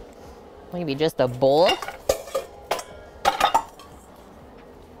 Maybe just a bowl.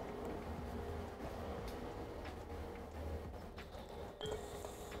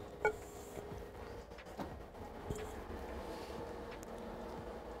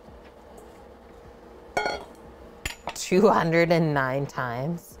 "209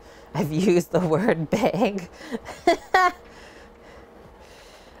 times I've used the word bag."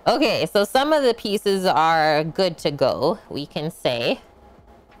 Okay, so some of the pieces are good to go, we can say.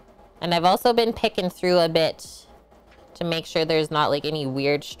 And I've also been picking through a bit to make sure there's not like any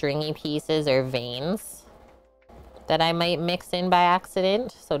weird stringy pieces or veins that I might mix in by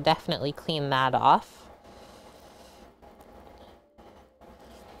accident. So definitely clean that off.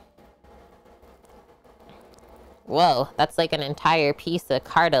 Whoa, that's like an entire piece of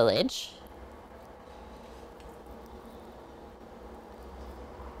cartilage.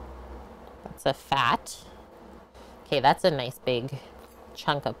 That's a fat. Okay, that's a nice big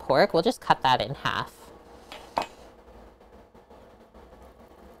chunk of pork. We'll just cut that in half.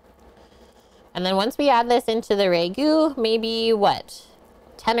 And then once we add this into the Ragu, maybe what,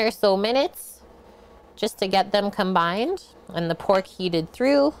 10 or so minutes just to get them combined and the pork heated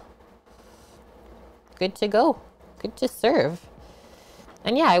through. Good to go. Good to serve.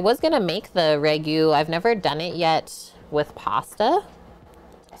 And yeah, I was gonna make the Ragu. I've never done it yet with pasta.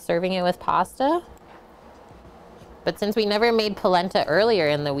 Serving it with pasta. But since we never made polenta earlier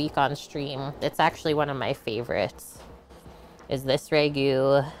in the week on stream, it's actually one of my favorites. Is this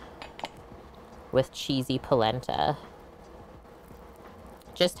Ragu with cheesy polenta.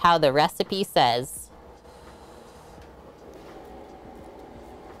 Just how the recipe says.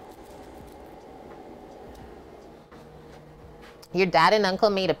 Your dad and uncle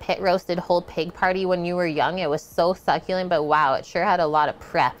made a pit roasted whole pig party when you were young. It was so succulent, but wow, it sure had a lot of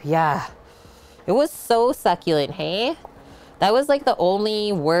prep. Yeah, it was so succulent, hey? That was like the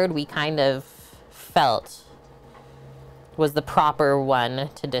only word we kind of felt was the proper one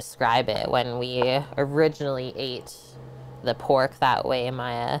to describe it when we originally ate the pork that way,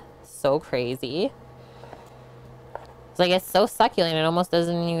 Maya. So crazy. It's like, it's so succulent, it almost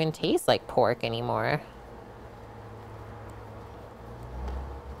doesn't even taste like pork anymore.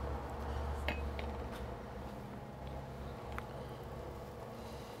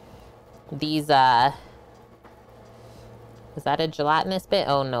 These, is that a gelatinous bit?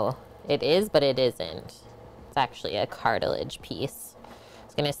 Oh no, it is, but it isn't. It's actually a cartilage piece. I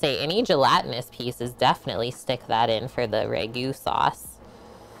was gonna say, any gelatinous pieces, definitely stick that in for the Ragu sauce.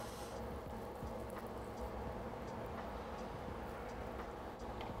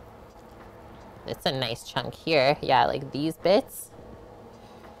 It's a nice chunk here. Yeah, like these bits.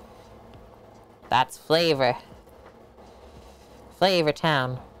 That's flavor. Flavor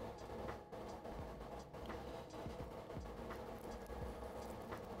town.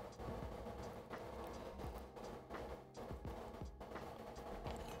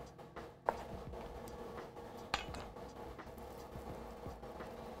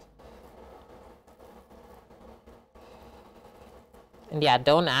 And yeah,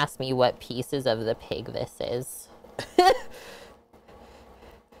 don't ask me what pieces of the pig this is.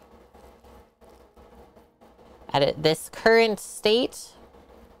 At this current state,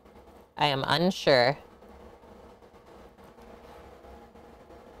 I am unsure.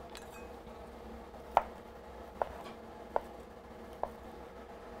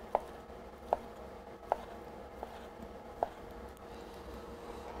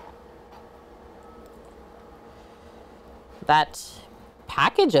 That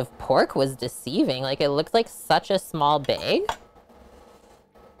package of pork was deceiving. Like, it looked like such a small bag.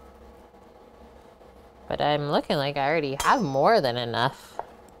 But I'm looking like I already have more than enough.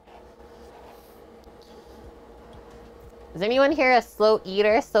 Is anyone here a slow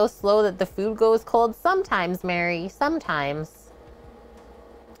eater? So slow that the food goes cold? Sometimes, Mary. Sometimes.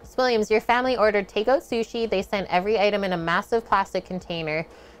 Williams, your family ordered takeout sushi. They sent every item in a massive plastic container.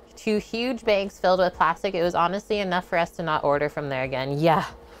 2 huge bags filled with plastic. It was honestly enough for us to not order from there again. Yeah,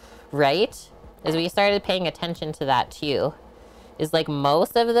 right? As we started paying attention to that too. Is like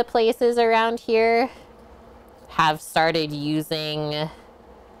most of the places around here have started using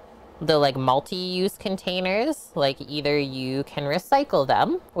the like multi-use containers. Like either you can recycle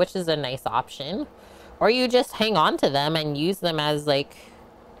them, which is a nice option, or you just hang on to them and use them as like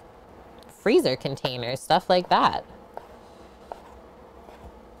freezer containers, stuff like that.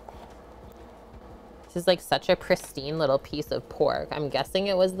 This is like such a pristine little piece of pork. I'm guessing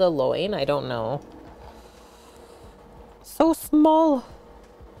it was the loin. I don't know. So small.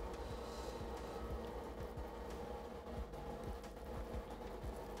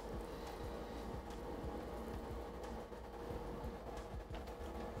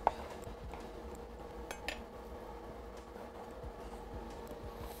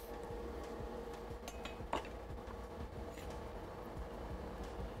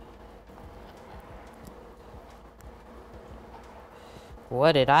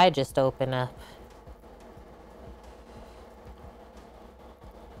 What did I just open up?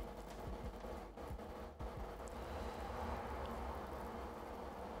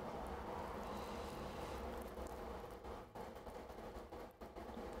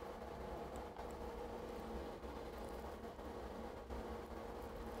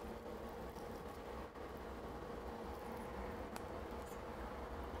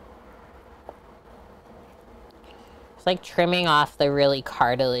 It's like trimming off the really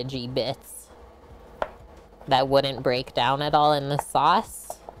cartilagey bits that wouldn't break down at all in the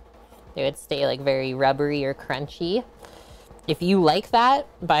sauce. They would stay like very rubbery or crunchy. If you like that,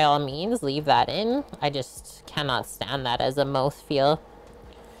 by all means, leave that in. I just cannot stand that as a mouthfeel.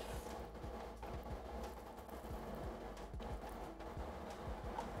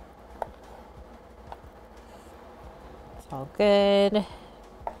 It's all good.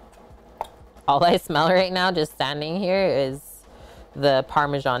 All I smell right now, just standing here, is the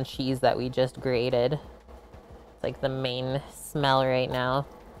Parmesan cheese that we just grated. It's like the main smell right now.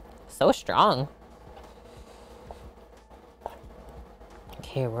 So strong.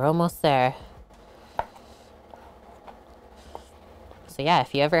 Okay, we're almost there. So yeah,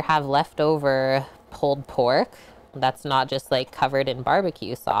 if you ever have leftover pulled pork that's not just like covered in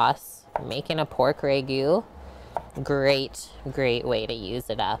barbecue sauce, making a pork ragu, great way to use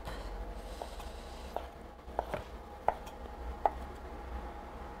it up.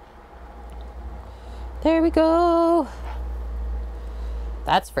 There we go.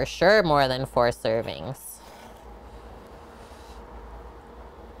 That's for sure more than 4 servings.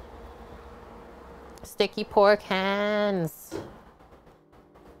 Sticky pork hands.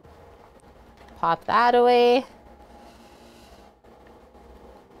 Pop that away.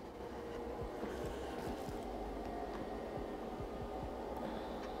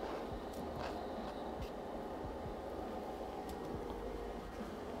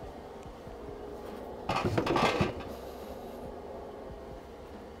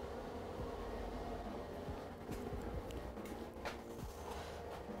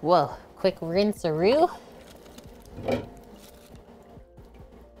 Whoa, quick rinse-a-roo.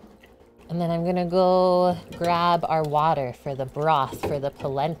 And then I'm gonna go grab our water for the broth for the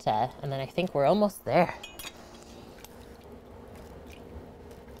polenta, and then I think we're almost there.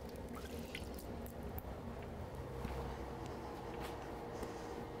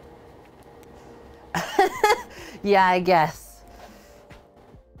 Yeah, I guess.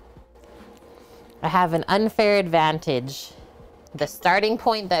 I have an unfair advantage. The starting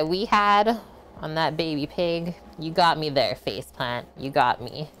point that we had on that baby pig, you got me there, faceplant. You got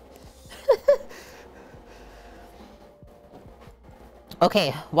me.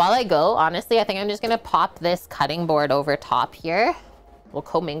 Okay, while I go, honestly, I think I'm just gonna pop this cutting board over top here We'll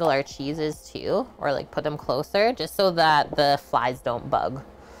commingle our cheeses too, or like put them closer, just so that the flies don't bug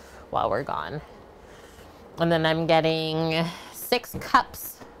while we're gone. And then I'm getting 6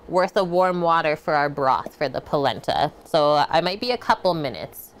 cups worth of warm water for our broth for the polenta. So I might be a couple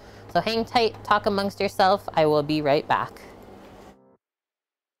minutes. So hang tight, talk amongst yourself. I will be right back.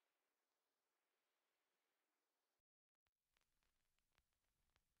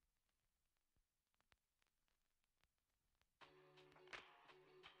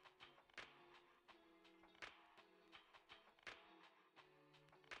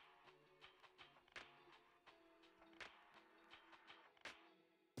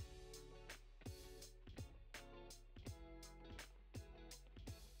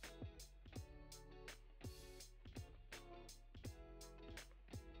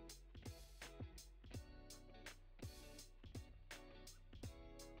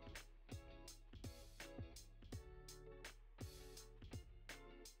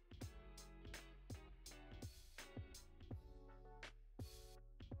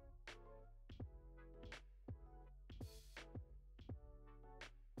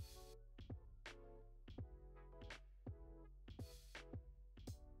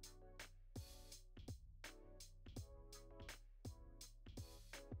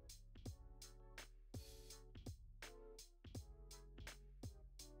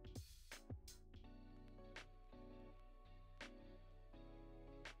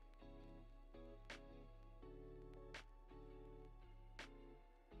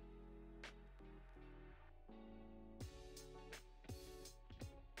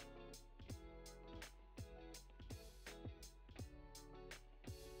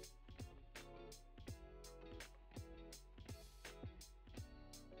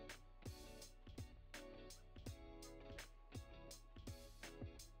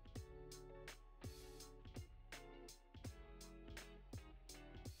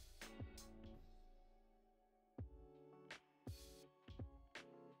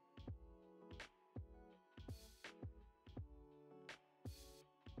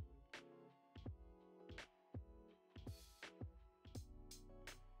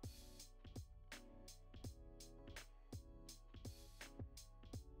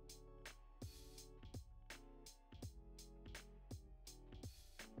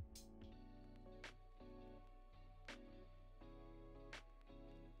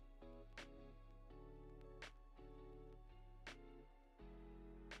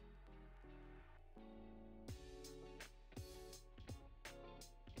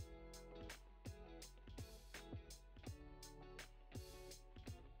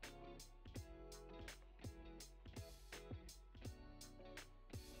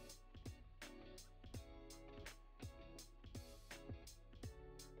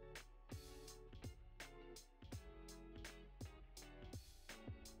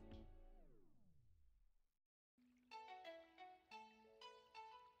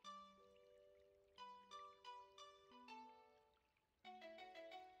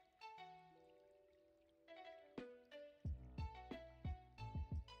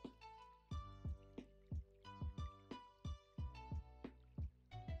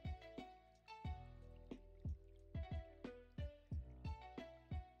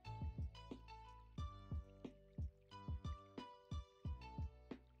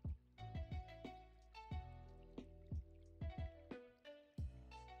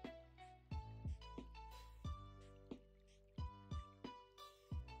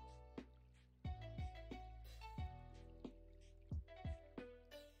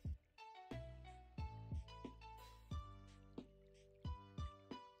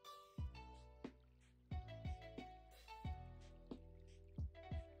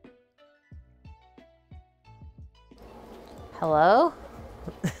 Hello?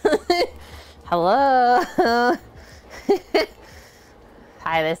 Hello?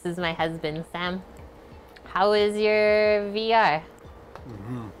 Hi, this is my husband, Sam. How is your VR?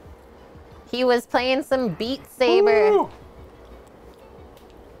 He was playing some Beat Saber.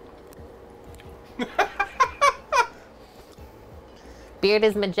 Beard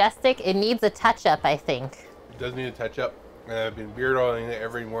is majestic. It needs a touch-up, I think. It does need a touch-up. And I've been beard oiling it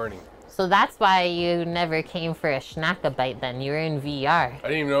every morning. So that's why you never came for a Schnackabite then. You were in VR. I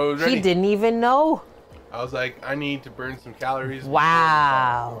didn't even know it was ready. He didn't even know. I was like, I need to burn some calories.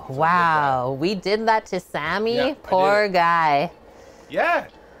 Wow. Wow. We did that to Sammy? Yeah, poor guy. Yeah.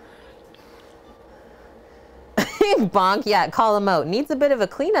 Bonk, yeah, call him out. Needs a bit of a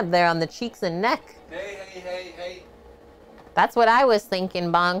cleanup there on the cheeks and neck. Hey. That's what I was thinking,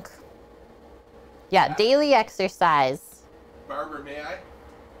 Bonk. Yeah, daily exercise. Barbara, may I?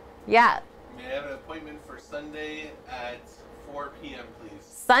 Yeah. May I have an appointment for Sunday at 4 p.m., please.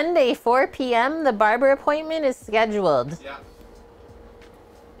 Sunday, 4 p.m. The barber appointment is scheduled. Yeah.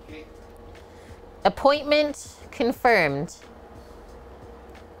 Okay. Appointment confirmed.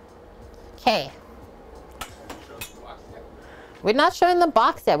 Okay. We're not showing the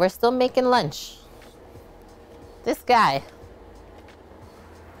box yet. We're still making lunch. This guy.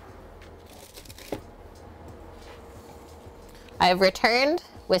 I've returned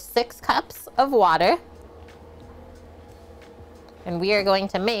with 6 cups of water. And we are going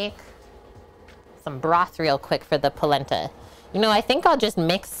to make some broth real quick for the polenta. You know, I think I'll just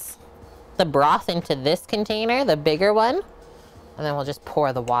mix the broth into this container, the bigger one, and then we'll just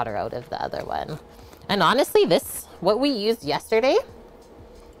pour the water out of the other one. And honestly, what we used yesterday,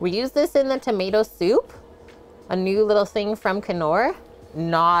 we used this in the tomato soup, a new little thing from Knorr.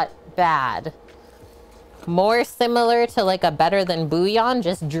 Not bad. More similar to like a better than bouillon,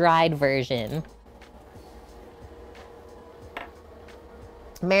 just dried version.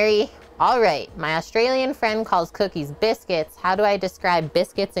 Mary, all right. My Australian friend calls cookies biscuits. How do I describe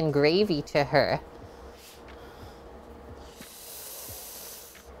biscuits and gravy to her?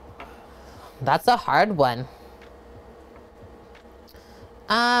 That's a hard one.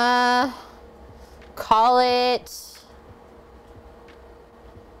 Call it,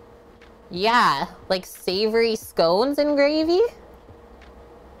 yeah, like savory scones and gravy.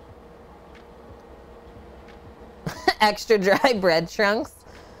 Extra dry bread chunks.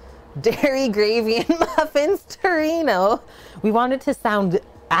 Dairy gravy and muffins, Torino. We want it to sound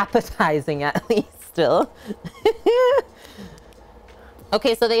appetizing at least still.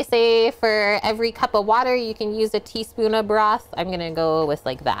 Okay, so they say for every cup of water, you can use a teaspoon of broth. I'm gonna go with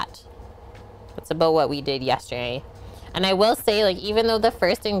like that. That's about what we did yesterday. And I will say, like, even though the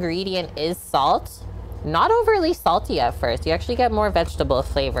first ingredient is salt, not overly salty at first. You actually get more vegetable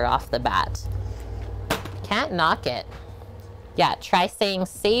flavor off the bat. Can't knock it. Yeah, try saying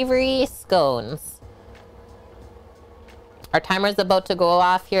savory scones. Our timer's about to go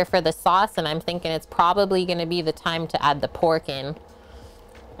off here for the sauce, and I'm thinking it's probably gonna be the time to add the pork in,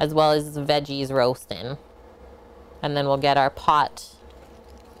 as well as veggies roasting. And then we'll get our pot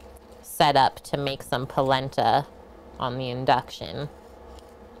set up to make some polenta on the induction.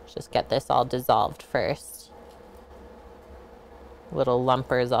 Just get this all dissolved first. Little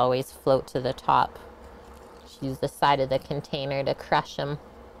lumpers always float to the top. Just use the side of the container to crush them.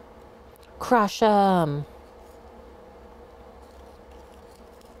 Crush them!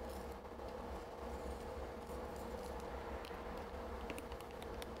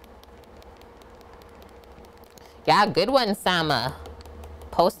 Yeah, good one, Sama.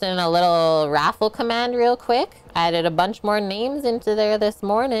 Posting a little raffle command real quick. Added a bunch more names into there this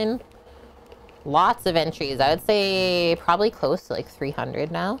morning. Lots of entries. I would say probably close to like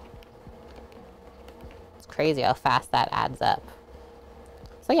 300 now. It's crazy how fast that adds up.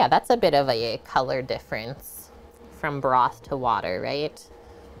 So yeah, that's a bit of a color difference from broth to water, right?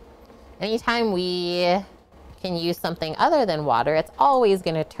 Anytime we can use something other than water, it's always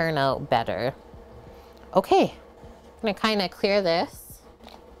going to turn out better. Okay, I'm going to kind of clear this.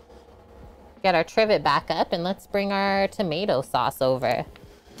 Get our trivet back up, and let's bring our tomato sauce over.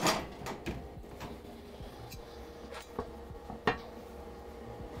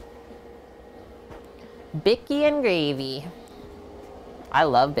 Bicky and gravy. I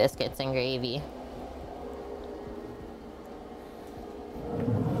love biscuits and gravy.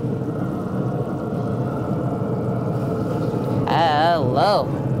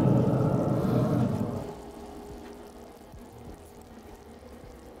 Hello.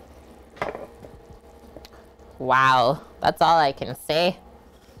 Wow, that's all I can say.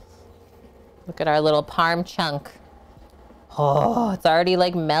 Look at our little parm chunk. Oh, it's already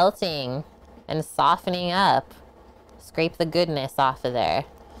like melting and softening up. Scrape the goodness off of there.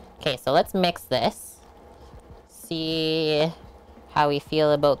 Okay, so let's mix this. See how we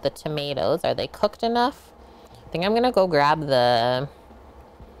feel about the tomatoes. Are they cooked enough? I think I'm gonna go grab the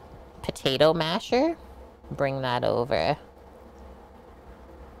potato masher. Bring that over.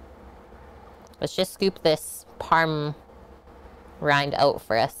 Let's just scoop this parm rind out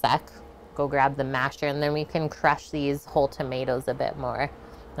for a sec. Go grab the masher, and then we can crush these whole tomatoes a bit more.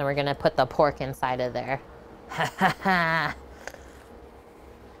 Then we're gonna put the pork inside of there. Ha ha ha!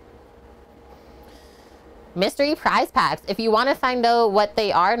 Mystery prize packs. If you want to find out what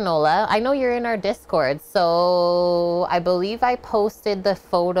they are, Nola, I know you're in our Discord, so I believe I posted the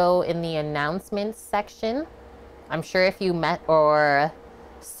photo in the announcements section. I'm sure if you met or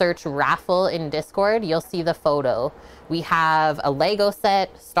search raffle in Discord, you'll see the photo. We have a Lego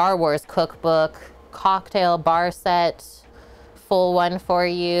set, Star Wars cookbook, cocktail bar set, full one for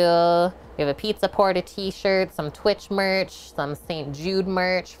you. We We have a Pizza Porta t-shirt, some Twitch merch, some St. Jude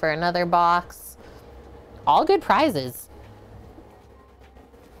merch for another box. All good prizes.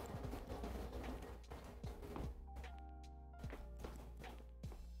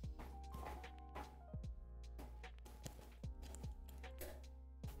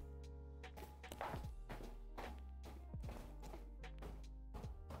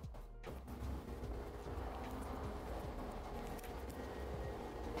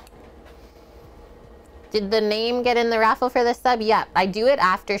 Did the name get in the raffle for the sub? Yep, I do it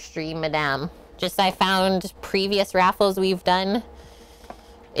after stream, madame. Just I found previous raffles we've done,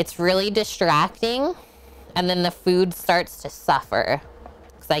 it's really distracting, and then the food starts to suffer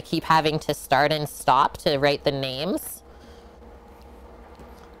because I keep having to start and stop to write the names.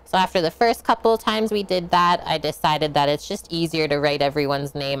 So after the first couple of times we did that, I decided that it's just easier to write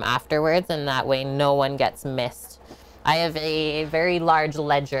everyone's name afterwards, and that way no one gets missed. I have a very large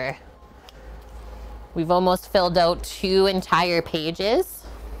ledger. We've almost filled out 2 entire pages.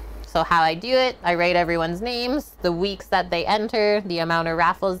 So how I do it, I write everyone's names, the weeks that they enter, the amount of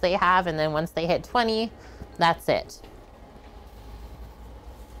raffles they have, and then once they hit 20, that's it.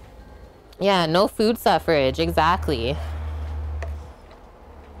 Yeah, no food suffrage, exactly.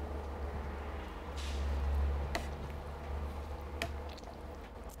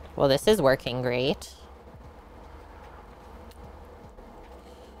 Well, this is working great.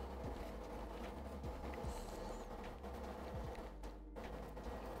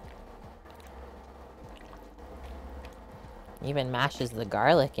 Even mashes the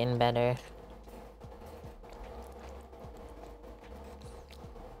garlic in better.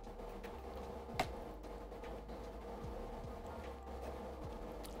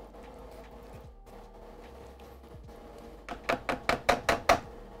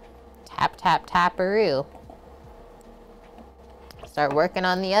 Tap, tap, taparoo. Start working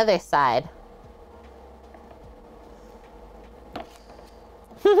on the other side.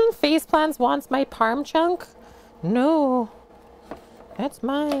 Face Plants wants my parm chunk? No. That's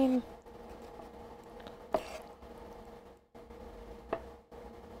mine.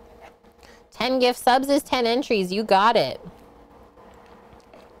 $10 gift subs is 10 entries. You got it.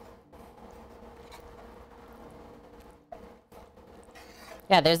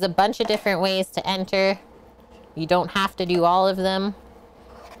 Yeah, there's a bunch of different ways to enter. You don't have to do all of them.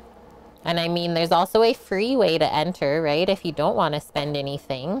 And I mean, there's also a free way to enter, right? If you don't want to spend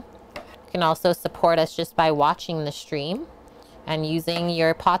anything. You can also support us just by watching the stream and using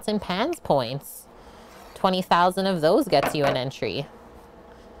your pots and pans points. 20,000 of those gets you an entry.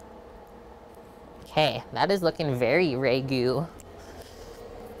 Okay, that is looking very Ragu.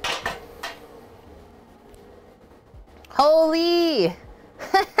 Holy!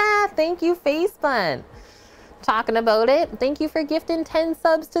 Thank you, Facepun. Talking about it. Thank you for gifting 10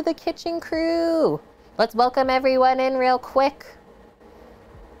 subs to the kitchen crew. Let's welcome everyone in real quick.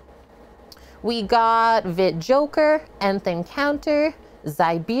 We got Vit Joker, Nth Encounter,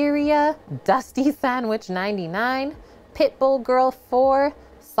 Zyberia, Dusty Sandwich 99, Pitbull Girl 4,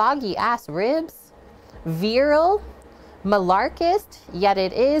 Soggy Ass Ribs, Viral, Malarkist, Yet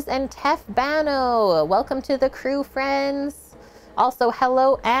It Is, and Tef Bano. Welcome to the crew, friends. Also,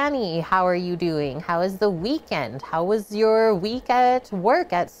 hello, Annie. How are you doing? How is the weekend? How was your week at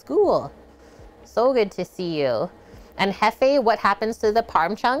work, at school? So good to see you. And Hefe, what happens to the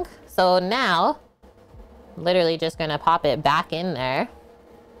parm chunk? So now, literally just gonna pop it back in there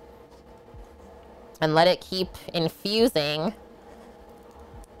and let it keep infusing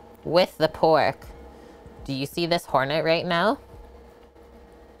with the pork. Do you see this hornet right now?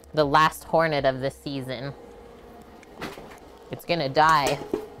 The last hornet of the season. It's gonna die.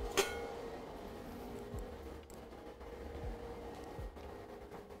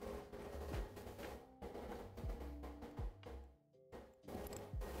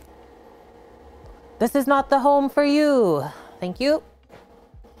 This is not the home for you. Thank you.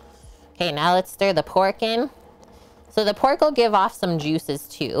 Okay, now let's stir the pork in. So the pork will give off some juices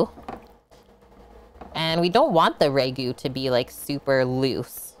too. And we don't want the Ragu to be like super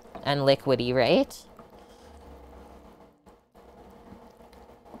loose and liquidy, right?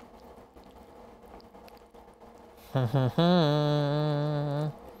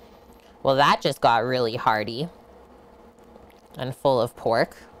 Well, that just got really hearty and full of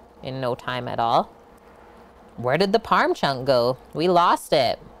pork in no time at all. Where did the parm chunk go? We lost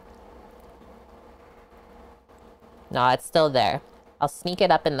it. No, it's still there. I'll sneak it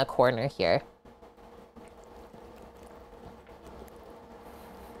up in the corner here.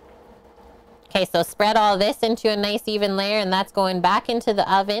 Okay, so spread all this into a nice even layer, and that's going back into the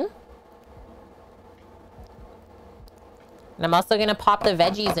oven. And I'm also gonna pop the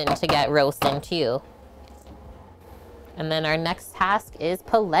veggies in to get roasting too. And then our next task is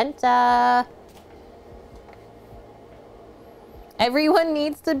polenta. Everyone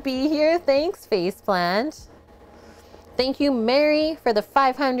needs to be here. Thanks, Faceplant. Thank you, Mary, for the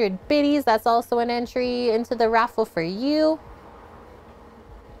 500 biddies. That's also an entry into the raffle for you.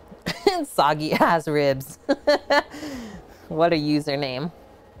 Soggy ass ribs. What a username.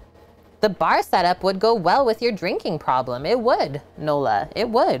 The bar setup would go well with your drinking problem. It would, Nola. It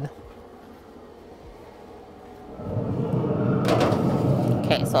would.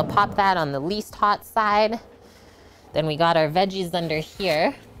 Okay, so I'll pop that on the least hot side. Then we got our veggies under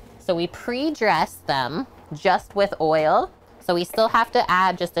here. So we pre-dress them just with oil. So we still have to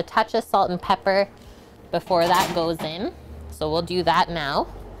add just a touch of salt and pepper before that goes in. So we'll do that now.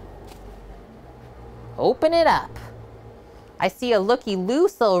 Open it up. I see a looky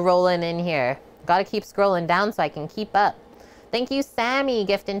loosel rolling in here. Gotta keep scrolling down so I can keep up. Thank you, Sammy,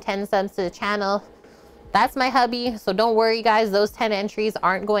 gifting 10 subs to the channel. That's my hubby, so don't worry, guys. Those 10 entries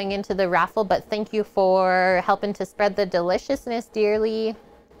aren't going into the raffle, but thank you for helping to spread the deliciousness dearly.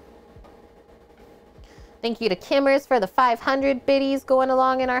 Thank you to Kimmers for the 500 biddies going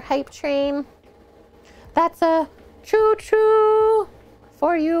along in our hype train. That's a choo-choo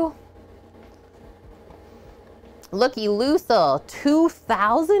for you. Looky Loosel,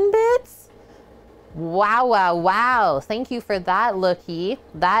 2,000 bits? Wow, wow, wow. Thank you for that, Looky.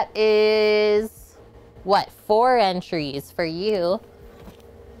 That is, what, 4 entries for you.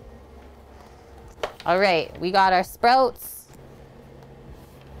 All right, we got our sprouts.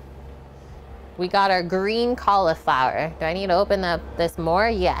 We got our green cauliflower. Do I need to open up this more?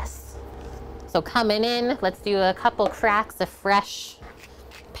 Yes. So coming in, let's do a couple cracks of fresh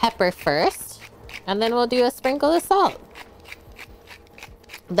pepper first. And then we'll do a sprinkle of salt.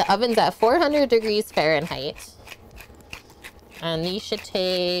 The oven's at 400 degrees Fahrenheit. And these should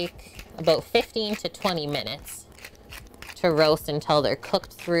take about 15 to 20 minutes to roast until they're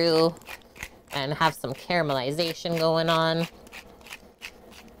cooked through and have some caramelization going on.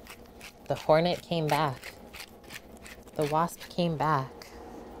 The hornet came back. The wasp came back.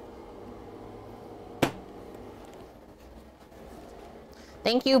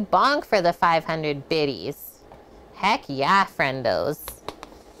 Thank you, Bonk, for the 500 biddies. Heck yeah, friendos.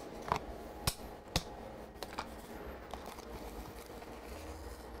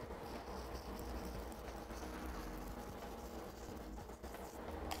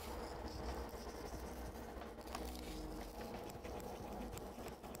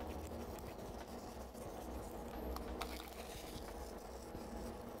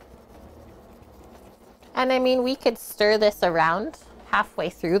 And I mean, we could stir this around halfway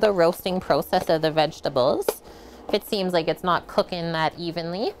through the roasting process of the vegetables if it seems like it's not cooking that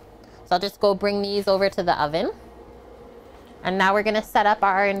evenly. So I'll just go bring these over to the oven. And now we're gonna set up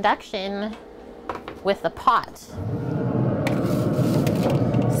our induction with the pot.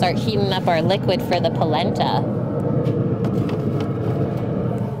 Start heating up our liquid for the polenta.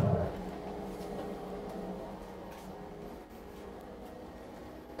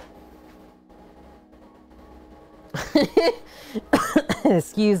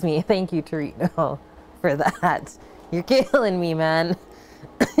 Excuse me. Thank you, Torino, for that. You're killing me, man.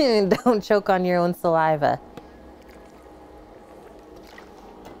 Don't choke on your own saliva.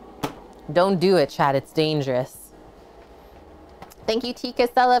 Don't do it, Chad. It's dangerous. Thank you, Tika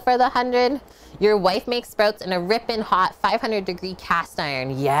Stella, for the 100. Your wife makes sprouts in a ripping hot 500-degree cast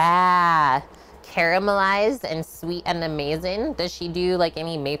iron. Yeah. Caramelized and sweet and amazing. Does she do like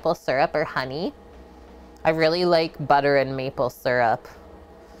any maple syrup or honey? I really like butter and maple syrup.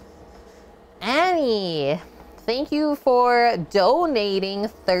 Annie, thank you for donating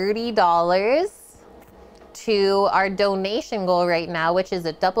 $30 to our donation goal right now, which is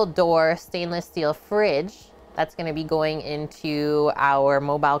a double door stainless steel fridge. That's gonna be going into our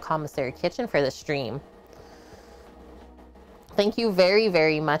mobile commissary kitchen for the stream. Thank you very,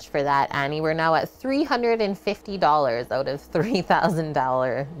 very much for that, Annie. We're now at $350 out of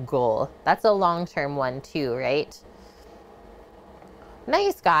 $3,000 goal. That's a long-term one too, right?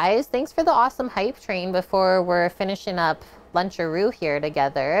 Nice, guys. Thanks for the awesome hype train before we're finishing up Luncharoo here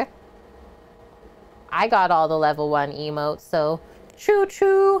together. I got all the level 1 emotes, so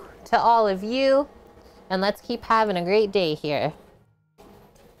choo-choo to all of you. And let's keep having a great day here.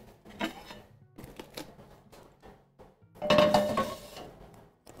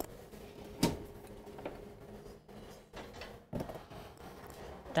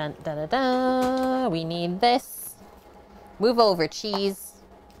 Dun, da, da, da. We need this. Move over, cheese.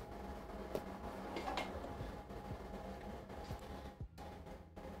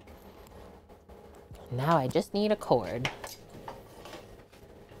 Now I just need a cord.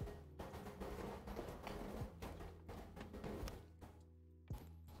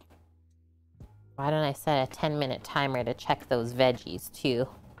 I set a 10-minute timer to check those veggies too.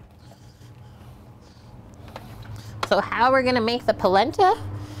 So how we're gonna make the polenta,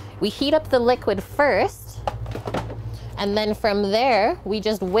 we heat up the liquid first, and then from there, we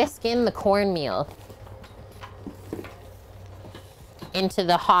just whisk in the cornmeal into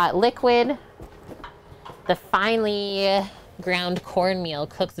the hot liquid. The finely ground cornmeal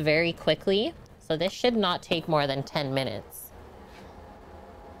cooks very quickly, so this should not take more than 10 minutes.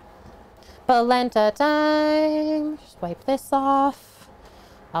 Polenta time. Just wipe this off.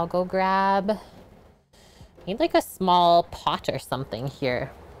 I'll go grab, need like a small pot or something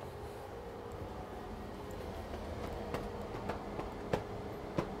here.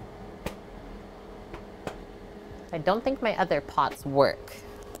 I don't think my other pots work.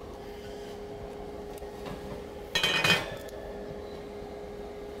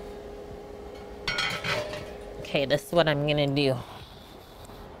 Okay, this is what I'm gonna do.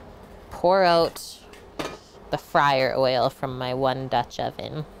 Pour out the fryer oil from my one Dutch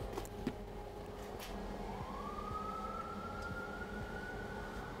oven.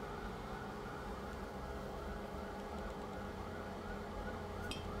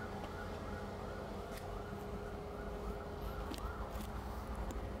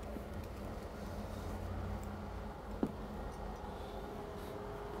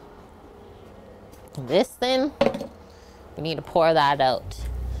 This then, we need to pour that out.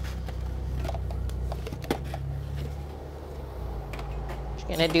 Just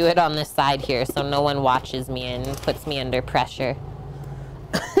gonna do it on this side here so no one watches me and puts me under pressure.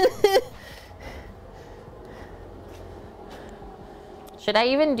 Should I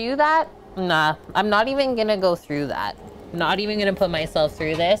even do that? Nah, I'm not even gonna go through that. Not even gonna put myself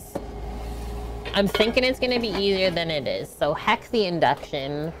through this. I'm thinking it's gonna be easier than it is. So heck the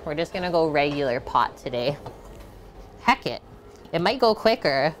induction. We're just gonna go regular pot today. Heck it. It might go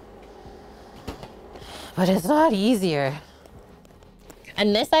quicker, but it's not easier.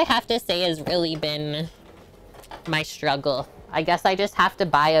 And this, I have to say, has really been my struggle. I guess I just have to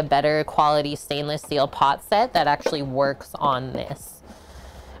buy a better quality stainless steel pot set that actually works on this.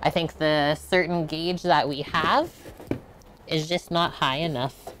 I think the certain gauge that we have is just not high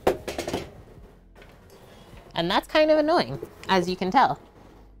enough. And that's kind of annoying, as you can tell.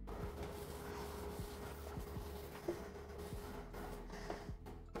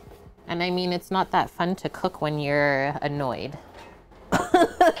 And I mean, it's not that fun to cook when you're annoyed.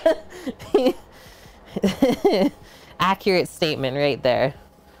 Accurate statement right there.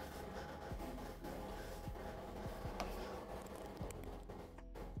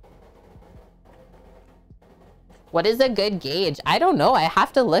 What is a good gauge? I don't know. I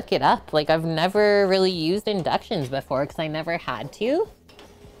have to look it up. Like, I've never really used inductions before because I never had to.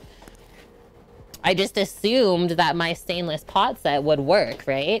 I just assumed that my stainless pot set would work,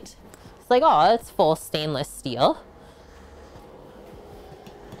 right? It's like, oh, it's full stainless steel.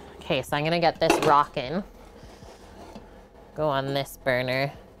 Okay, so I'm gonna get this rocking. Go on this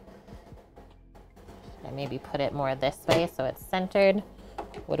burner. And maybe put it more this way so it's centered.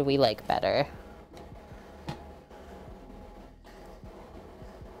 What do we like better?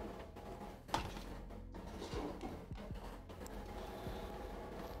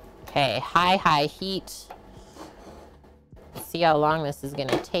 Okay, high heat. Let's see how long this is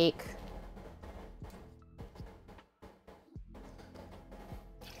gonna take.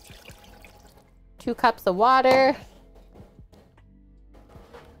 Two cups of water.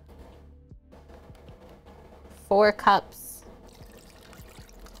 4 cups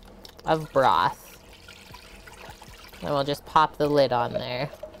of broth. And we'll just pop the lid on there.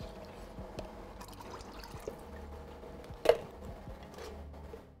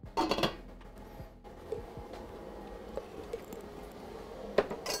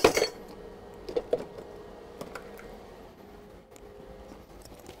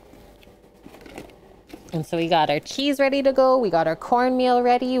 And so we got our cheese ready to go. We got our cornmeal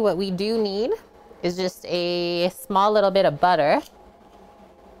ready. What we do need is just a small little bit of butter.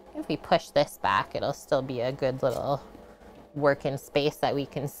 If we push this back, it'll still be a good little working space that we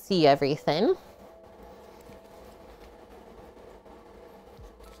can see everything.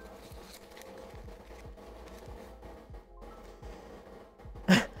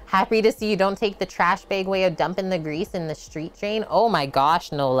 Happy to see you don't take the trash bag way of dumping the grease in the street drain. Oh my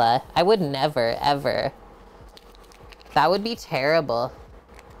gosh, Nola. I would never, ever. That would be terrible.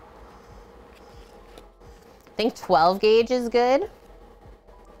 I think 12 gauge is good.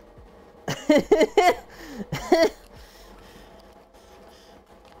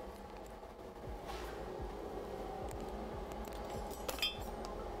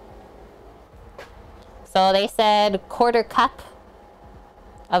 So they said 1/4 cup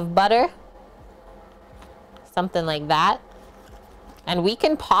of butter. something like that. And we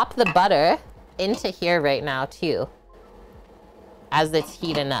can pop the butter into here right now too, as it's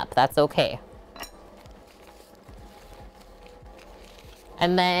heating up. That's okay.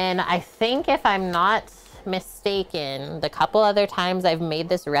 And then I think, if I'm not mistaken, the couple other times I've made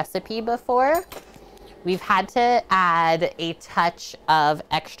this recipe before, we've had to add a touch of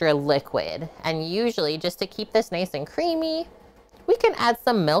extra liquid. And usually, just to keep this nice and creamy, we can add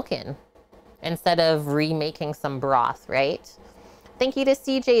some milk in instead of remaking some broth, right? Thank you to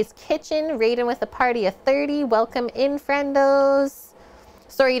CJ's Kitchen, raiding with a party of 30. Welcome in, friendos.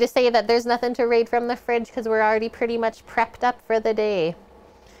 Sorry to say that there's nothing to raid from the fridge because we're already pretty much prepped up for the day.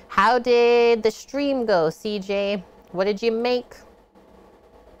 How did the stream go, CJ? What did you make?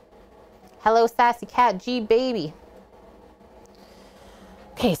 Hello, Sassy Cat G Baby.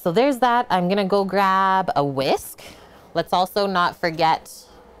 Okay, so there's that. I'm gonna go grab a whisk. Let's also not forget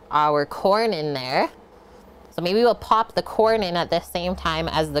our corn in there. So maybe we'll pop the corn in at the same time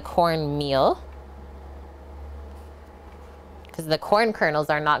as the cornmeal, because the corn kernels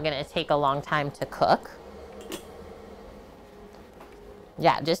are not gonna take a long time to cook.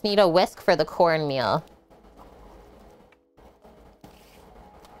 Yeah, just need a whisk for the cornmeal.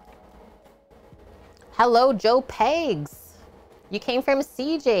 Hello, Joe Pegs. You came from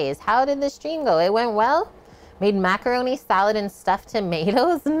CJ's. How did the stream go? It went well? Made macaroni salad and stuffed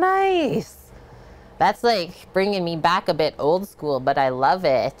tomatoes? Nice. That's like bringing me back a bit old school, but I love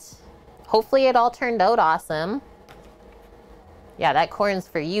it. Hopefully it all turned out awesome. Yeah, that corn's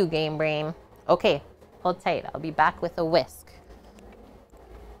for you, Game Brain. Okay, hold tight. I'll be back with a whisk.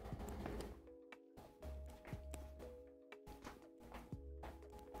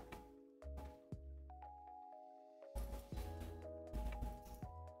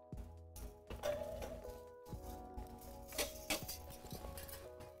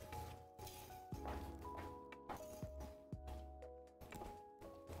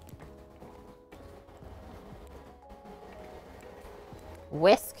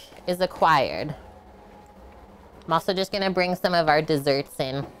 Whisk is acquired. I'm also just gonna bring some of our desserts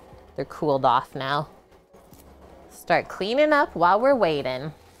in. They're cooled off now. Start cleaning up while we're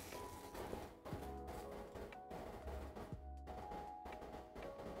waiting.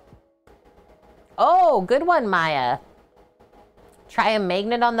 Oh, good one, Maya. Try a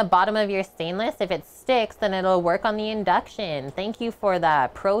magnet on the bottom of your stainless. If it sticks, then it'll work on the induction. Thank you for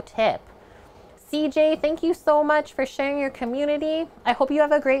the pro tip. CJ, thank you so much for sharing your community. I hope you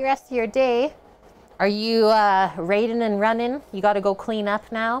have a great rest of your day. Are you raiding and running? You got to go clean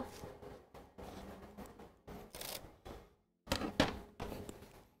up now?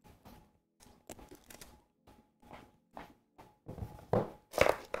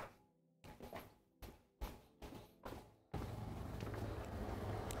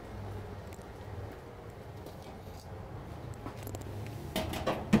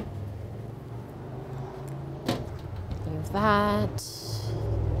 That.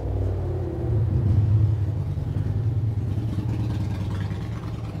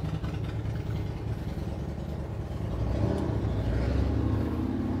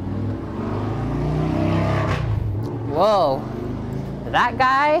 Whoa, that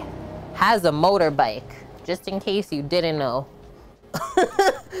guy has a motorbike, just in case you didn't know.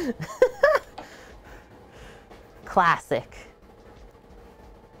 Classic.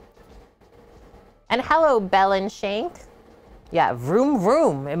 And hello, Bell and Shank. Yeah, vroom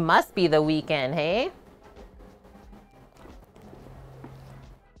vroom. It must be the weekend, hey?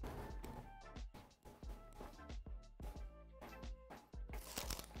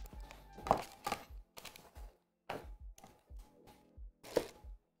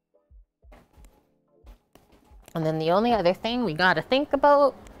 And then the only other thing we gotta think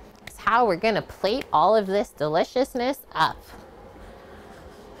about is how we're gonna plate all of this deliciousness up.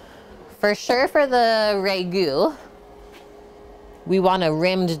 For sure, for the ragu, we want a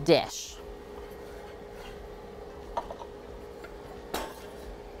rimmed dish.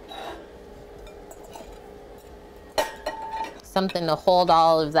 Something to hold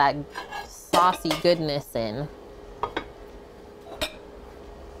all of that saucy goodness in.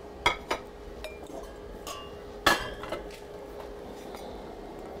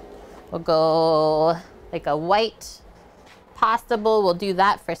 We'll go like a white pasta bowl. We'll do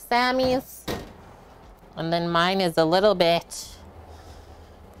that for Sammy's. And then mine is a little bit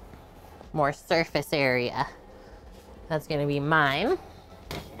more surface area. That's gonna be mine.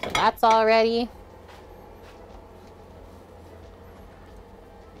 So that's all ready.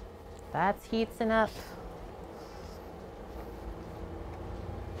 That's heating up.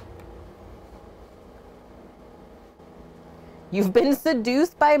 You've been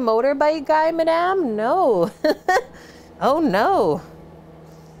seduced by motorbike guy, madame? No. Oh no.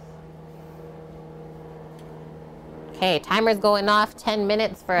 Okay, timer's going off. 10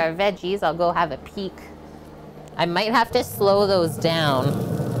 minutes for our veggies. I'll go have a peek. I might have to slow those down.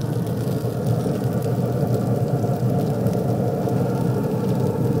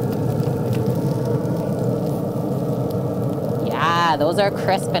 Yeah, those are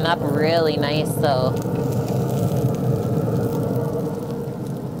crisping up really nice though.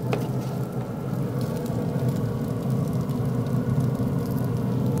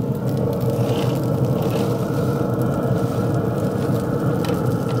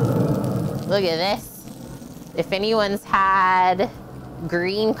 Look at this. If anyone's had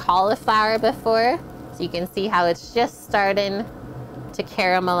green cauliflower before, so you can see how it's just starting to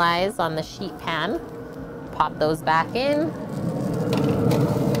caramelize on the sheet pan. Pop those back in.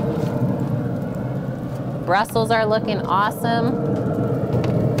 Brussels are looking awesome.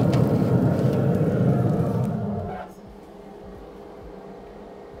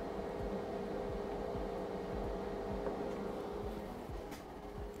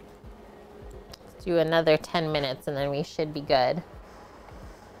 Do another 10 minutes and then we should be good.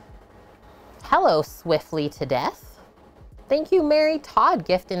 Hello, Swiftly to Death. Thank you, Mary Todd,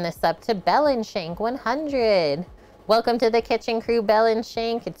 gifting this up to Bellenshank 100. Welcome to the kitchen crew,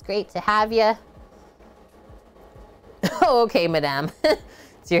 Bellenshank. It's great to have you. Oh, okay, madame.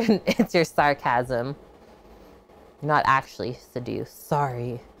 it's your sarcasm. Not actually seduced.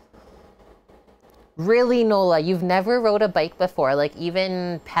 Sorry. Really, Nola, you've never rode a bike before, like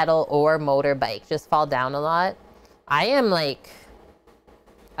even pedal or motorbike, just fall down a lot? I am like,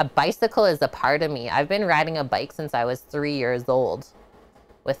 a bicycle is a part of me. I've been riding a bike since I was 3 years old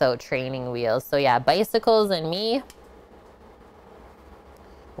without training wheels. So yeah, bicycles and me,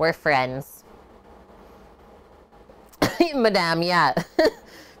 we're friends. Madame, yeah.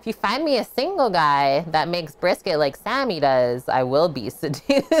 If you find me a single guy that makes brisket like Sammy does, I will be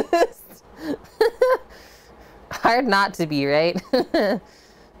seduced. Hard not to be, right?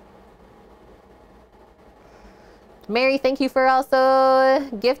 Mary, thank you for also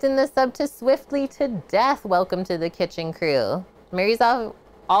gifting the sub to Swiftly to Death. Welcome to the kitchen crew. Mary's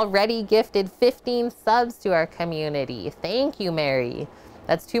already gifted 15 subs to our community. Thank you, Mary.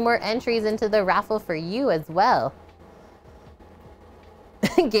 That's 2 more entries into the raffle for you as well.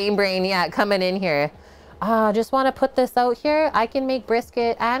 Game Brain, yeah, coming in here. Just want to put this out here. I can make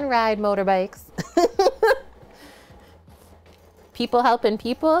brisket and ride motorbikes. People helping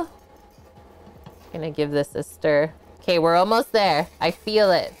people. Gonna give this a stir. Okay, we're almost there. I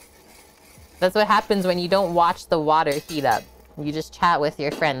feel it. That's what happens when you don't watch the water heat up. You just chat with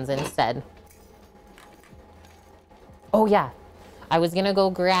your friends instead. Oh yeah. I was gonna go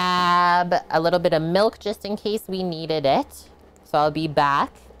grab a little bit of milk just in case we needed it. So I'll be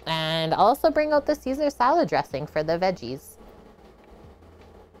back. And I'll also bring out the Caesar salad dressing for the veggies.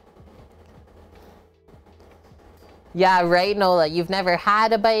 Yeah, right, Nola. You've never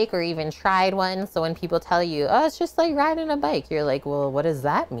had a bike or even tried one. So when people tell you, oh, it's just like riding a bike, you're like, well, what does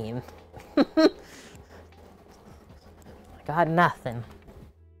that mean? Got nothing.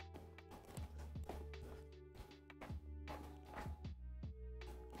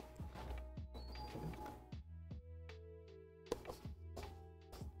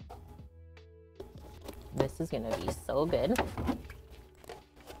 This is gonna be so good.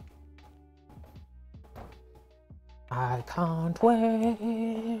 I can't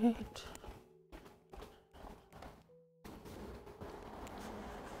wait.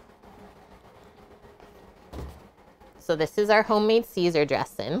 So this is our homemade Caesar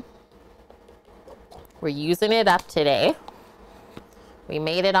dressing. We're using it up today. We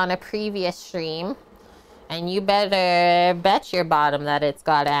made it on a previous stream. And you better bet your bottom that it's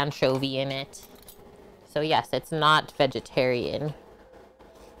got anchovy in it. So yes, it's not vegetarian.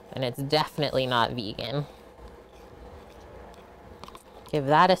 And it's definitely not vegan. Give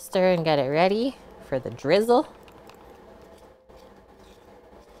that a stir and get it ready for the drizzle.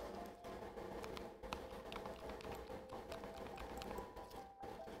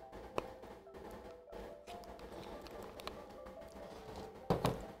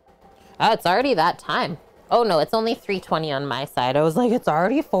 Oh, it's already that time. Oh no, it's only 3:20 on my side. I was like, it's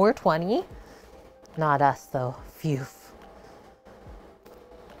already 4:20? Not us though. Phew.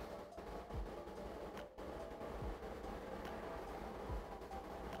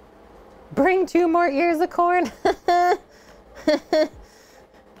 Bring 2 more ears of corn.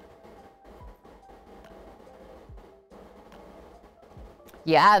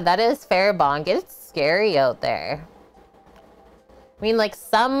 Yeah, that is fair, Bonk. It's scary out there. I mean, like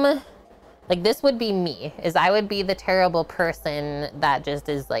some Like, this would be me, is I would be the terrible person that just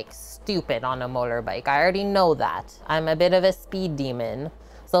is like stupid on a motorbike. I already know that. I'm a bit of a speed demon.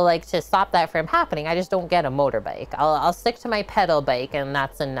 So like, to stop that from happening, I just don't get a motorbike. I'll stick to my pedal bike and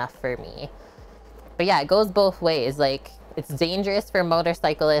that's enough for me. But yeah, it goes both ways. Like, it's dangerous for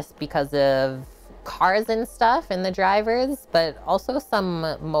motorcyclists because of cars and stuff and the drivers, but also some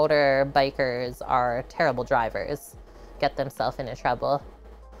motorbikers are terrible drivers, get themselves into trouble.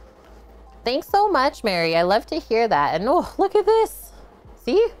 Thanks so much, Mary. I love to hear that. And oh, look at this.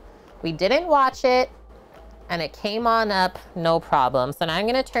 See? We didn't watch it and it came on up, no problem. So now I'm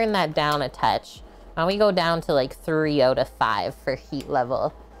gonna turn that down a touch. Now we go down to like 3 out of 5 for heat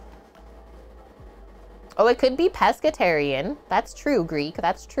level. Oh, it could be pescatarian. That's true, Greek.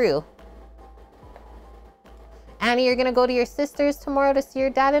 That's true. Annie, you're gonna go to your sister's tomorrow to see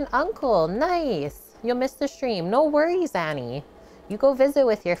your dad and uncle. Nice. You'll miss the stream. No worries, Annie. You go visit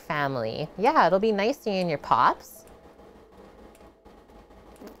with your family. Yeah, it'll be nice seeing your pops.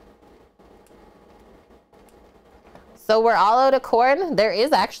 So we're all out of corn. There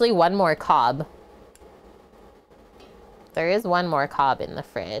is actually one more cob. There is one more cob in the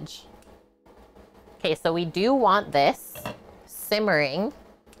fridge. Okay, so we do want this simmering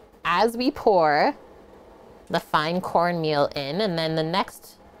as we pour the fine cornmeal in, and then the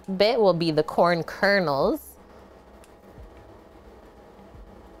next bit will be the corn kernels.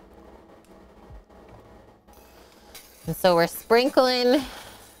 And so we're sprinkling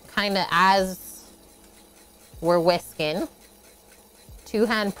kind of as we're whisking.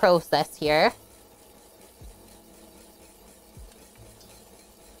 2-hand process here.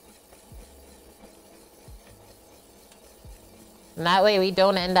 And that way we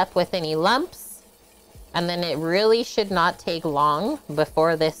don't end up with any lumps. And then it really should not take long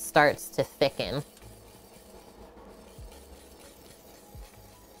before this starts to thicken.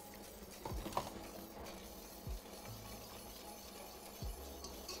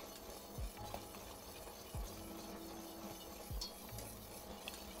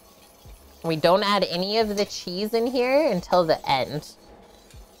 We don't add any of the cheese in here until the end.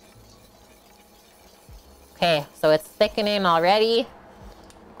 Okay, so it's thickening already.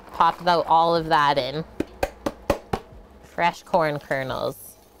 Popped out all of that in. Fresh corn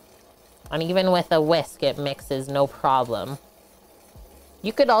kernels. And even with a whisk, it mixes no problem.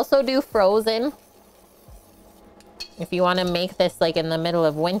 You could also do frozen. If you want to make this like in the middle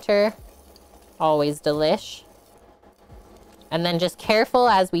of winter. Always delish. And then just careful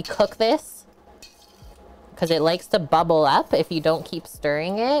as we cook this, because it likes to bubble up if you don't keep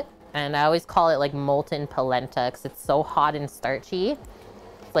stirring it. And I always call it like molten polenta because it's so hot and starchy.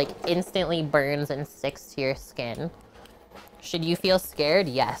 It's like instantly burns and sticks to your skin. Should you feel scared?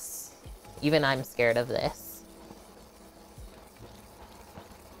 Yes. Even I'm scared of this.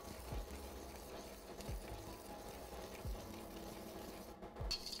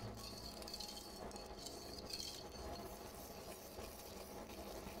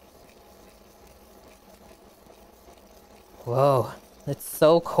 Whoa, it's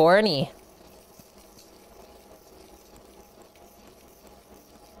so corny.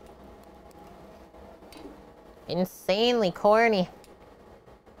 Insanely corny.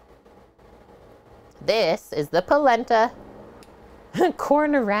 This is the polenta.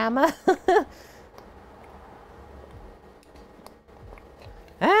 Cornorama.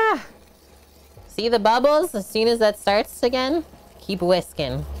 Ah! See the bubbles? As soon as that starts again, keep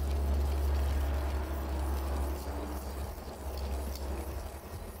whisking.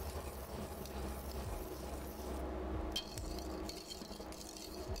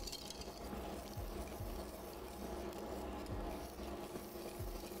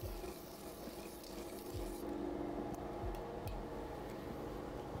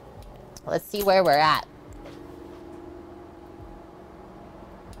 Let's see where we're at.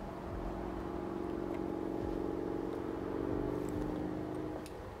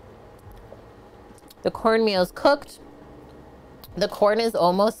 The cornmeal's cooked. The corn is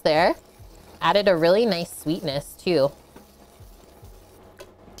almost there. Added a really nice sweetness too.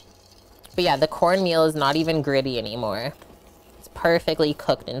 But yeah, the cornmeal is not even gritty anymore. It's perfectly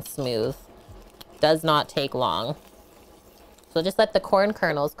cooked and smooth. Does not take long. So just let the corn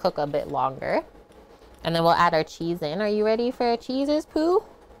kernels cook a bit longer. And then we'll add our cheese in. Are you ready for our cheeses, Pooh?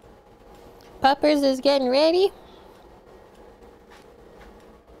 Puppers is getting ready.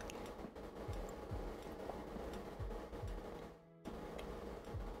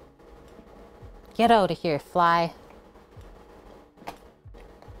 Get out of here, fly.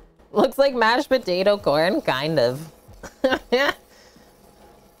 Looks like mashed potato corn, kind of.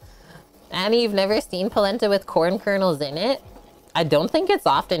 Annie, you've never seen polenta with corn kernels in it? I don't think it's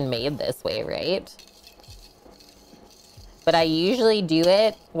often made this way, right? But I usually do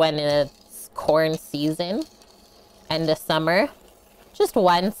it when it's corn season, end of summer, just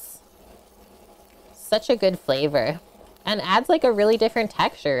once. Such a good flavor and adds like a really different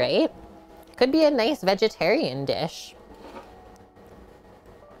texture, right? Could be a nice vegetarian dish.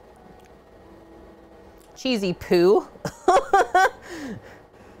 Cheesy poo.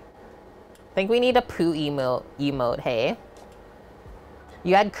 Think we need a poo emote, hey?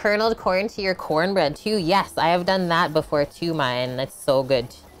 You add kerneled corn to your cornbread too? Yes, I have done that before too, mine. That's so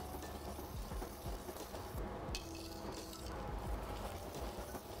good.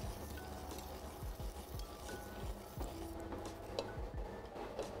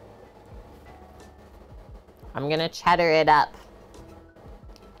 I'm gonna cheddar it up.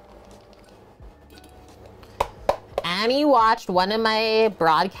 Annie watched one of my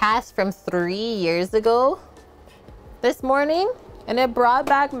broadcasts from 3 years ago this morning, and it brought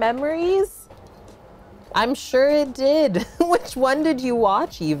back memories. I'm sure it did. Which one did you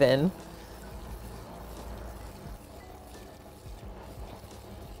watch even?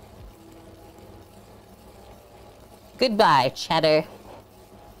 Goodbye, cheddar.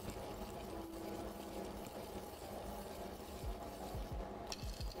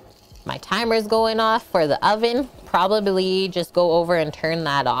 My timer's going off for the oven. Probably just go over and turn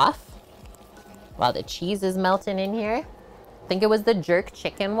that off while the cheese is melting in here. I think it was the jerk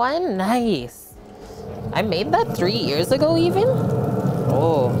chicken one. Nice. I made that 3 years ago even.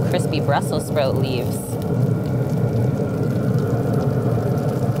 Oh, crispy Brussels sprout leaves.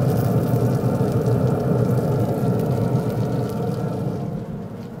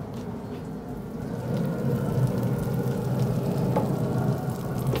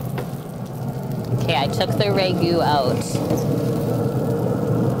 Okay, I took the Ragu out.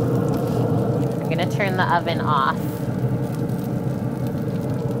 I'm gonna turn the oven off.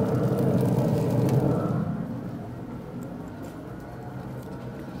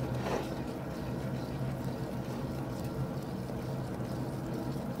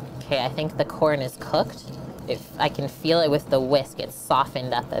 Okay, I think the corn is cooked. If I can feel it with the whisk, it's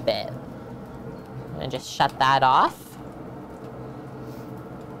softened up a bit. I'm gonna just shut that off.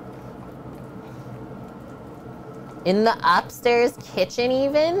 In the upstairs kitchen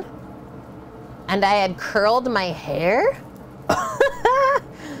even, and I had curled my hair.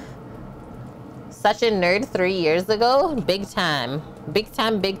 Such a nerd 3 years ago. Big time. Big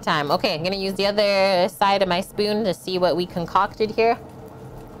time, big time. Okay, I'm gonna use the other side of my spoon to see what we concocted here.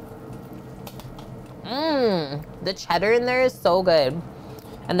 The cheddar in there is so good.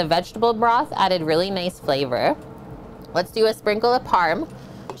 And the vegetable broth added really nice flavor. Let's do a sprinkle of parm,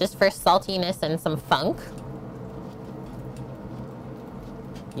 just for saltiness and some funk.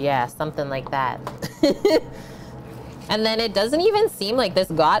 Yeah, something like that. And then it doesn't even seem like this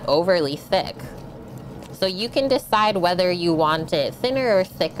got overly thick. So you can decide whether you want it thinner or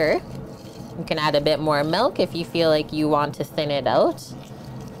thicker. You can add a bit more milk if you feel like you want to thin it out.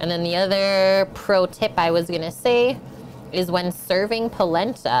 And then the other pro tip I was gonna say is when serving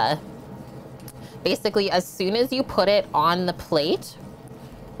polenta, basically as soon as you put it on the plate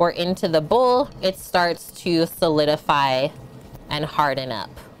or into the bowl, it starts to solidify and harden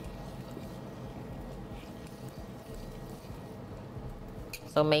up.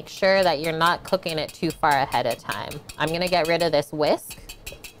 So make sure that you're not cooking it too far ahead of time. I'm gonna get rid of this whisk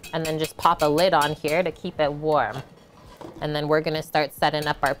and then just pop a lid on here to keep it warm. And then we're gonna start setting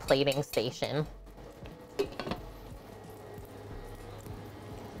up our plating station.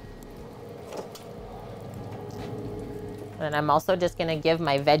 And I'm also just gonna give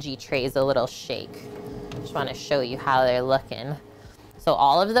my veggie trays a little shake. Just wanna show you how they're looking. So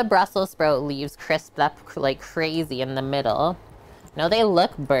all of the Brussels sprout leaves crisped up like crazy in the middle. Now they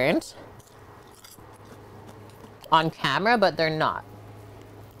look burnt on camera, but they're not.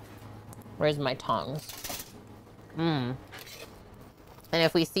 Where's my tongs? And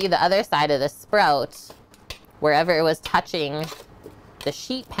if we see the other side of the sprout, wherever it was touching the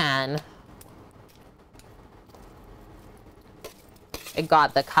sheet pan, it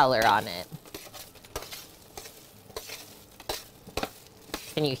got the color on it.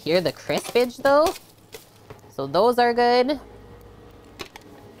 Can you hear the crispage though? So those are good.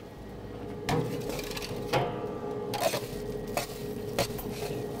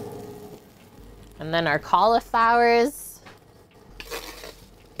 And then our cauliflowers.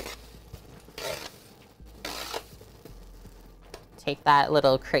 Take that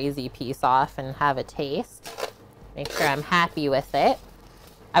little crazy piece off and have a taste. Make sure I'm happy with it.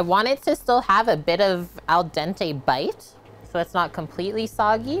 I want it to still have a bit of al dente bite, so it's not completely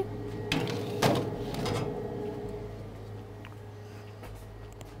soggy.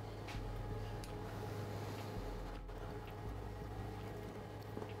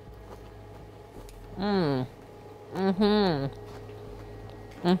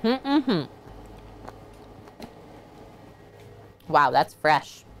 Wow, that's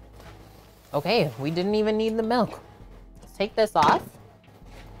fresh. Okay, we didn't even need the milk. Let's take this off.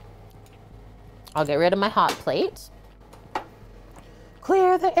 I'll get rid of my hot plate.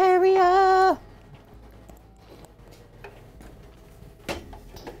 Clear the area.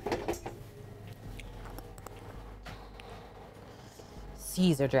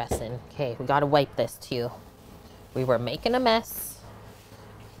 Caesar dressing. Okay, we gotta wipe this too. We were making a mess.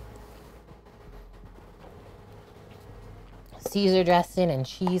 Caesar dressing and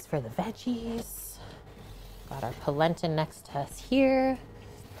cheese for the veggies. Got our polenta next to us here.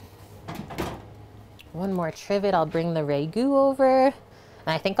 One more trivet, I'll bring the Ragu over. And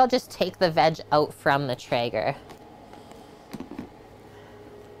I think I'll just take the veg out from the Traeger.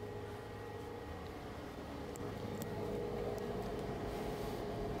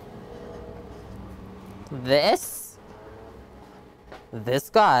 This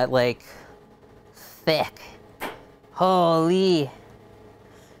got like thick. Holy.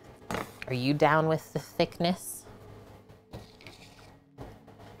 Are you down with the thickness?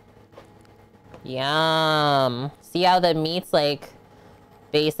 Yum. See how the meat's like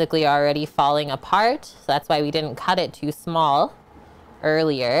basically already falling apart? So that's why we didn't cut it too small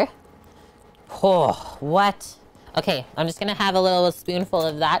earlier. Oh, what? Okay, I'm just gonna have a little spoonful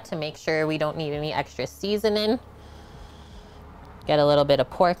of that to make sure we don't need any extra seasoning. Get a little bit of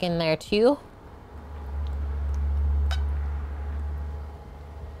pork in there too.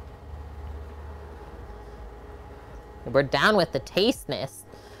 We're down with the tasteness.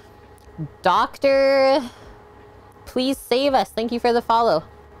 Doctor, please save us. Thank you for the follow.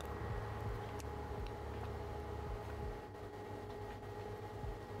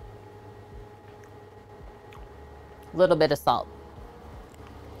 A little bit of salt.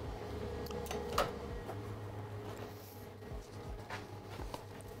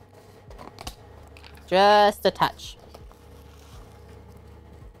 Just a touch.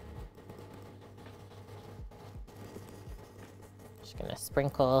 Just gonna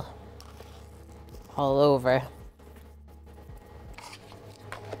sprinkle all over.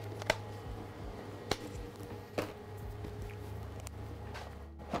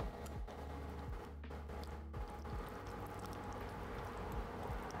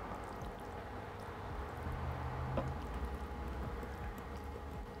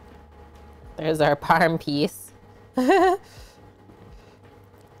 There's our parm piece. Okay,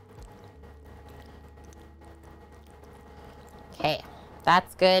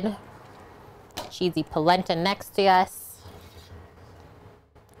 that's good. Cheesy polenta next to us.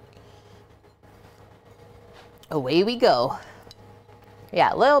 Away we go.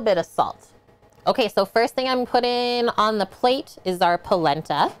 Yeah, a little bit of salt. Okay, so first thing I'm putting on the plate is our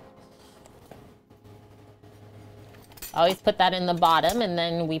polenta. Always put that in the bottom and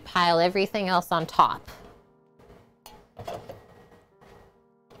then we pile everything else on top.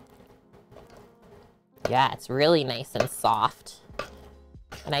 Yeah, it's really nice and soft.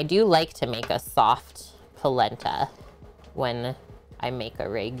 And I do like to make a soft polenta when I make a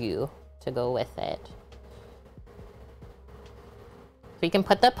ragu to go with it. So you can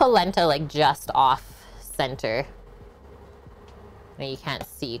put the polenta like just off center. Now you can't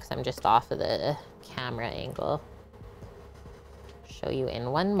see because I'm just off of the camera angle. Show you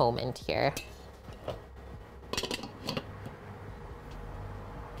in one moment here.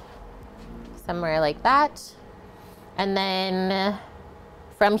 Somewhere like that. And then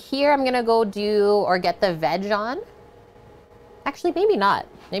from here, I'm gonna go do or get the veg on. Actually, maybe not.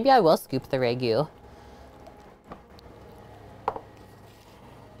 Maybe I will scoop the ragu.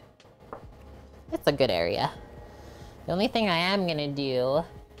 It's a good area. The only thing I am gonna do,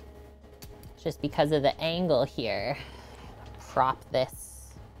 just because of the angle here, prop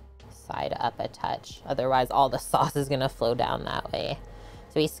this side up a touch. Otherwise, all the sauce is gonna flow down that way.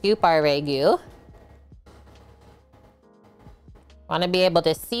 So we scoop our ragu. Want to be able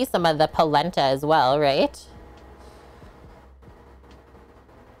to see some of the polenta as well, right?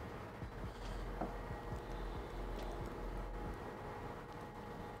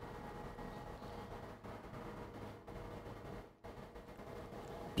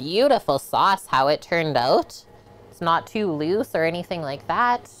 Beautiful sauce, how it turned out. It's not too loose or anything like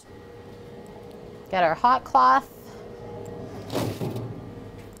that. Get our hot cloth.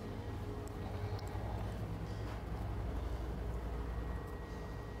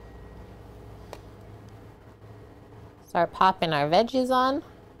 Start popping our veggies on.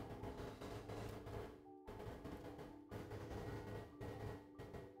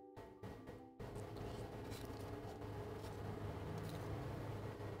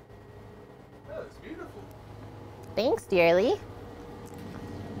 That was beautiful. Thanks, dearly.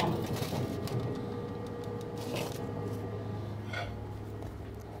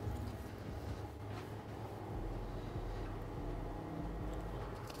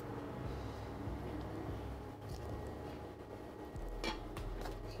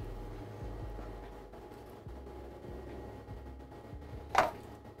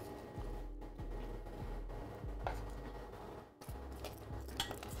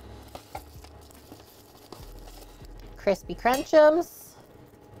 crispy crunchums.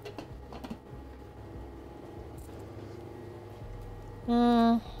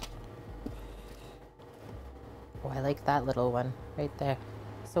 Oh, I like that little one right there.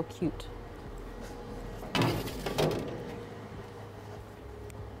 So cute.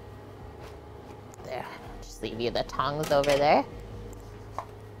 There, just leave you the tongs over there.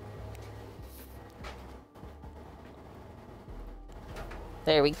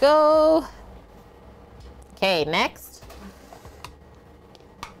 There we go. Okay, next.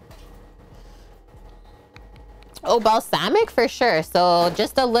 Oh, balsamic for sure. So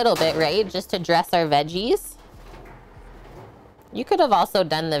just a little bit, right? Just to dress our veggies. You could have also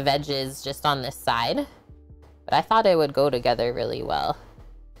done the veggies just on this side, but I thought it would go together really well.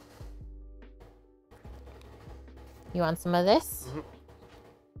 You want some of this? Mm-hmm.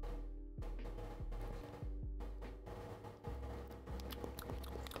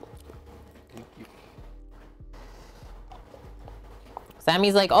 Thank you.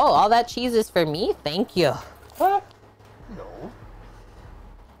 Sammy's like, oh, all that cheese is for me? Thank you. What? No.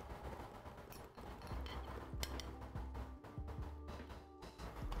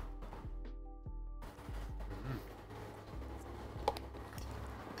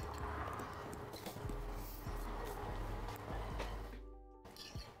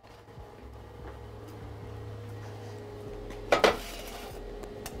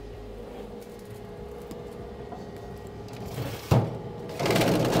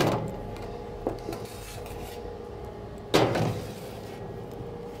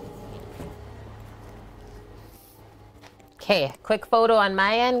 Okay, quick photo on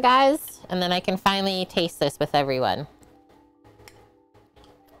my end, guys, and then I can finally taste this with everyone.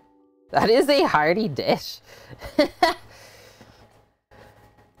 That is a hearty dish.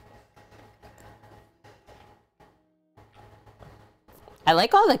 I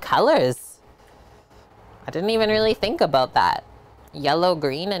like all the colors. I didn't even really think about that. Yellow,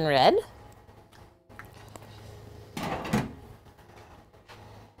 green, and red.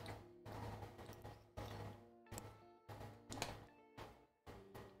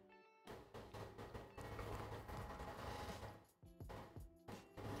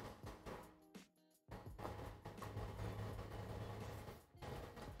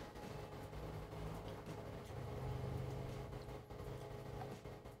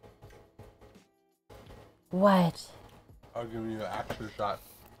 What? I'll give you an extra shot.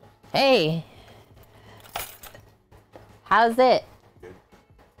 Hey. How's it? Good.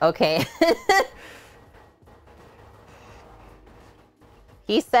 Okay.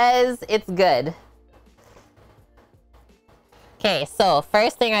 He says it's good. Okay, so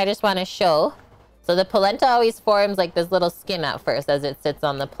first thing I just want to show. So the polenta always forms like this little skin at first as it sits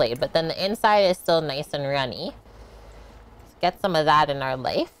on the plate, but then the inside is still nice and runny. Let's get some of that in our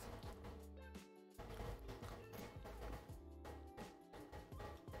life.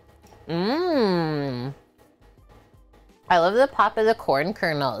 Mmm. I love the pop of the corn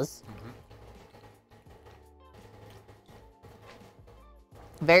kernels.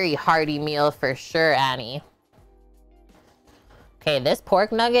 Very hearty meal for sure, Annie. Okay, this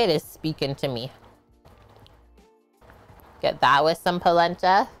pork nugget is speaking to me. Get that with some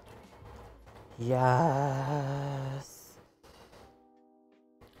polenta. Yes.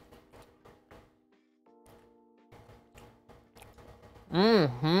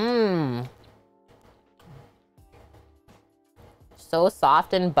 Mm-hmm. So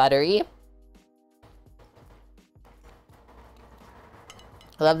soft and buttery.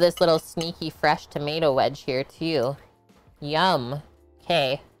 I love this little sneaky fresh tomato wedge here too. Yum.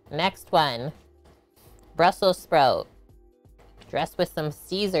 Okay, next one. Brussels sprout. Dressed with some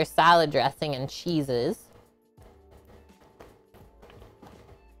Caesar salad dressing and cheeses.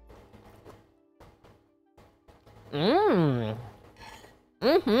 Mmm.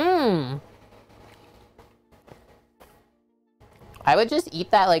 Mm-hmm. I would just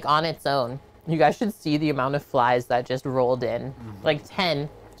eat that like on its own. You guys should see the amount of flies that just rolled in. Like 10.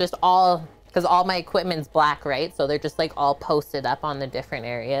 Just all, because all my equipment's black, right? So they're just like all posted up on the different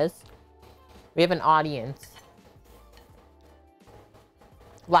areas. We have an audience.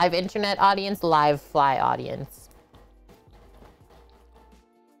 Live internet audience, live fly audience.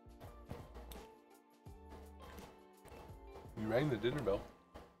 You rang the dinner bell.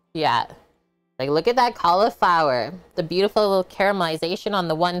 Yeah. Like, look at that cauliflower. The beautiful little caramelization on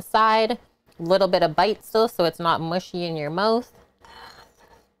the one side. A little bit of bite still, so it's not mushy in your mouth.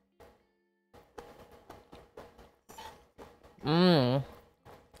 Mmm.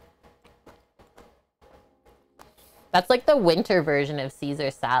 That's like the winter version of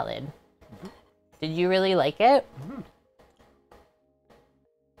Caesar salad. Did you really like it?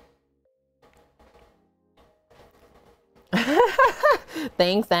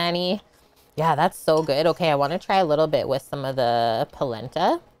 Thanks, Annie. Yeah, that's so good. Okay, I want to try a little bit with some of the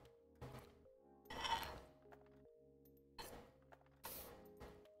polenta.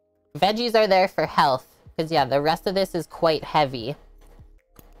 Veggies are there for health. Because, yeah, the rest of this is quite heavy.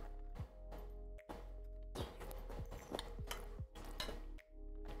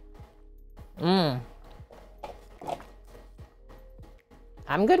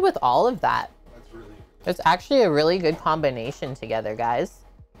 I'm good with all of that. That's really good. It's actually a really good combination together, guys.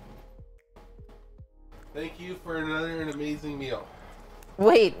 Thank you for another amazing meal.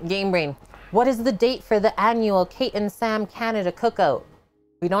 Wait, Game Brain. What is the date for the annual Kate and Sam Canada Cookout?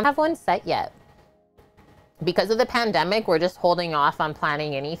 We don't have one set yet. Because of the pandemic, we're just holding off on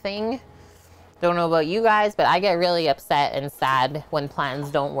planning anything. Don't know about you guys, but I get really upset and sad when plans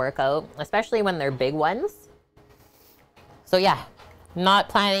don't work out, especially when they're big ones. So yeah, not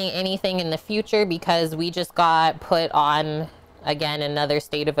planning anything in the future because we just got put on, again, another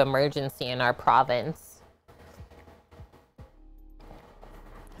state of emergency in our province.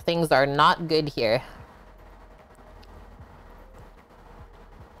 Things are not good here.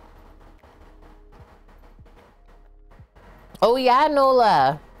 Oh yeah,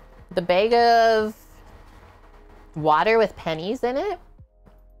 Nola. The bag of water with pennies in it?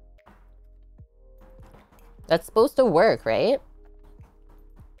 That's supposed to work, right?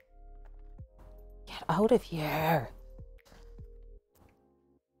 Get out of here.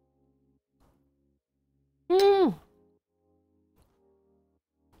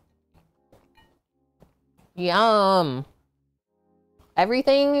 Yum.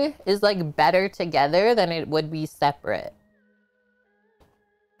 Everything is like better together than it would be separate.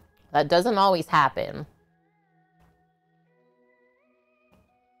 That doesn't always happen.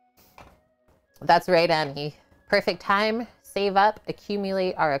 That's right, Annie. Perfect time, save up,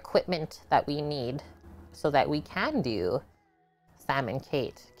 accumulate our equipment that we need so that we can do Sam and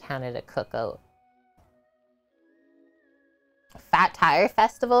Kate Canada Cookout. Fat Tire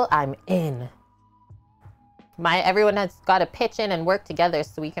Festival, I'm in. Everyone has got to pitch in and work together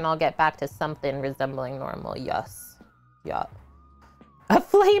so we can all get back to something resembling normal. Yes. Yeah. A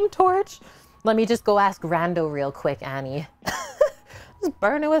flame torch? Let me just go ask Rando real quick, Annie. Just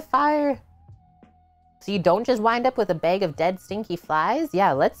burn it with fire. So you don't just wind up with a bag of dead stinky flies?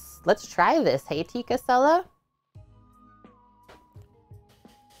 Yeah, let's try this. Hey, Tikasella?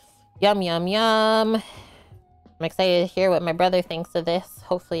 Yum, yum, yum. I'm excited to hear what my brother thinks of this.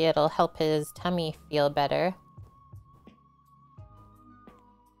 Hopefully it'll help his tummy feel better.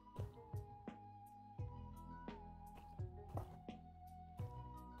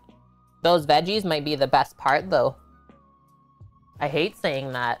 Those veggies might be the best part, though. I hate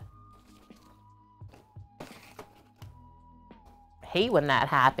saying that. I hate when that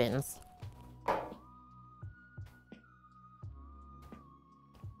happens.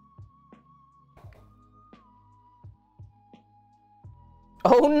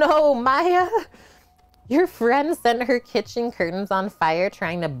 Oh no, Maya! Your friend set her kitchen curtains on fire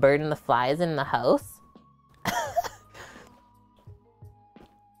trying to burn the flies in the house?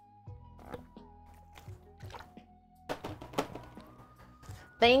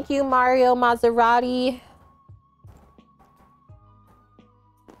 Thank you, Mario Maserati.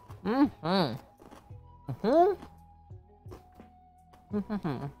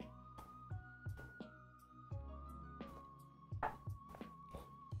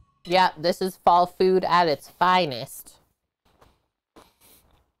 Yeah, this is fall food at its finest.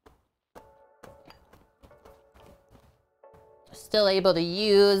 Still able to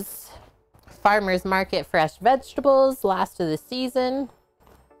use Farmer's Market fresh vegetables, last of the season.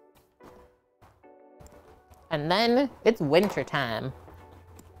 And then it's winter time.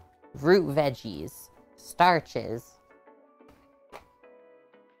 Root veggies, starches.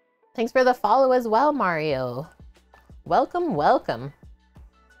 Thanks for the follow as well, Mario. Welcome, welcome.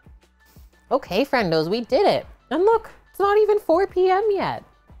 Okay, friendos, we did it. And look, it's not even 4 p.m. yet.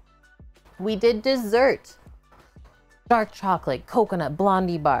 We did dessert. Dark chocolate, coconut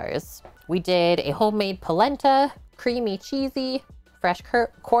Blondie bars. We did a homemade polenta, creamy cheesy, fresh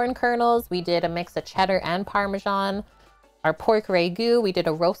corn kernels. We did a mix of cheddar and Parmesan. Our pork ragu, we did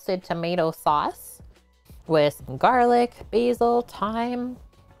a roasted tomato sauce with some garlic, basil, thyme.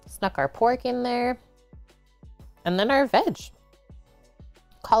 Snuck our pork in there. And then our veg.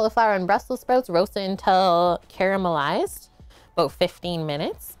 Cauliflower and Brussels sprouts roasted until caramelized, about 15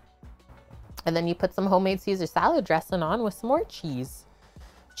 minutes. And then you put some homemade Caesar salad dressing on with some more cheese.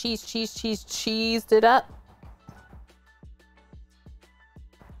 Cheesed it up.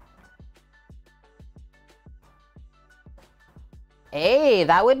 Hey,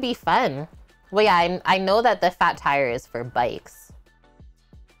 that would be fun. Well, yeah, I know that the fat tire is for bikes.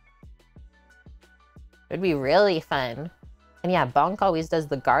 It'd be really fun. And yeah, Bonk always does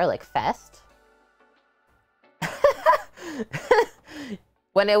the garlic fest.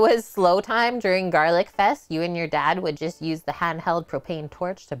 When it was slow time during Garlic Fest, you and your dad would just use the handheld propane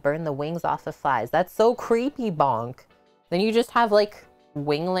torch to burn the wings off of flies. That's so creepy, Bonk. Then you just have like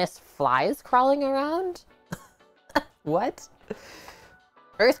wingless flies crawling around? What?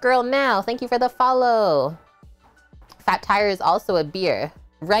 Earth Girl Now, thank you for the follow. Fat Tire is also a beer.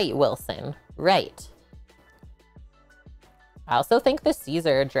 Right, Wilson. Right. I also think the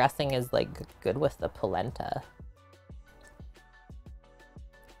Caesar dressing is like good with the polenta.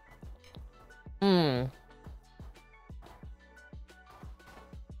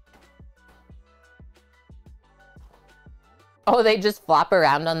 Oh, they just flop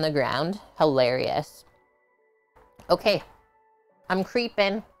around on the ground? Hilarious. Okay, I'm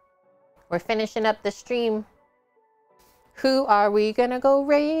creeping. We're finishing up the stream. Who are we gonna go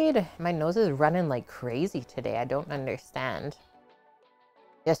raid? My nose is running like crazy today. I don't understand.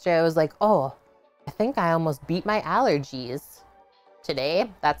 Yesterday I was like, oh, I think I almost beat my allergies. Today,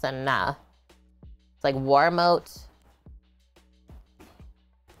 that's a nah. It's like warm out.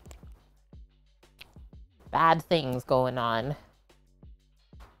 Bad things going on.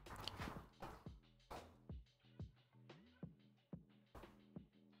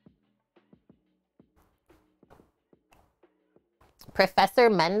 Professor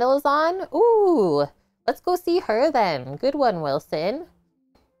Mendel's on? Ooh, let's go see her then. Good one, Wilson.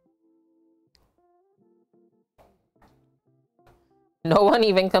 No one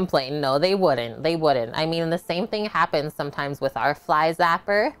even complained. No, they wouldn't. They wouldn't. I mean, the same thing happens sometimes with our fly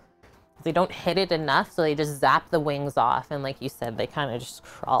zapper. They don't hit it enough, so they just zap the wings off. And like you said, they kind of just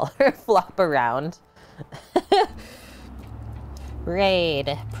crawl or flop around.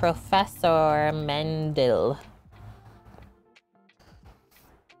 Raid. Professor Mendel.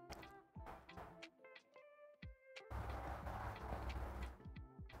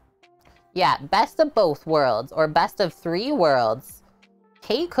 Yeah, best of both worlds, or best of 3 worlds.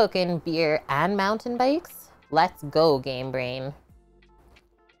 Cake cooking, beer, and mountain bikes. Let's go, Game Brain.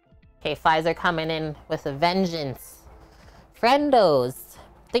 Okay, flies are coming in with a vengeance. Friendos,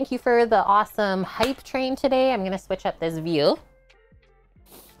 thank you for the awesome hype train today. I'm gonna switch up this view.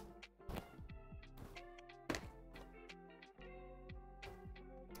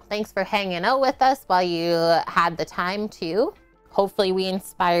 Thanks for hanging out with us while you had the time to. Hopefully we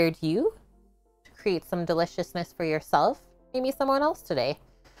inspired you to create some deliciousness for yourself. Maybe someone else today.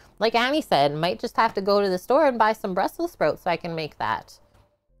 Like Annie said, might just have to go to the store and buy some Brussels sprouts so I can make that.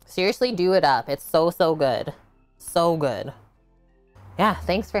 Seriously, do it up. It's so, so good. So good. Yeah,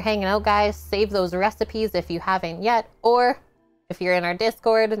 thanks for hanging out, guys. Save those recipes if you haven't yet. Or if you're in our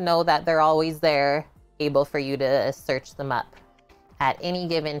Discord, know that they're always there, able for you to search them up at any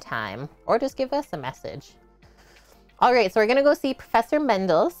given time. Or just give us a message. All right, so we're gonna go see Professor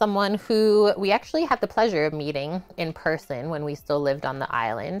Mendel, someone who we actually had the pleasure of meeting in person when we still lived on the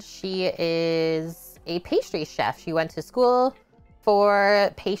island. She is a pastry chef. She went to school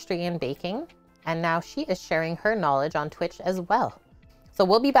for pastry and baking, and now she is sharing her knowledge on Twitch as well. So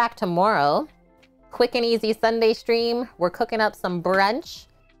we'll be back tomorrow. Quick and easy Sunday stream. We're cooking up some brunch,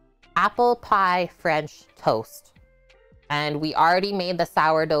 apple pie French toast. And we already made the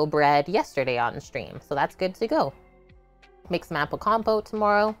sourdough bread yesterday on stream, so that's good to go. Make some apple compote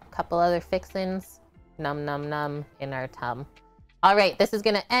tomorrow, a couple other fixins. Num num num in our tum. All right, this is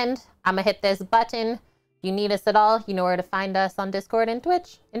gonna end. I'm gonna hit this button. If you need us at all, you know where to find us on Discord and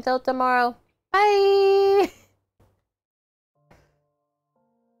Twitch. Until tomorrow, bye!